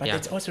true. But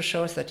it also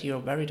shows that you're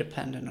very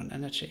dependent on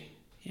energy.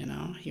 You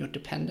know, you're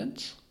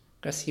dependent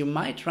because you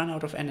might run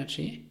out of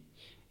energy.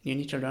 You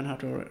need to learn how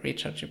to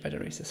recharge your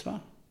batteries as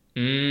well.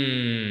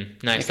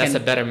 Nice. That's a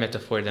better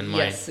metaphor than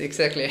mine. Yes,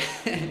 exactly.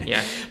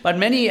 Yeah. But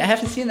I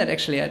haven't seen that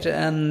actually.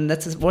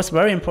 That was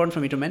very important for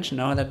me to mention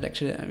now that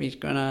actually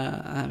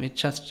we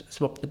just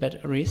swapped the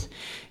batteries.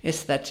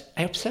 Is that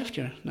I observed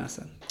you,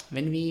 Nasser.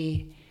 When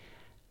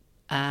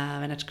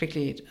I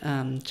quickly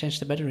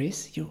changed the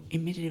batteries, you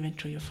immediately went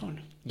to your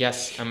phone.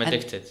 Yes, I'm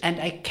addicted.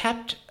 And I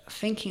kept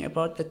thinking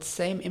about that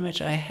same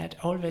image I had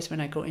always when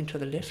I go into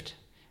the lift.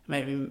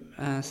 Maybe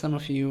some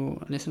of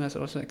you listeners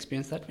also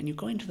experience that. When you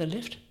go into the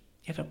lift,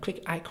 you have a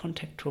quick eye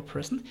contact to a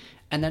person,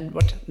 and then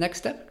what next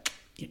step?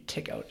 You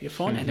take out your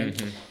phone, and then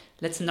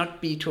let's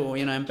not be too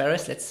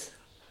embarrassed. Let's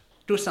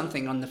do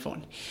something on the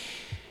phone.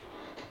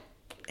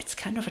 It's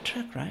kind of a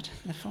trick, right?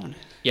 The phone.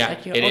 Yeah,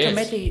 it's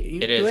like you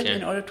do it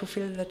in order to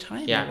fill the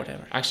time or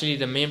whatever. Actually,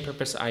 the main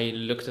purpose I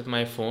looked at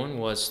my phone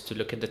was to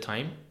look at the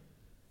time,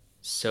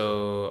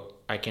 so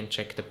I can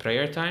check the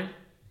prayer time.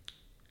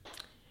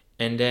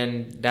 And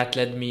then that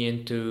led me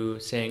into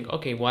saying,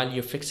 okay, while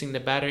you're fixing the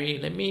battery,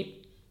 let me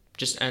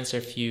just answer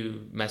a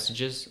few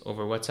messages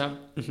over WhatsApp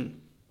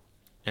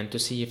and to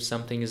see if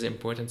something is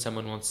important,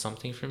 someone wants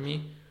something from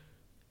me.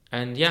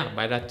 And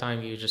by that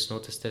time you just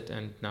noticed it,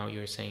 and now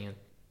you're saying it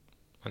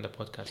on the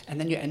podcast. And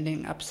then you're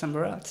ending up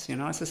somewhere else,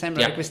 it's the same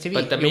like with TV.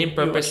 But the main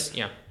purpose,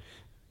 you're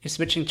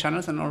switching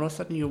channels and all of a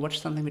sudden you watch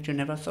something that you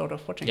never thought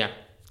of watching.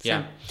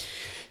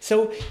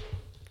 So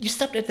you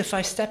stopped at the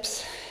 5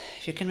 steps.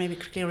 If you can maybe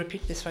quickly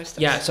repeat these 5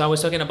 steps. Yeah, so I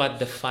was talking about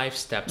the 5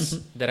 steps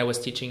that I was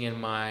teaching in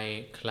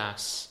my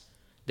class.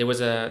 There was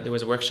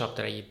a workshop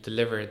that I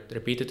delivered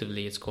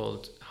repetitively. It's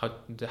called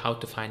How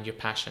to Find Your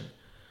Passion.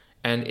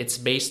 And it's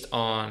based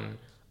on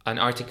an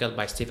article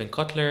by Steven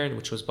Kotler,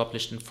 which was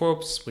published in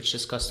Forbes, which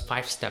discussed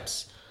 5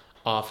 steps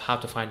of how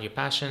to find your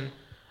passion.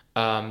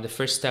 The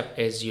first step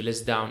is you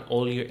list down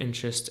all your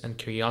interests and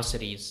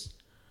curiosities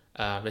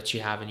that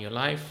you have in your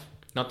life.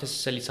 Not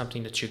necessarily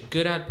something that you're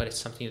good at, but it's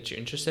something that you're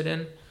interested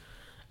in.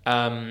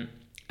 And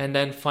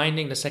then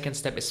the second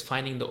step is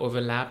finding the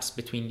overlaps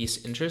between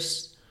these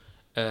interests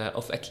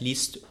of at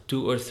least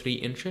 2 or 3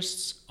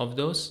 interests of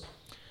those.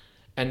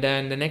 And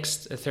then the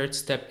third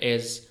step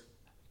is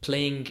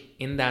playing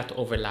in that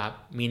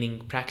overlap,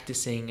 meaning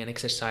practicing and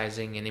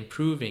exercising and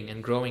improving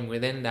and growing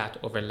within that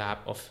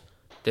overlap of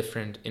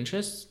different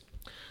interests.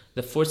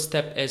 The 4th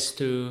step is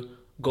to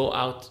go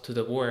out to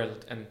the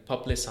world and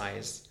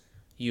publicize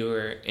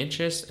your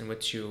interests and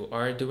what you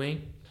are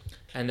doing.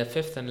 And the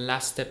 5th and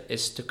last step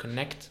is to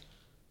connect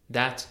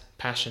that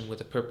passion with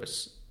a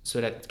purpose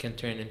so that it can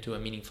turn into a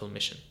meaningful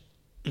mission.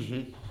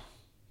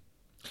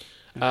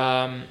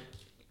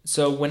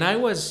 So when I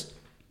was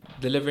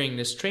delivering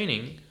this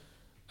training,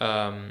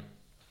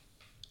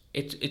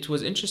 it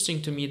was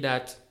interesting to me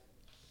that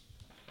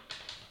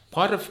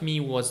part of me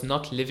was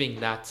not living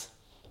that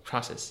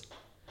process,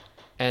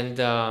 and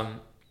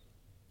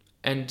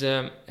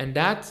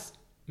that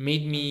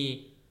made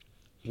me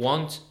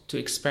want to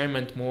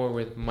experiment more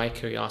with my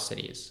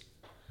curiosities.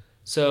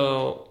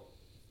 So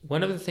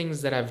one of the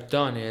things that I've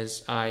done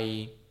is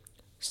I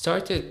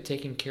started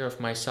taking care of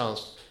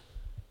myself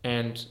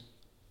and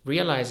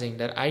realizing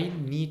that I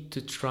need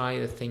to try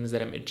the things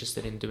that I'm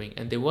interested in doing.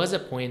 And there was a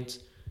point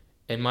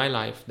in my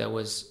life that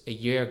was a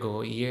year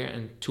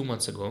and 2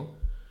 months ago,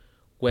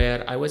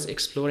 where I was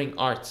exploring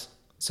art.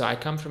 So I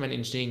come from an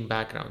engineering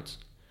background,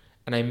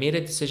 And I made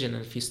a decision,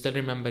 and if you still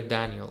remember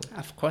Daniel,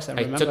 Of course, I I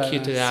remember. took you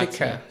to that.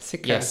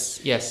 Sika.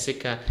 Yes,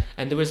 Sika.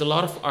 And there was a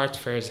lot of art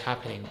fairs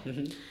happening.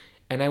 Mhm.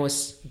 And I was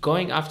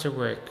going after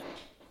work,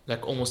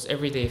 like almost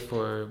every day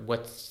for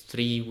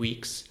 3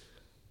 weeks,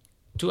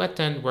 to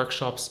attend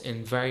workshops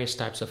in various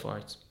types of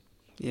art.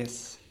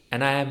 Yes.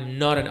 And I am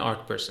not an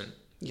art person,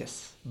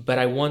 Yes. but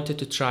I wanted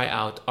to try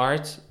out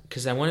art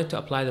because I wanted to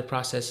apply the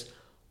process.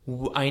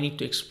 I need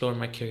to explore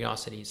my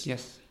curiosities.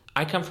 Yes.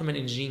 I come from an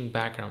engineering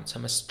background, so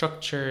I'm a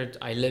structured,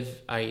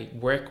 I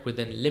work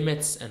within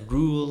limits and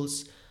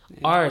rules. Yeah.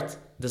 Art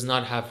does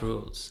not have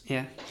rules.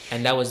 Yeah.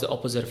 And that was the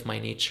opposite of my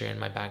nature and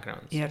my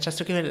background. Yeah, just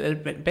to give a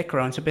little bit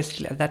background. So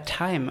basically at that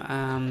time,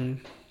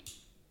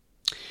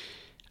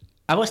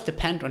 I was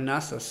dependent on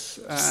NASA's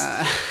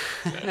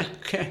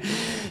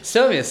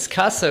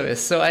car service.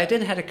 So I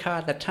didn't have a car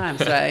at that time.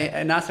 So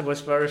NASA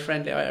was very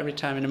friendly every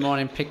time in the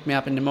morning, picked me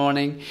up in the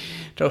morning,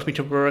 drove me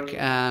to work,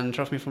 and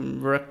drove me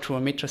from work to a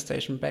metro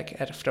station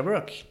back after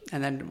work.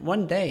 And then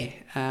one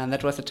day, and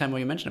that was the time where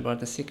you mentioned about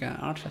the Sika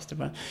Art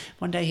Festival,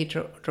 one day he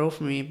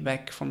drove me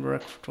back from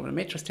work to the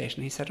metro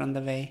station. He said on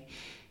the way,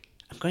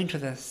 I'm going to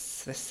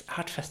this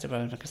art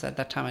festival, because at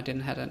that time I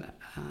didn't have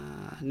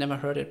never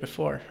heard it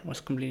before. It was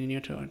completely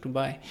new to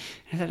Dubai.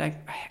 And I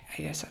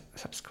said, I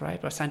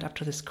subscribed or signed up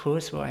to this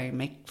course where I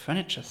make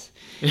furnitures.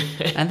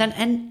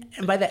 and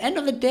by the end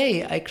of the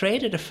day, I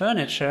created a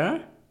furniture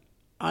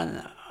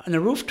on a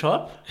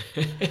rooftop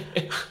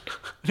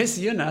with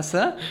you,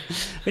 Nasa,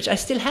 which I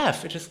still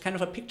have. It is kind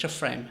of a picture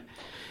frame.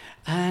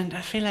 And I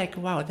feel like,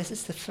 wow, this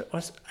is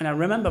and I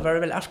remember very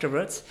well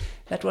afterwards,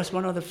 that was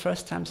one of the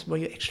first times where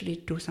you actually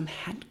do some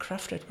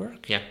handcrafted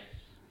work. Yeah.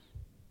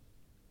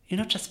 You're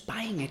not just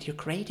buying it, you're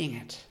creating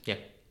it. Yeah.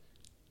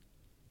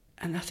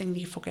 And I think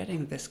you're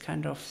forgetting this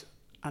kind of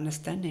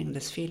understanding,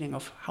 this feeling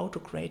of how to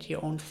create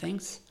your own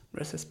things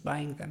versus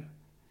buying them.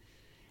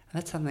 And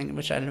that's something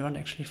which I learned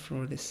actually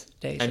through these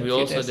days. And we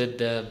also did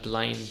the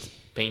blind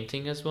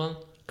painting as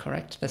well.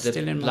 Correct. That's the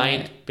still in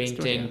blind my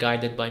painting studio.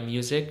 guided by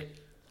music.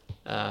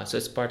 So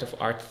it's part of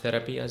art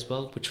therapy as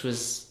well, which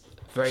was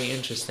very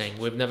interesting.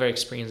 We've never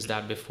experienced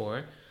that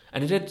before.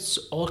 And I did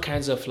all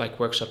kinds of like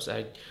workshops.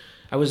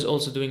 I was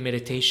also doing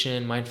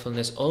meditation,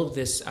 mindfulness, all of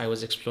this I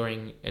was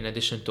exploring in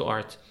addition to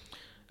art.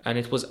 And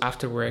it was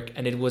after work,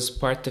 and it was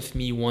part of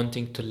me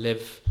wanting to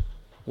live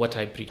what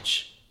I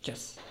preach.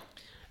 Yes.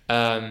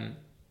 And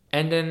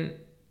then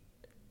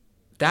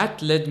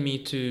that led me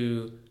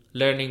to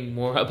learning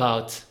more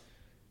about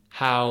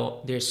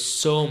how there's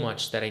so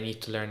much that I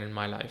need to learn in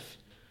my life.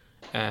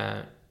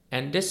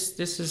 And this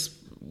is,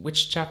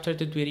 which chapter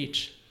did we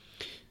reach?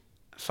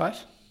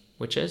 5.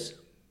 Which is?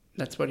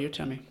 That's what you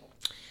tell me.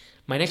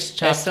 My next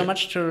chapter. There's so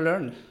much to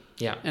learn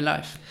in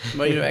life,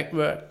 where you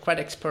were quite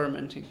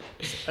experimenting.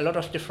 A lot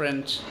of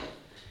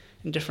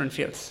in different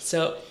fields.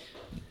 So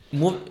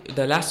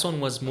the last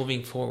one was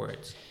moving forward.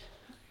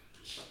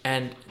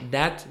 And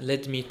that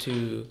led me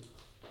to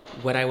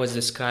what I was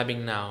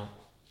describing now,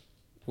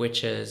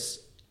 which is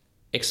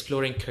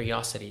exploring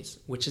curiosities,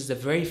 which is the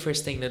very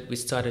first thing that we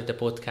started the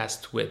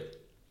podcast with,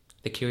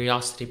 the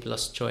curiosity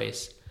plus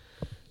choice.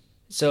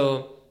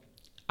 So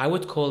I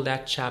would call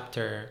that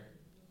chapter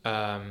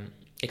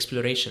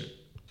exploration.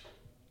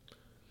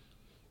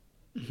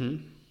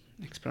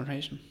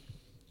 Exploration.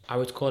 I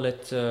would call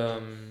it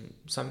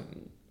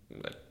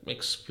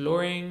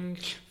exploring.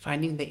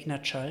 Finding the inner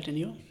child in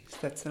you.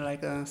 That's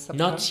like a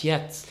subtitle? Not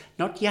yet.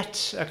 Not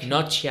yet. Okay.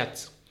 Not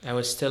yet. I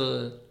was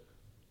still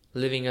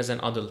living as an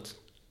adult.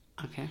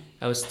 Okay.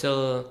 I was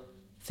still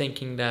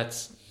thinking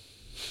that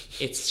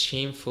it's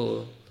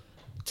shameful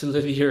to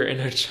live your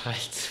inner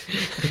child.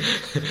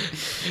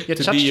 You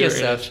to judged be your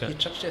yourself. inner child. You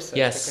judged yourself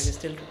Yes. because you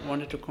still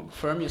wanted to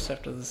confirm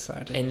yourself to the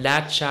society. In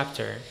that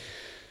chapter,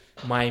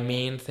 my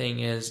main thing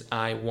is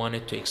I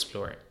wanted to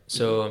explore.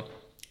 So,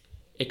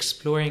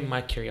 exploring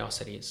my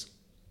curiosities.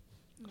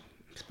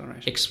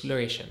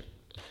 Exploration.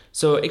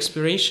 So,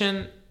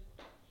 exploration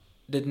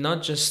did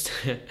not just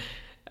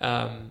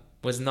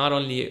was not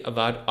only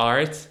about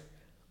art,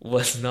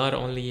 was not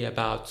only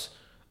about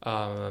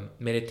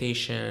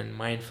meditation,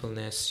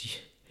 mindfulness,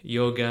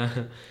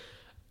 yoga.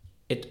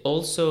 It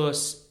also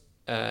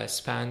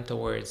spanned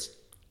towards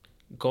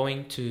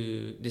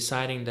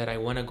deciding that I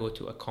want to go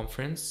to a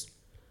conference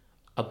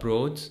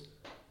abroad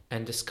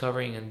and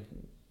discovering and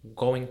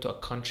going to a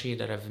country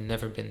that I've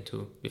never been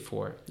to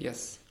before.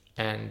 Yes.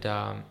 And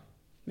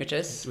which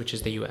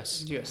is the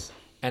US. Yes.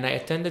 And I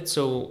attended.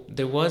 So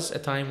there was a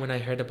time when I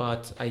heard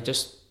about, I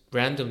just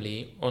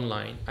randomly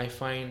online, I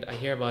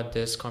hear about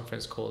this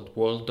conference called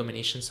World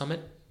Domination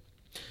Summit,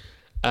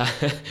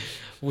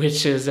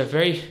 which is a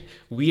very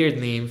weird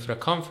name for a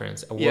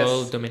conference,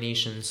 World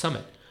Domination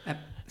Summit.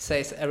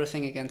 Says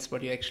everything against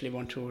what you actually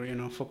want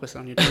to, focus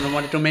on. You don't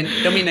want to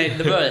dominate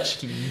the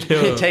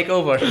world, take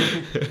over.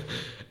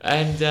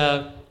 And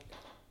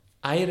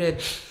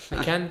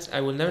I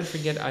will never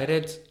forget, I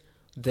read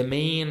the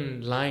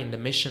main line, the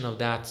mission of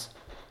that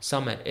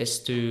summit is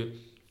to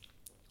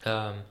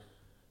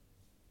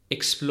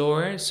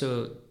explore.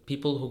 So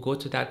people who go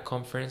to that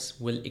conference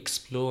will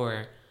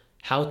explore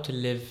how to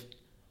live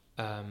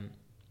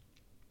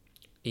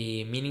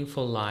a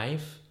meaningful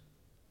life,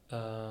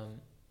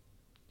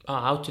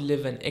 how to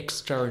live an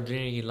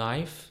extraordinary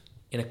life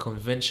in a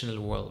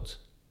conventional world.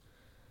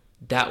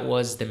 That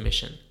was the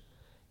mission.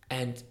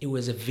 And it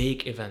was a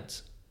vague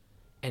event.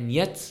 And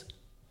yet,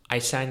 I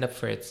signed up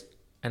for it.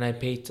 And I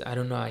paid, I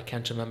don't know, I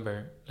can't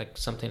remember, like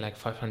something like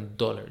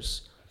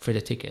 $500 for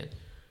the ticket.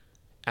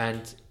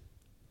 And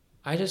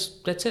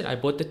that's it. I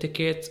bought the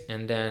ticket.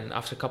 And then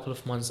after a couple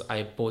of months,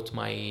 I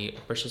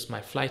purchased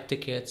my flight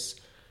tickets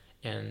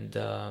and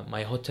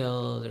my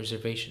hotel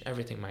reservation,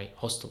 everything, my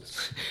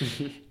hostels.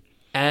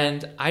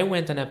 And I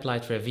went and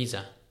applied for a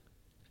visa.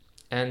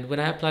 And when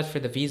I applied for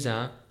the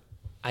visa,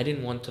 I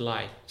didn't want to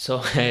lie.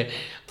 So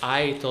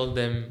I told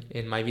them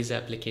in my visa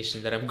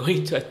application that I'm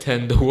going to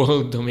attend the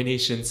World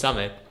Domination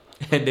Summit.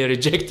 And they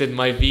rejected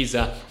my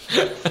visa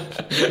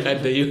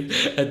at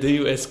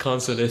the US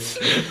consulate.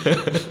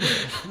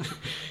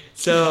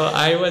 So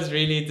I was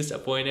really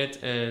disappointed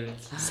and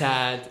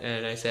sad.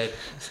 And I said,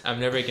 I'm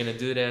never going to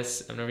do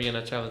this. I'm never going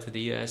to travel to the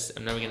US.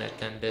 I'm never going to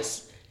attend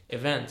this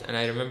event. And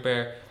I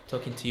remember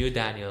talking to you,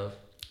 Daniel,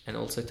 and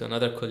also to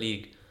another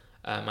colleague,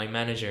 my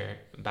manager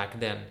back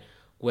then,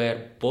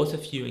 where both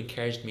of you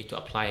encouraged me to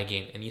apply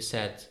again. And you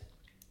said,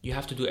 you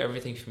have to do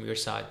everything from your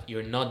side.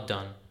 You're not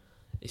done.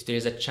 If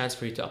there's a chance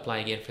for you to apply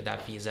again for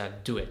that visa,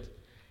 do it.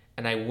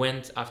 And I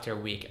went after a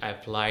week. I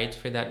applied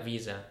for that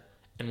visa.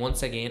 And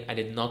once again, I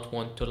did not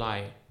want to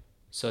lie.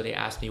 So they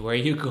asked me, where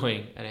are you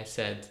going? And I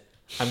said,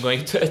 I'm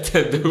going to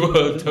attend the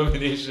World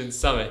Domination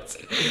Summit.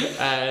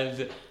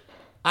 And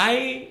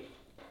I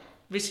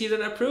received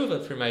an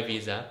approval for my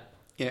visa.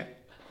 Yeah.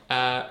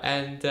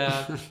 And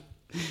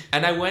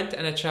I went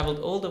and I traveled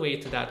all the way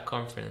to that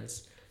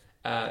conference,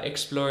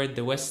 explored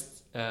the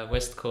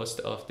west coast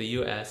of the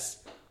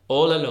US,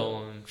 all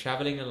alone,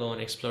 traveling alone,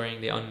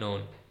 exploring the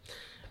unknown.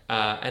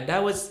 And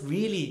that was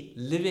really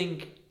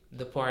living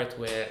the part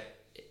where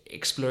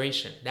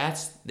exploration,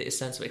 that's the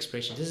essence of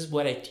exploration. This is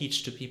what I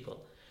teach to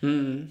people.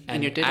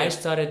 And you did I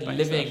started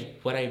living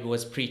what I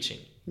was preaching.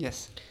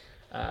 Yes.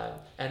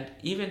 And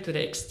even to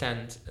the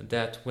extent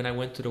that when I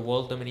went to the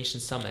World Domination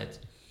Summit,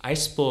 I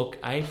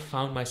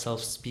found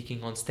myself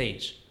speaking on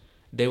stage.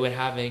 They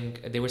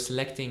were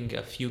selecting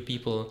a few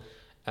people.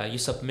 You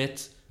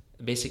submit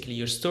basically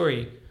your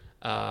story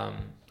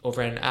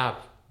over an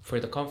app for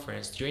the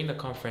conference, during the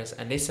conference,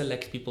 and they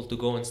select people to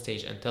go on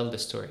stage and tell the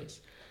stories.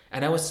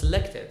 And I was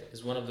selected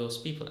as one of those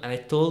people. And I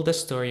told the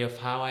story of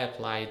how I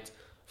applied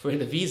for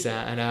the visa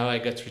and how I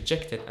got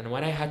rejected and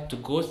what I had to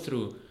go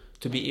through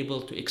to be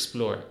able to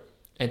explore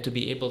and to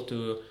be able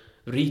to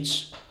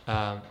reach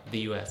the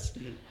US.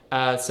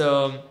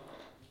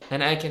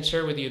 And I can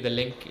share with you the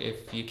link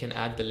if you can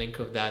add the link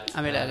of that.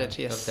 I will add it,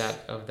 yes.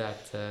 Of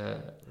that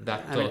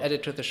talk. I will add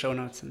it to the show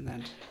notes and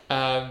that.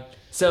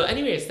 So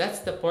anyways, that's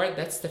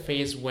the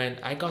phase when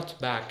I got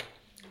back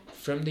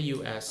from the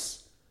US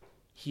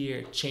here,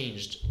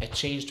 a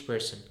changed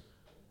person.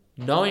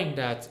 Knowing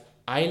that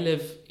I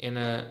live in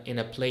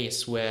a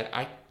place where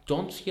I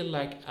don't feel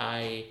like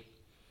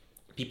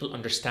people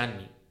understand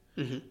me.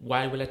 Mm-hmm.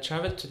 While when I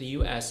traveled to the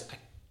US, I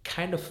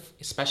kind of,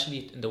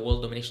 especially in the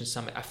World Domination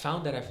Summit, I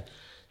found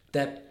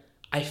that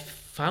I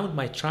found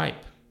my tribe.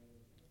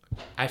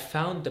 I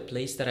found the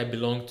place that I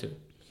belong to.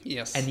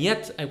 Yes. And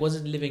yet I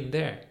wasn't living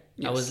there.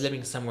 Yes. I was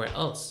living somewhere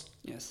else.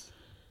 Yes.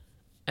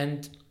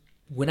 And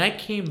when I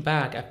came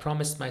back, I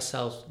promised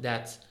myself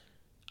that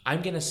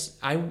I'm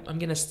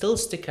gonna still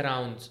stick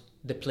around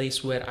the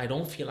place where I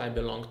don't feel I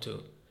belong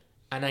to,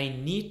 and I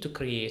need to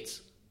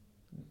create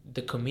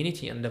the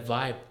community and the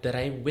vibe that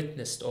I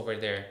witnessed over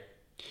there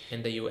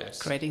in the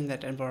US. Creating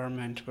that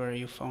environment where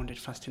you found it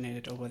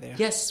fascinated over there.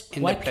 Yes.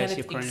 Why can't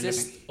it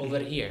exist over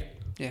here?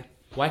 Yeah.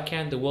 Why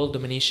can't the World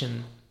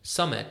Domination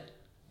Summit,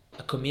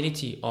 a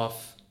community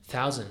of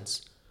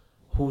thousands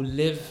who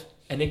live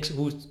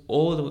who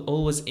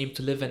always aim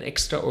to live an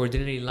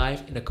extraordinary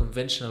life in a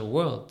conventional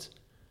world,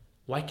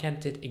 why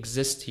can't it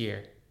exist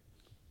here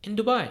in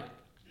Dubai,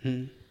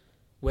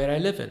 where I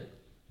live in?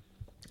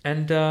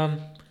 And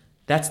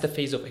that's the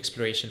phase of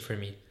exploration for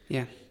me.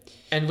 Yeah.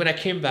 And when I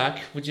came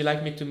back, would you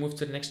like me to move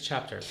to the next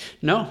chapter?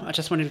 No, I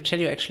just wanted to tell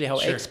you actually how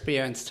Sure. I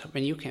experienced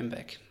when you came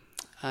back.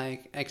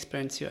 I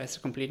experienced you as a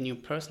completely new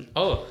person.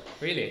 Oh,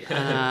 really?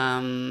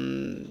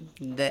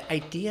 The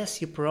ideas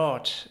you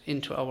brought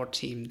into our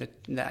team,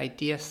 the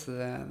ideas,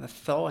 the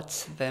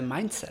thoughts, the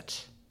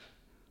mindset,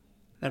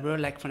 they were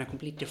like from a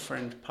completely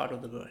different part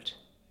of the world.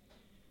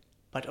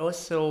 But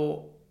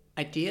also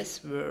ideas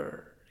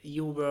where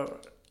you were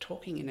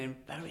talking in a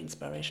very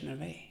inspirational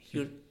way.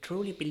 You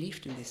truly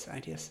believed in these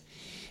ideas.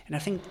 And I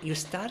think you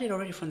started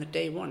already from the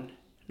day one,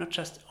 not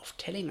just of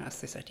telling us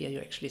this idea, you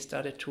actually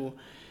started to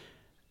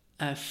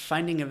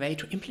finding a way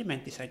to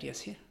implement these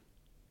ideas here.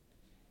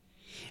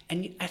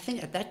 And I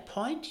think at that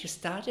point you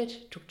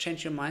started to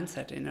change your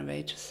mindset in a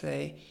way to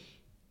say,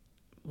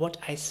 what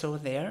I saw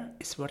there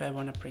is what I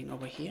want to bring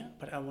over here,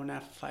 but I want to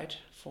fight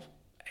for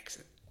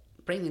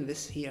bringing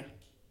this here.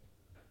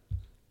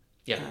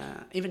 Yeah.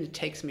 Even it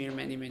takes me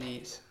many, many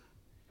years.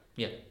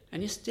 Yeah.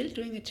 And you're still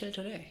doing it till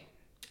today.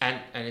 And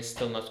it's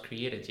still not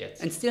created yet.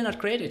 And still not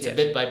created It's yet. a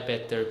bit by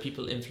bit. There are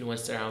people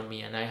influenced around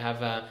me, and I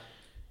have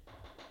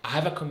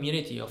a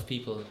community of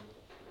people.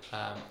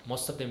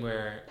 Most of them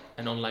were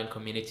an online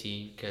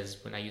community, because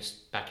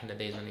back in the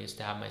days when I used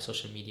to have my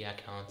social media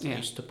account, I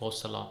used to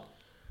post a lot.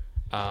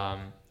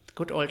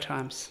 Good old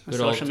times. Good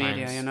social old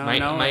media, times. you know.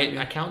 My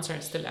accounts are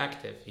still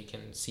active. You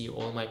can see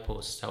all my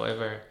posts.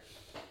 However,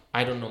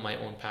 I don't know my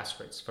own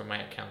passwords for my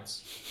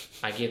accounts.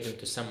 I gave them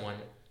to someone,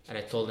 and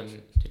I told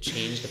him to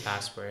change the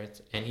password.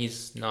 And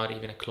he's not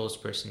even a close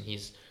person. He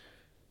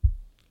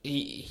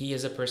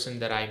is a person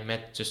that I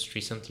met just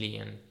recently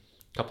and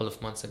a couple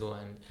of months ago,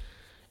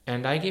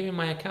 and I gave him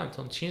my account.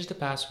 Don't change the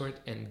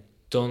password, and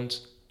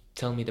don't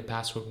tell me the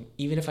password.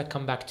 Even if I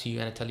come back to you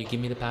and I tell you,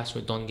 give me the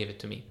password, don't give it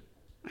to me.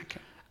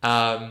 Okay.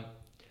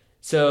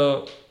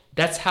 So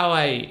that's how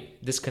I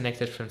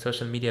disconnected from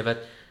social media.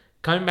 But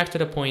coming back to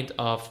the point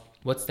of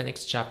what's the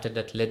next chapter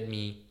that led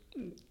me.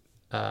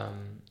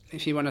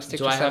 If you want to stick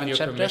Do to I have 7 your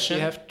chapters, permission?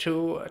 you have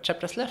 2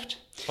 chapters left.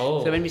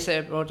 Oh, So when we say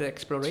about the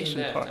exploration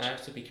that, part, I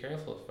have to be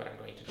careful of what I'm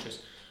going to choose.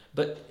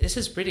 But this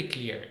is pretty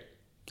clear.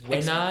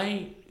 When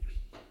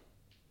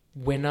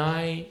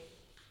I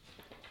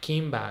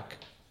came back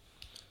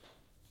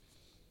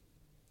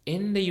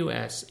in the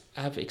US,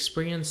 I've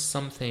experienced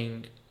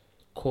something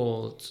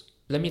called.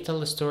 Let me tell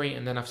the story,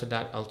 and then after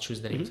that, I'll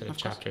choose the name of the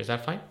chapter. Is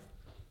that fine?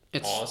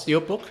 it's Awesome.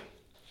 your book.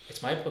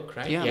 It's my book,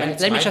 right? Yeah,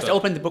 it's let me my just book.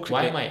 open the book.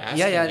 Why quickly. am I asking?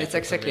 Yeah, you it's for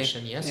exactly.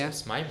 permission? Yes, Yeah.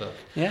 it's my book.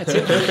 Yeah, it's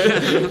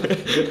your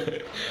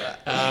book.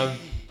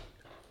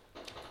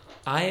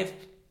 I've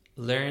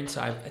learned,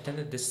 so I've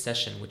attended this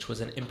session, which was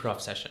an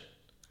improv session.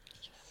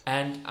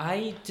 And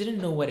I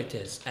didn't know what it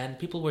is. And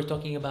people were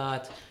talking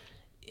about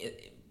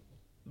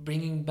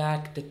bringing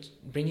out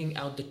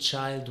the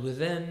child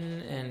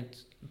within, and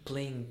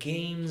playing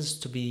games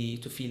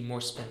to feel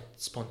more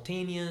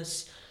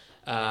spontaneous,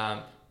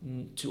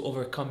 to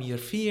overcome your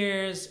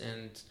fears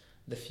and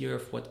the fear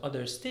of what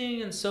others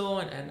think, and so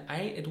on. And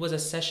it was a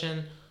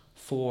session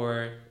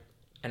for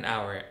an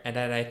hour, and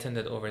that I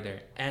attended over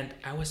there, and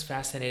I was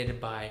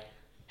fascinated by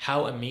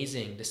how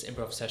amazing this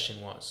improv session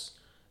was.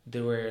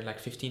 There were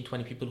like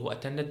 15-20 people who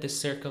attended this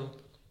circle.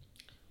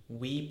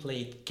 We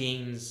played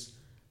games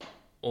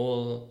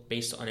all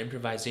based on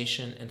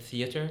improvisation and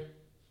theater,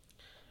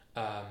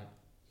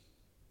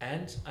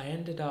 and I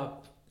ended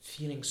up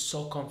feeling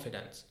so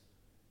confident.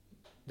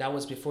 That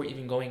was before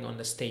even going on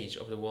the stage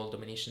of the World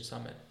Domination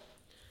Summit.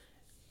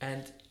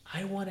 And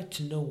I wanted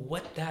to know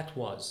what that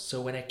was.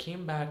 So when I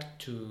came back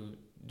to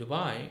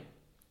Dubai,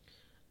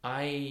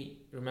 I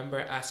remember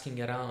asking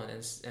around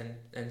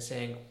and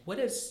saying, what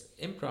is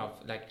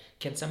improv? Like,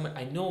 can someone,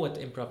 I know what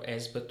improv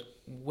is, but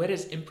what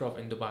is improv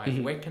in Dubai?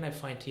 Mm-hmm. Where can I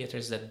find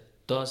theaters that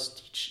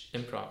does teach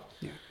improv?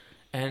 Yeah.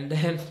 And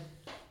then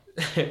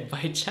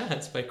by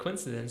chance, by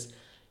coincidence,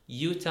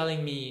 you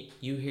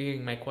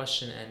hearing my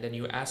question, and then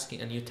you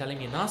asking, and you telling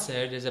me,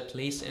 Nasser, there's a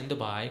place in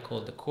Dubai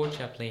called the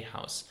Courtyard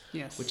Playhouse,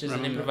 Yes, which is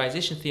an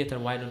improvisation theater.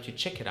 Why don't you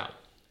check it out?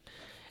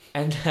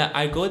 And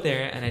I go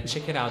there and I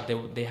check it out.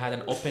 They had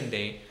an open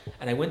day,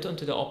 and I went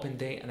onto the open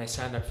day and I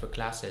signed up for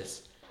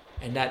classes,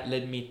 and that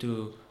led me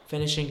to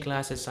finishing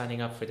classes,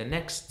 signing up for the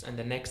next and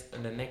the next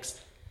and the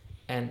next.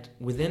 And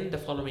within the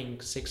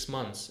following 6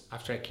 months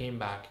after I came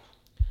back,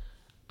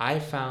 I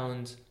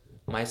found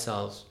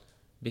myself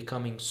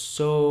becoming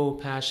so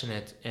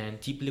passionate and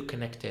deeply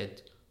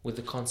connected with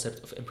the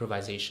concept of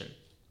improvisation.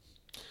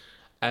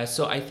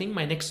 So I think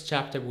my next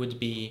chapter would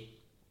be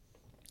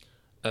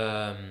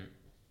I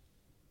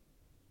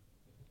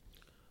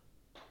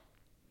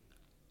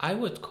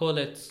would call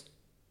it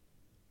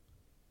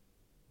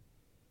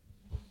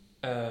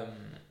the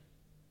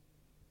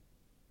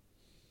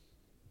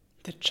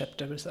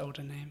chapter without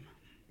a name.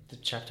 The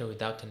chapter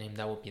without a name.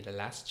 That would be the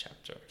last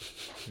chapter.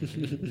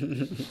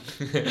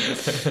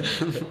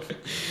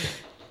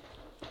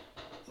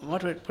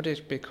 What would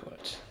it be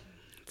called?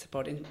 It's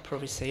about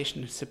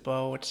improvisation. It's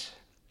about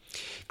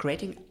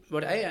creating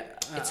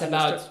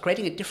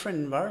creating a different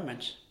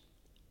environment.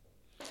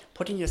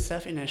 Putting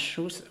yourself in the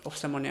shoes of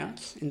someone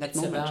else in that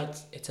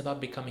moment. It's about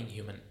becoming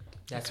human.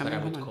 That's Becoming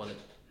what I would human. call it.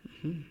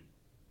 Mm-hmm.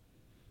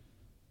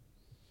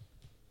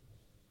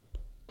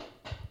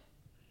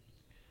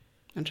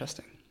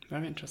 Interesting.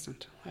 Very interesting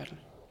title.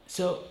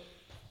 So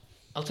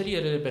I'll tell you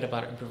a little bit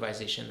about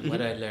improvisation and what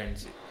I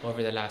learned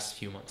over the last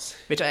few months.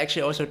 Which I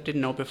actually also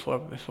didn't know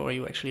before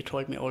you actually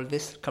told me all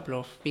this a couple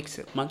of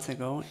months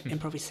ago.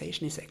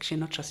 Improvisation is actually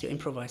not just you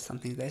improvise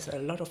something. There's a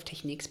lot of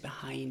techniques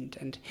behind,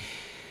 and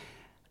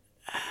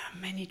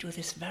many do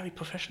this very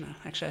professional.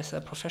 Actually, as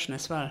a professional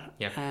as well.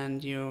 Yeah.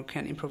 And you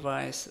can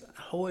improvise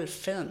a whole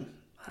film,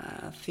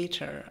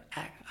 theater,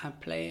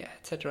 play,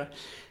 etc.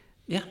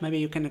 Yeah, maybe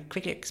you can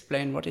quickly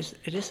explain what it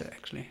is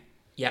actually.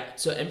 Yeah,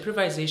 so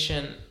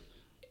improvisation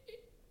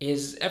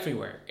is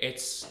everywhere.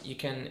 You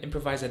can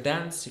improvise a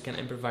dance, you can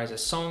improvise a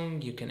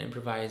song, you can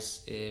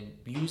improvise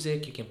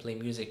music, you can play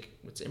music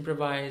that's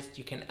improvised,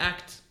 you can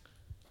act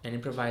and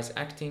improvise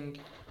acting,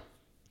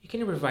 you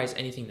can improvise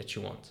anything that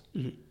you want.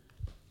 Mm-hmm.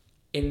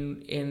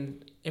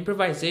 In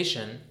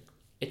improvisation,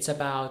 it's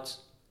about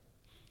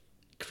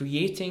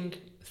creating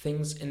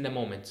things in the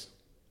moment.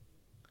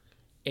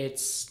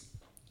 It's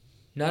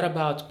not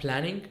about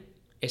planning,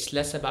 it's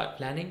less about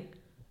planning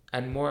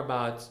and more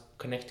about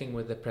connecting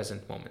with the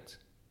present moment.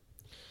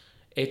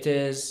 It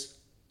is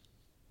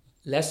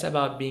less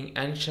about being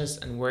anxious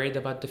and worried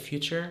about the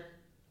future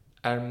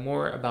and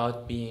more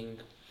about being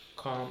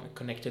calm and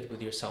connected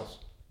with yourself.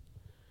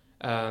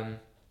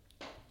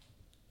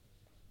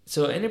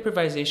 So in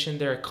improvisation,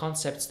 there are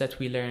concepts that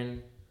we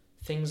learn,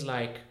 things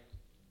like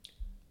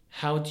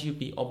how do you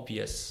be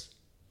obvious,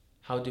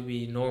 how do you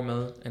be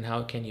normal, and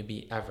how can you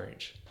be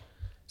average.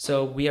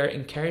 So we are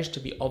encouraged to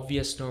be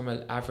obvious,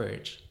 normal,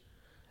 average,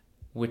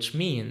 which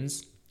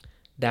means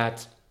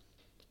that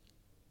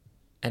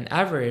an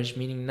average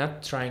meaning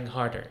not trying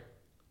harder.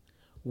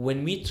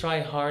 When we try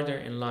harder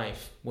in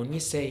life, when we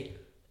say,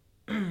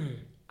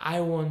 I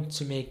want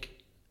to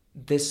make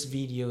this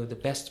video the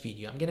best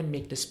video, I'm gonna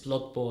make this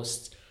blog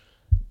post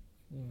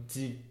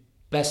the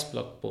best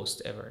blog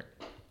post ever,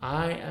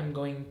 I am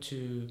going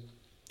to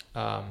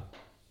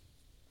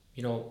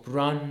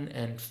run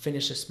and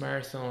finish this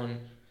marathon,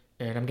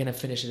 and I'm gonna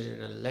finish it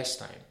in a less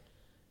time.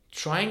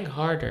 Trying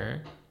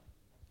harder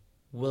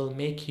will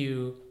make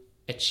you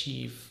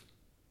achieve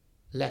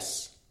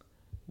less.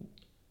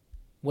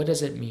 What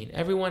does it mean?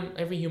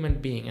 Every human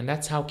being, and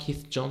that's how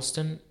Keith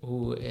Johnston,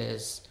 who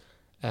is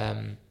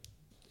a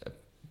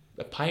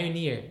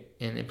pioneer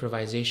in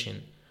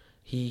improvisation,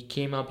 he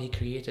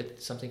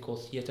created something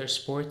called theater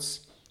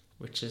sports,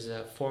 which is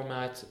a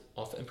format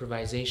of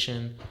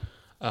improvisation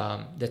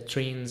that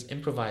trains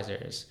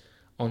improvisers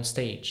on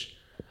stage.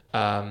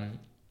 And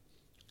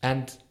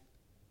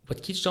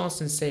what Keith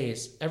Johnston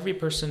says, every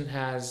person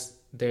has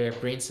their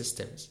brain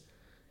systems,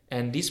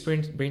 and these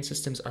brain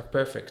systems are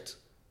perfect.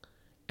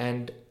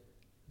 And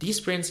these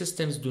brain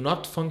systems do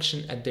not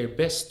function at their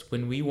best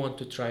when we want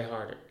to try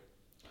harder.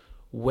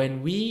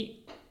 When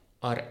we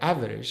are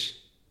average,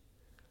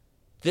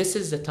 this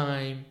is the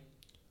time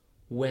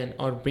when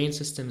our brain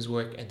systems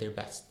work at their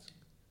best.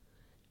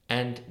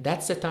 And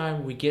that's the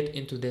time we get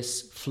into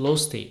this flow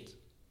state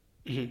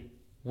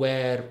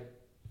where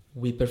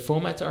we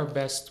perform at our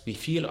best, we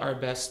feel our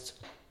best,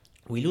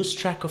 we lose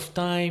track of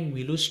time,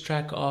 we lose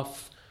track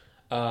of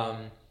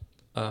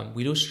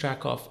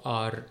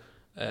our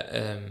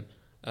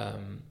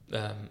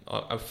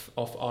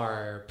of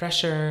our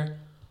pressure.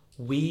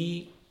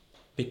 We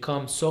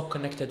become so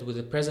connected with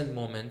the present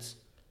moment,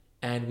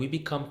 and we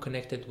become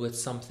connected with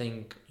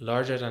something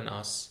larger than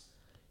us.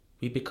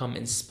 We become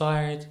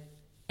inspired,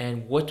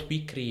 and what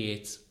we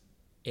create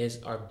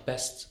is our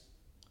best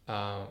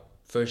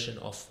version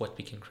of what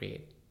we can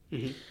create.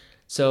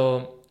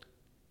 So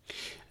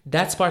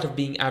that's part of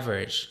being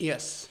average.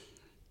 Yes,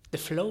 the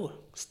flow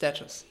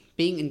status,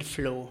 being in the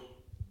flow.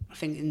 I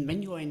think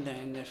when you are in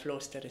the flow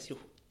status, you're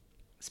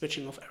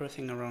switching off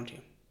everything around you.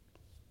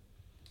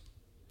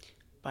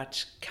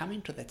 But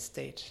coming to that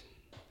state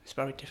is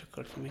very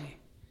difficult for me.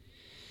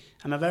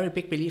 I'm a very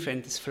big believer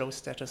in this flow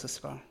status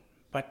as well.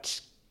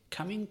 But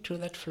coming to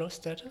that flow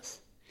status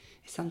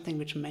is something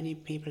which many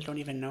people don't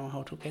even know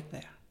how to get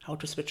there, how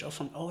to switch off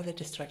from all the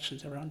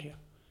distractions around you.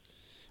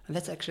 And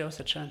that's actually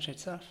also a challenge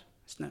itself,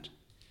 isn't it?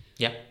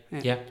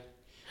 Yeah.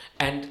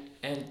 And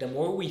the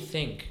more we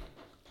think,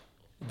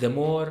 the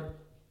more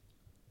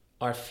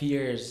our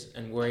fears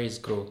and worries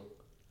grow.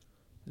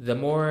 The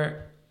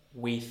more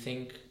we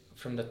think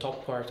from the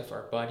top part of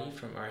our body,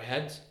 from our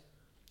head,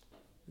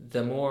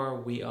 the more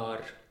we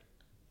are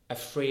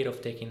afraid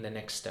of taking the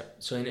next step.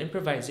 So in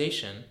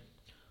improvisation,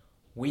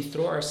 we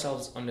throw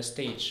ourselves on the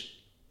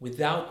stage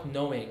without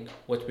knowing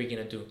what we're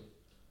gonna do.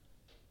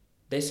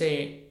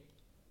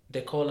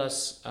 They call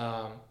us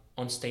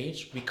on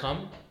stage, we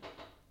come,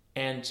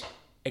 and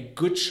a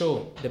good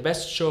show, the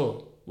best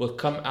show, will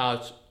come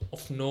out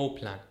of no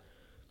plan,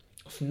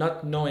 of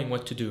not knowing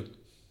what to do.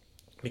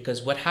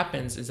 Because what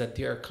happens is that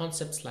there are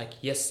concepts like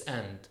yes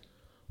and,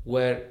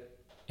 where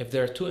if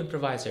there are two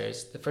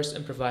improvisers, the first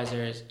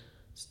improviser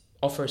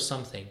offers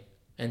something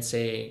and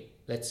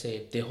let's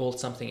say they hold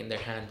something in their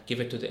hand, give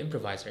it to the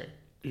improviser.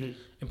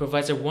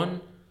 Improviser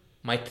one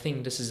might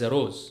think this is a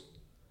rose.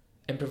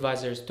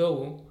 Improvisers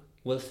two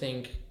will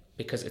think,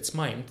 because it's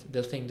mimed,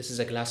 they'll think this is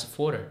a glass of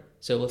water.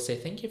 So we'll say,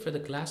 thank you for the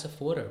glass of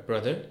water,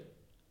 brother.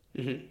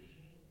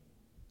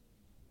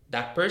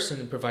 That person,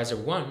 improviser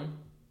one,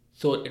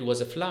 thought it was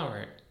a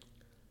flower.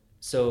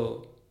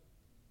 So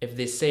if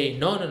they say,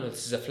 no,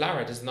 this is a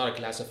flower, this is not a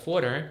glass of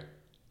water,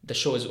 the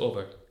show is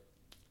over.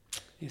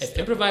 Yes, if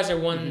improviser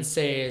one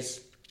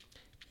says,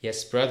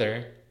 yes,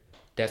 brother,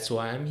 that's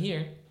why I'm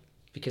here,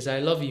 because I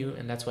love you,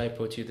 and that's why I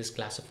brought you this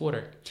glass of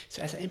water.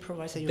 So as an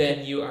improviser,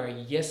 you are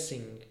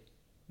yesing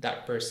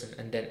that person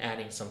and then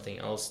adding something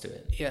else to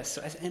it. Yes,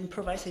 so as an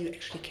improviser, you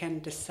actually can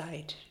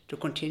decide to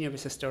continue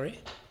with the story.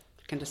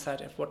 You can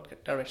decide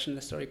what direction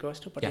the story goes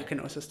to, but you can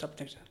also stop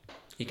the story.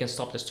 You can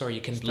stop the story.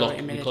 You can block.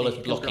 We call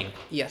it blocking.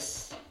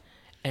 Yes.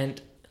 And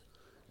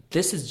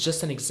this is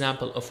just an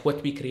example of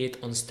what we create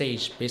on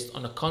stage based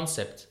on a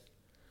concept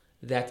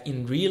that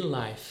in real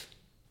life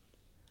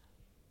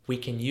we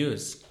can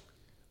use.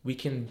 We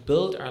can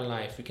build our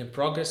life. We can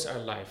progress our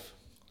life.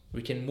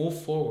 We can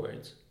move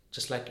forward,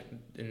 just like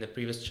in the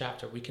previous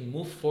chapter. We can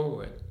move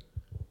forward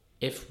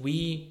if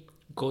we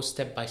go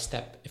step by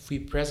step, if we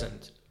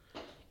present.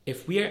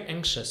 If we are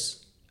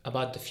anxious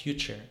about the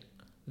future,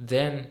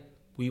 then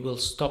we will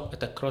stop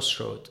at a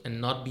crossroad and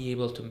not be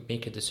able to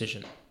make a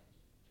decision.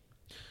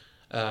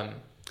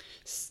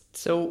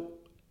 So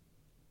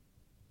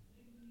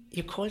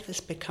you call this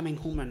becoming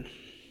human.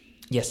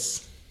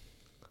 Yes.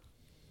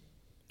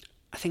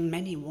 I think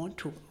many want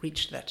to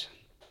reach that.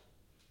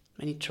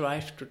 Many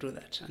strive to do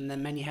that, and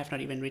then many have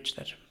not even reached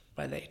that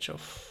by the age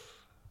of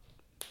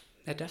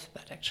their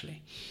deathbed,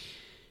 actually.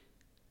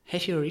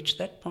 Have you reached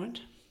that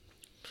point?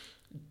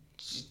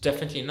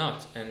 Definitely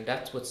not, and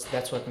that's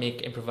what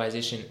makes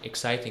improvisation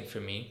exciting for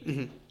me.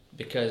 Mm-hmm.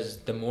 Because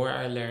the more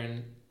I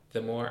learn,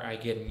 the more I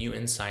get new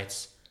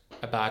insights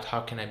about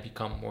how can I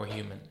become more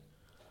human.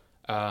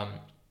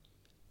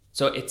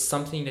 So it's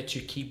something that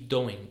you keep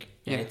doing,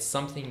 and it's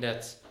something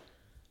that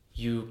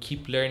you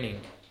keep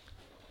learning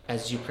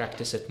as you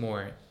practice it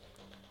more.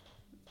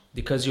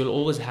 Because you'll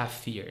always have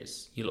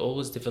fears. You'll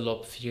always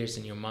develop fears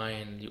in your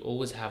mind. You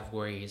always have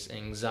worries and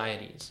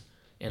anxieties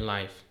in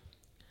life.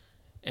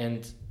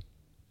 And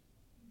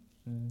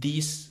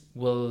these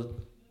will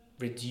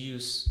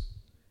reduce.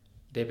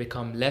 They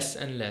become less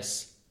and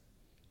less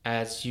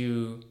as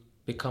you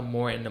become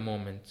more in the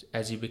moment,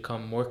 as you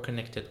become more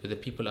connected with the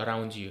people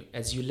around you,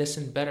 as you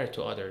listen better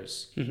to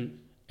others,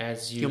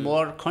 as you're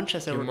more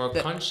conscious of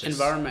the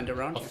environment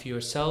around of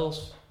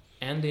yourself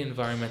and the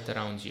environment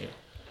around you.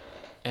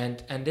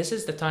 And this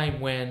is the time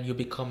when you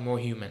become more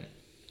human.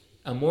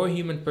 A more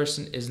human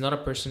person is not a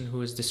person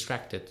who is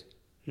distracted.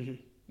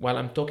 While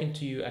I'm talking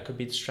to you, I could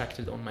be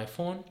distracted on my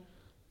phone.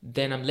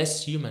 Then I'm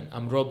less human.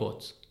 I'm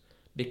robot.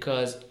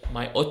 Because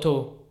my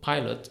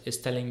autopilot is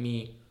telling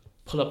me,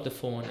 pull up the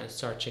phone and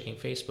start checking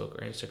Facebook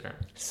or Instagram.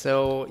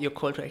 So your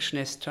call to action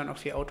is turn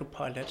off your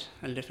autopilot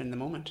and live in the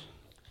moment.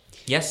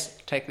 Yes.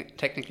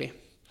 Technically.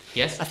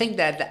 Yes. I think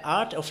that the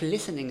art of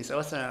listening is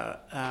also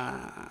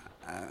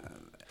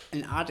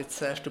an art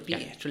itself to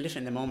live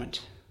in the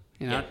moment.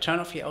 Turn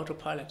off your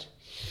autopilot.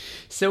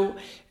 So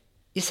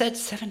you said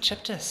 7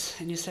 chapters,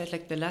 and you said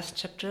like the last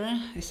chapter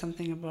is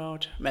something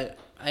about, well,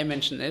 I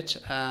mentioned it,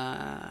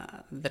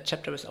 the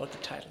chapter without the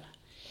title.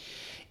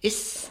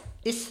 Is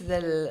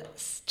the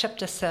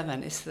chapter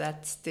 7, is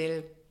that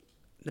still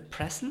the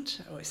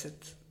present, or is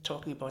it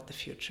talking about the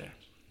future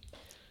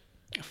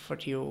of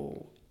what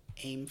you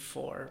aim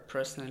for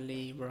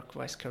personally,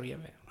 work-wise,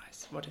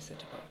 career-wise? What is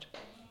it about?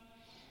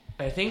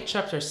 I think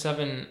chapter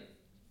 7,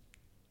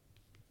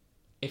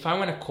 if I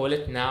want to call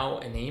it now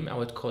a name, I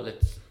would call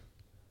it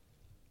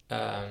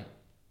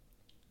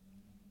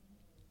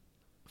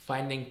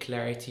finding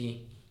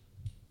clarity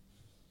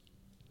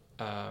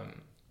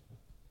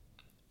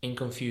in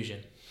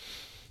confusion.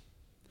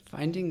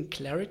 Finding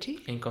clarity?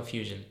 In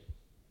confusion.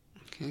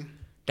 Okay.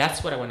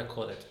 That's what I want to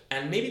call it.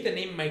 And maybe the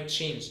name might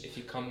change if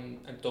you come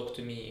and talk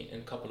to me in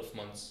a couple of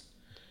months.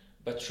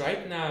 But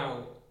right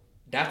now,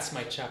 that's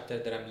my chapter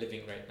that I'm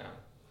living right now.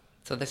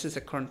 So this is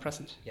a current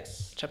present?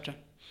 Yes. Chapter?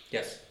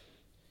 Yes.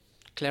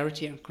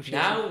 Clarity and confusion.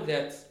 Now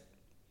that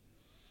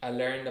I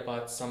learned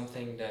about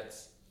something that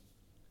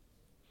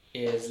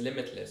is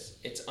limitless,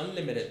 it's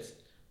unlimited,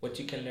 what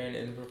you can learn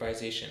in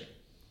improvisation.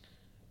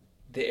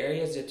 The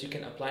areas that you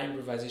can apply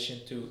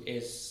improvisation to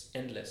is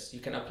endless. You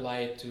can apply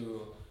it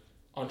to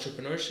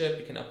entrepreneurship,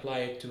 you can apply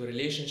it to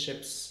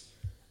relationships,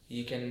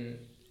 you can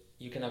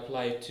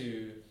apply it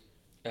to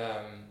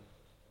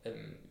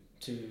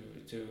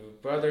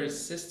brothers,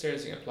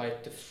 sisters, you can apply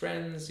it to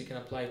friends, you can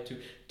apply it to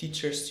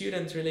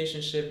teacher-student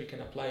relationship, you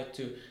can apply it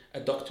to a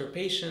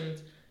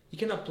doctor-patient. You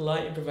can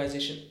apply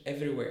improvisation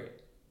everywhere,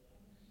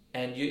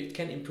 and it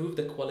can improve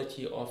the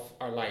quality of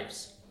our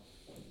lives.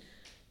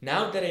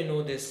 Now that I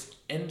know this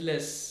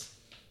endless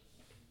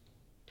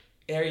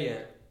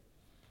area,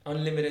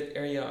 unlimited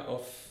area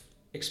of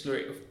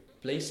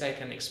place I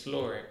can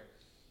explore,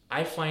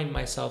 I find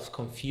myself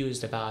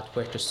confused about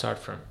where to start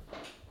from.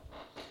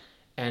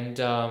 And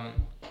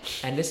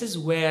this is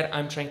where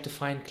I'm trying to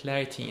find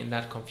clarity in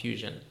that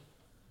confusion.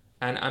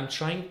 And I'm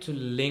trying to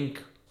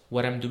link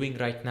what I'm doing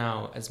right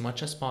now as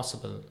much as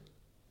possible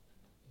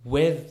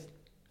with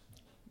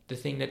the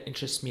thing that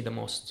interests me the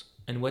most.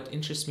 And what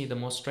interests me the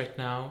most right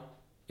now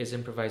is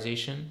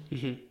improvisation,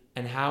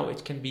 and how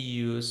it can be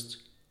used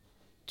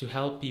to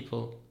help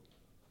people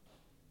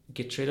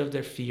get rid of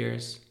their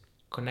fears,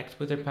 connect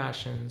with their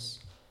passions,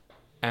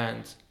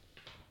 and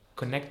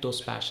connect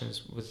those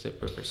passions with their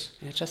purpose.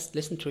 And I just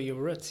listen to your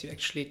words. You're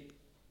actually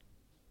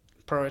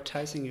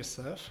prioritizing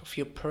yourself of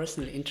your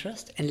personal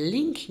interest and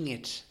linking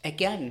it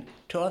again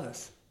to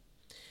others.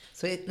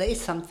 So there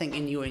is something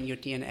in you, in your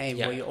DNA,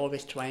 where you're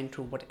always trying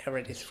to, whatever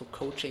it is, for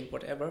coaching,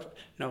 whatever,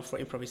 for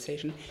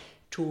improvisation,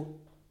 to,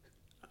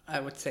 I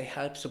would say,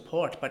 help,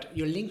 support, but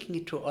you're linking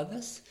it to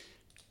others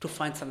to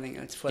find something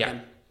else for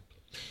them.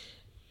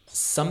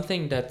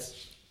 Something that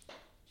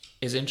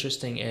is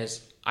interesting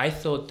is I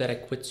thought that I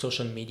quit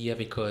social media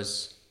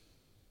because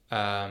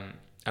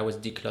I was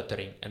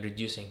decluttering and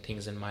reducing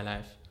things in my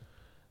life.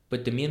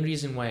 But the main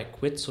reason why I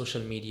quit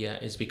social media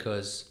is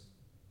because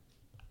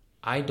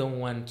I don't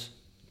want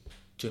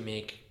to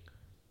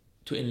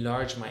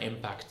enlarge my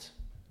impact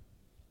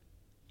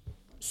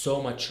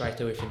so much right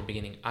away from the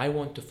beginning. I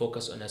want to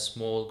focus on a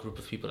small group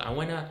of people. I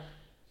want to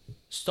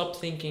stop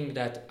thinking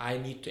that I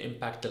need to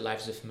impact the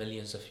lives of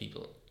millions of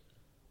people.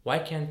 Why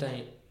can't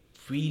I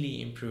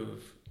really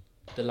improve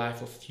the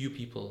life of few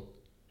people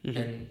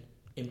and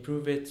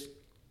improve it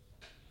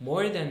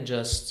more than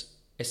just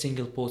a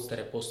single post that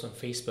I post on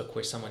Facebook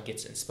where someone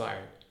gets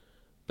inspired,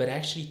 but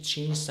actually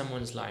change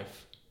someone's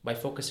life by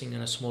focusing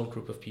on a small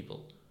group of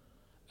people,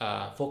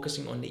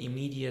 focusing on the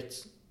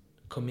immediate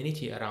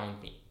community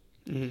around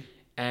me.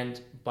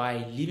 And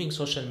by leaving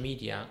social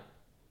media,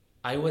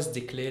 I was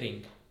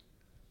declaring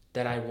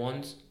that I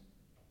want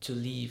to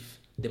leave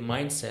the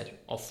mindset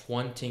of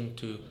wanting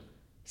to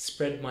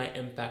spread my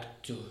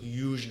impact to a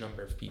huge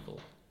number of people.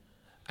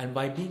 And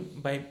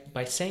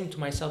by saying to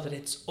myself that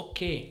it's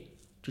okay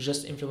to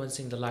just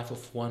influencing the life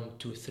of 1,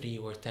 2, 3,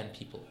 or 10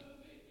 people.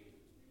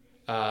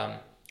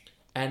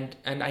 And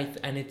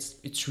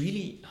it's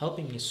really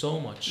helping me so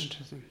much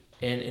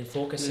in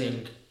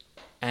focusing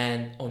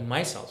and on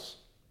myself.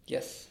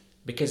 Yes.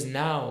 Because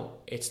now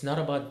it's not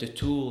about the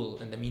tool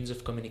and the means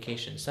of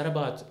communication. It's not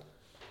about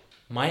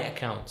my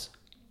account.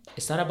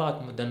 It's not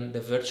about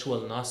the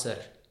virtual Nasser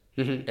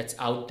that's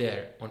out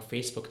there on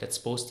Facebook that's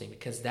posting,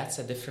 because that's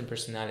a different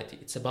personality.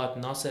 It's about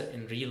Nasser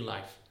in real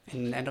life.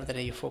 And at the end of the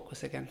day, you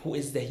focus again. Who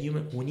is the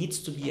human, who needs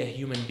to be a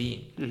human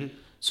being.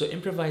 So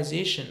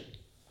improvisation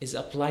is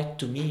applied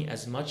to me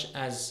as much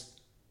as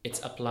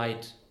it's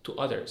applied to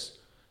others.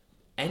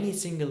 Any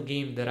single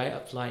game that I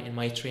apply in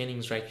my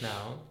trainings right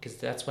now, because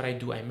that's what I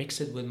do, I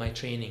mix it with my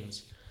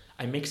trainings.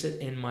 I mix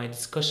it in my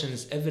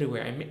discussions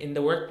everywhere. I'm in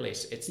the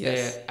workplace. It's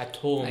there at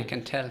home. I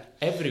can tell.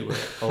 Everywhere.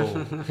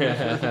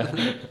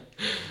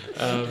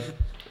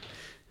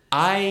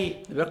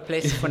 The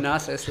workplace for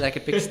Nasser is like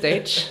a big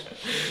stage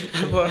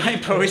where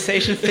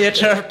improvisation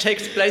theater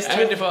takes place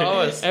 24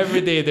 hours.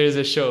 Every day there's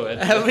a show.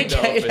 Every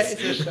day there's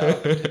a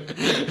show.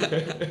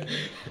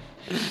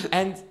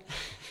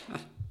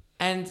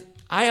 And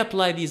I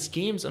apply these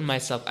games on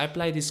myself. I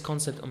apply this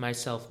concept on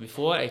myself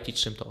before I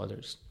teach them to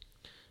others.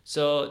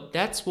 So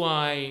that's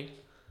why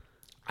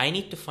I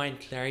need to find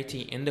clarity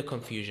in the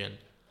confusion.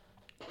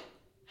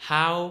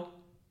 How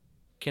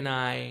can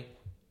I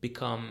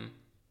become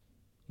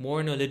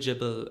more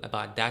knowledgeable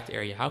about that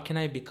area? How can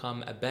I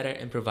become a better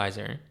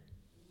improviser,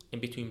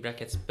 in between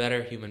brackets,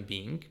 better human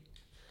being,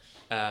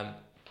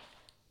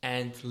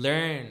 and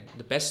learn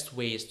the best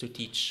ways to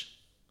teach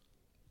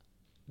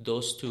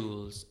those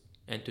tools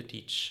and to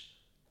teach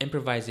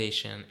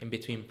improvisation, in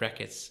between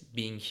brackets,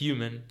 being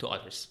human, to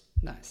others.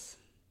 Nice.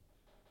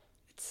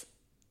 It's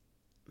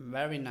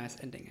very nice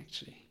ending,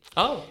 actually.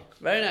 Oh,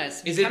 very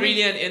nice. Is it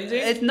really an ending?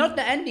 It's not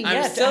the ending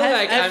yet. I'm still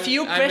I have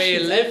few questions. I may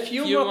live a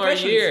few more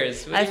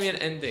years. What do you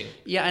mean ending?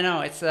 Yeah, I know.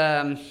 It's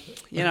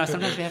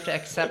sometimes we have to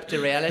accept the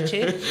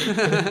reality.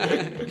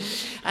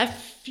 I have a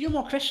few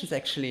more questions,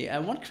 actually.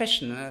 One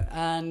question,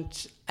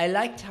 and I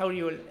liked how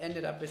you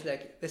ended up with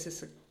like, this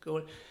is a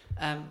goal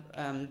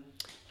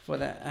for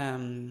the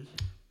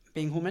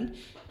being human.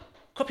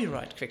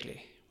 Copyright,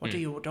 quickly. What do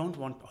you don't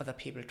want other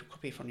people to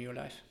copy from your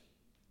life?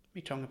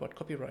 We're talking about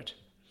copyright.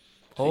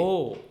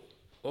 Oh.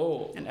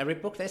 In every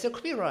book there's a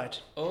copyright.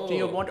 Do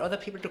you want other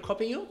people to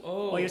copy you?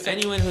 Or you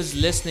anyone who's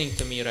listening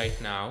to me right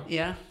now,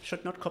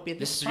 should not copy this.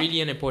 This is really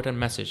an important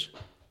message.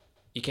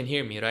 You can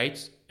hear me, right?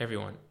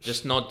 Everyone.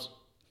 Just not.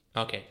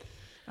 Okay.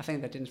 I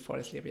think that didn't fall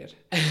asleep yet.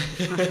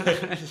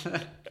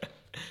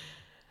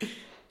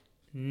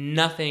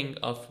 Nothing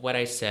of what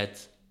I said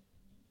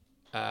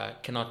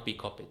cannot be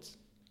copied.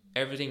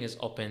 Everything is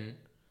open.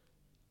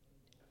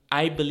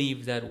 I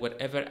believe that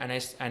whatever, and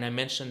I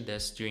mentioned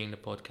this during the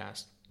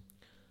podcast,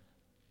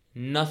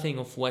 nothing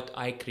of what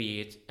I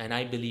create, and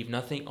I believe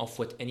nothing of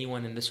what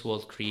anyone in this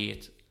world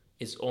create,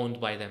 is owned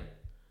by them.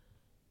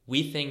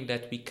 We think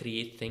that we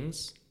create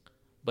things,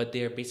 but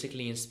they are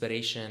basically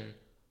inspiration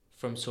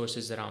from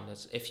sources around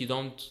us.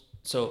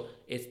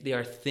 They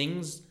are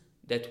things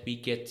that we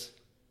get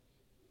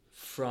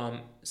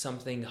from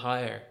something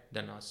higher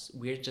than us.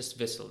 We're just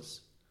vessels.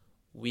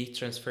 We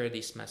transfer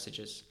these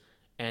messages.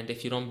 And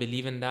if you don't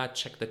believe in that,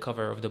 check the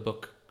cover of the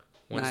book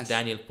once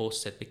Daniel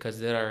posted, because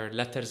there are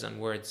letters and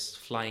words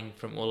flying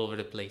from all over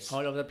the place.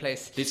 All over the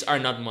place. These are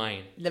not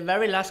mine. The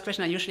very last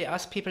question I usually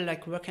ask people,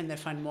 like, where can they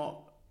find more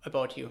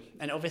about you?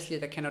 And obviously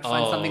they cannot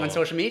find something on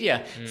social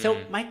media. So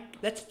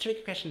that's a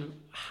tricky question.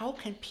 How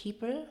can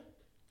people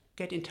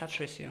get in touch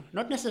with you?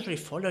 Not necessarily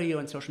follow you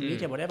on social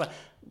media, whatever.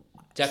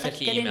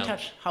 Definitely get email. In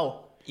touch.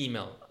 How?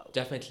 Email.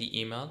 Definitely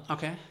email.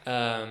 Okay.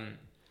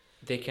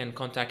 They can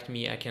contact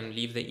me. I can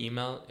leave the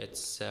email.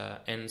 It's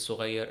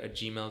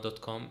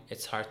nsoghayer@gmail.com.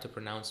 It's hard to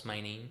pronounce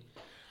my name.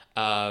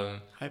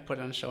 I put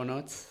on show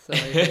notes. So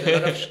there's a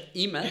lot of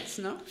emails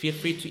now. Feel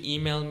free to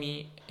email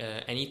me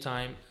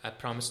anytime. I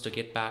promise to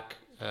get back.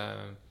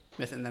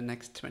 Within the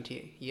next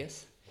 20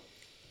 years?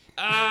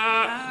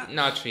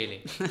 Not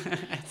really.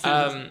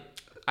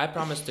 I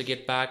promise to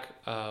get back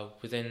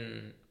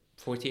within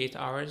 48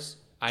 hours.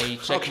 I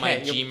check my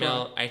Okay, you're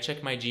Gmail. I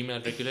check my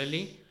Gmail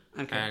regularly,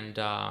 Okay.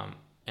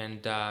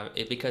 and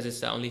because it's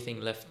the only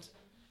thing left.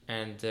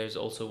 And there's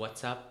also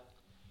WhatsApp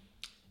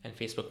and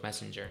Facebook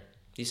Messenger.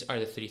 These are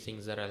the 3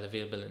 things that are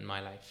available in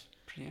my life.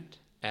 Brilliant.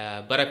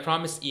 But I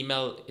promise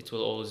email, it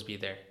will always be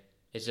there.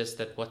 It's just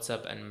that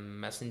WhatsApp and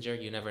Messenger,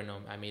 you never know.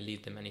 I may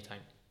leave them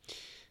anytime.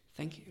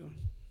 Thank you.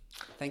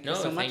 Thank you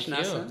so much, thank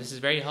Nasser. you. This is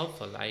very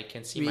helpful. I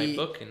can see my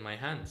book in my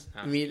hands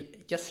now. We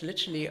just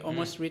literally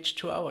almost reached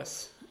 2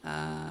 hours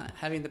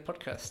having the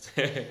podcast.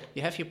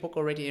 You have your book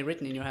already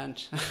written in your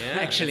hand. Yeah,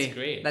 actually, that's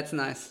great. That's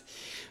nice.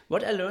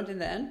 What I learned in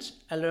the end,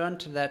 I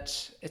learned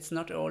that it's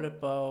not all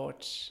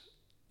about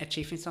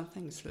achieving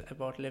something, it's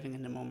about living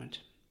in the moment.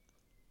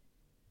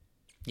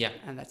 Yeah.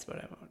 And that's what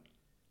I want.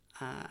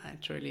 I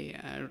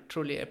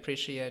truly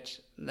appreciate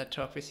that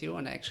talk with you,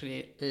 and I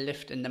actually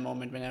lived in the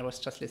moment when I was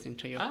just listening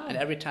to you. And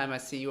every time I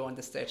see you on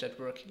the stage at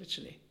work,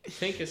 literally.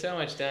 Thank you so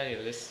much,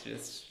 Daniel.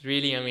 It's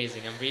really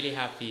amazing. I'm really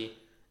happy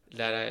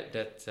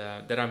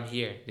that I'm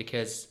here,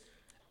 because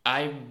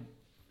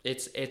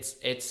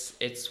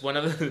it's one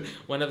of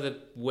the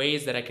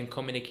ways that I can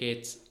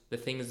communicate the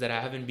things that I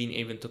haven't been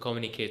able to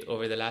communicate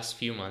over the last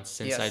few months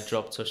since I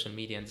dropped social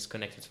media and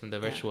disconnected from the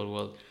virtual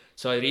world.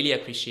 So I really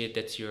appreciate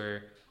that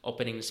you're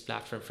opening this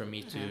platform for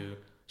me to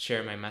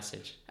share my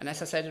message. And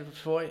as I said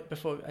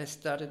before I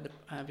started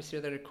with you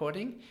the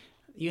recording,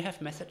 you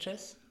have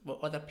messages what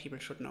other people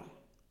should know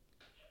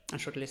and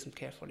should listen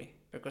carefully,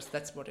 because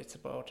that's what it's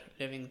about,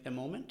 living the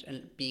moment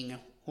and being a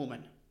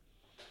human.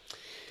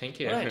 Thank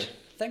you. All right.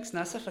 Thanks,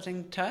 Nasser, for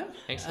taking time.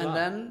 Thanks a lot. And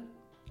then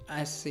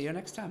I see you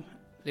next time.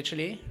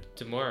 Literally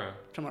Tomorrow.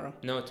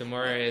 No,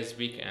 tomorrow is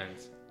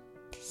weekend.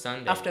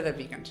 Sunday. After the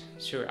weekend.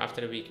 Sure,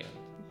 after the weekend.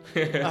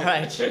 All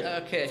right.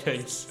 Okay.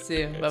 Thanks.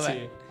 See you. Bye-bye. See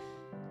you.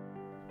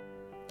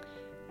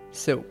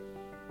 So,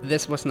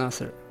 this was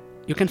Nasser.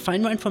 You can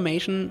find more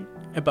information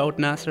about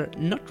Nasser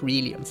not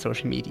really on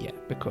social media,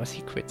 because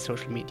he quit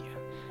social media.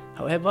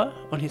 However,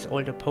 on his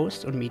older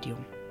post on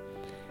Medium.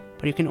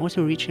 But you can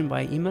also reach him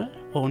by email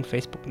or on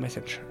Facebook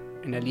Messenger,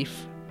 and I leave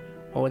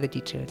all the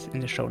details in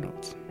the show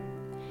notes.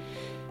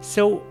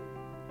 So,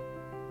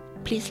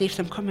 please leave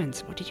some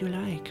comments. What did you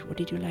like? What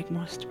did you like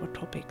most? What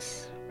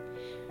topics?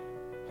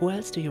 Who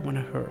else do you want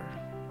to hear?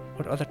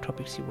 What other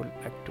topics you would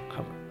like to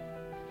cover?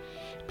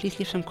 Please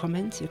leave some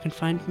comments. You can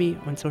find me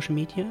on social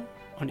media,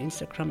 on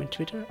Instagram and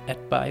Twitter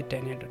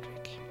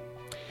 @ByDanielLudwig.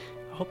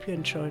 I hope you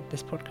enjoyed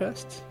this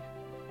podcast.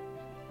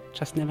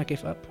 Just never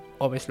give up.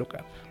 Always look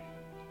up.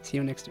 See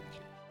you next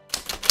week.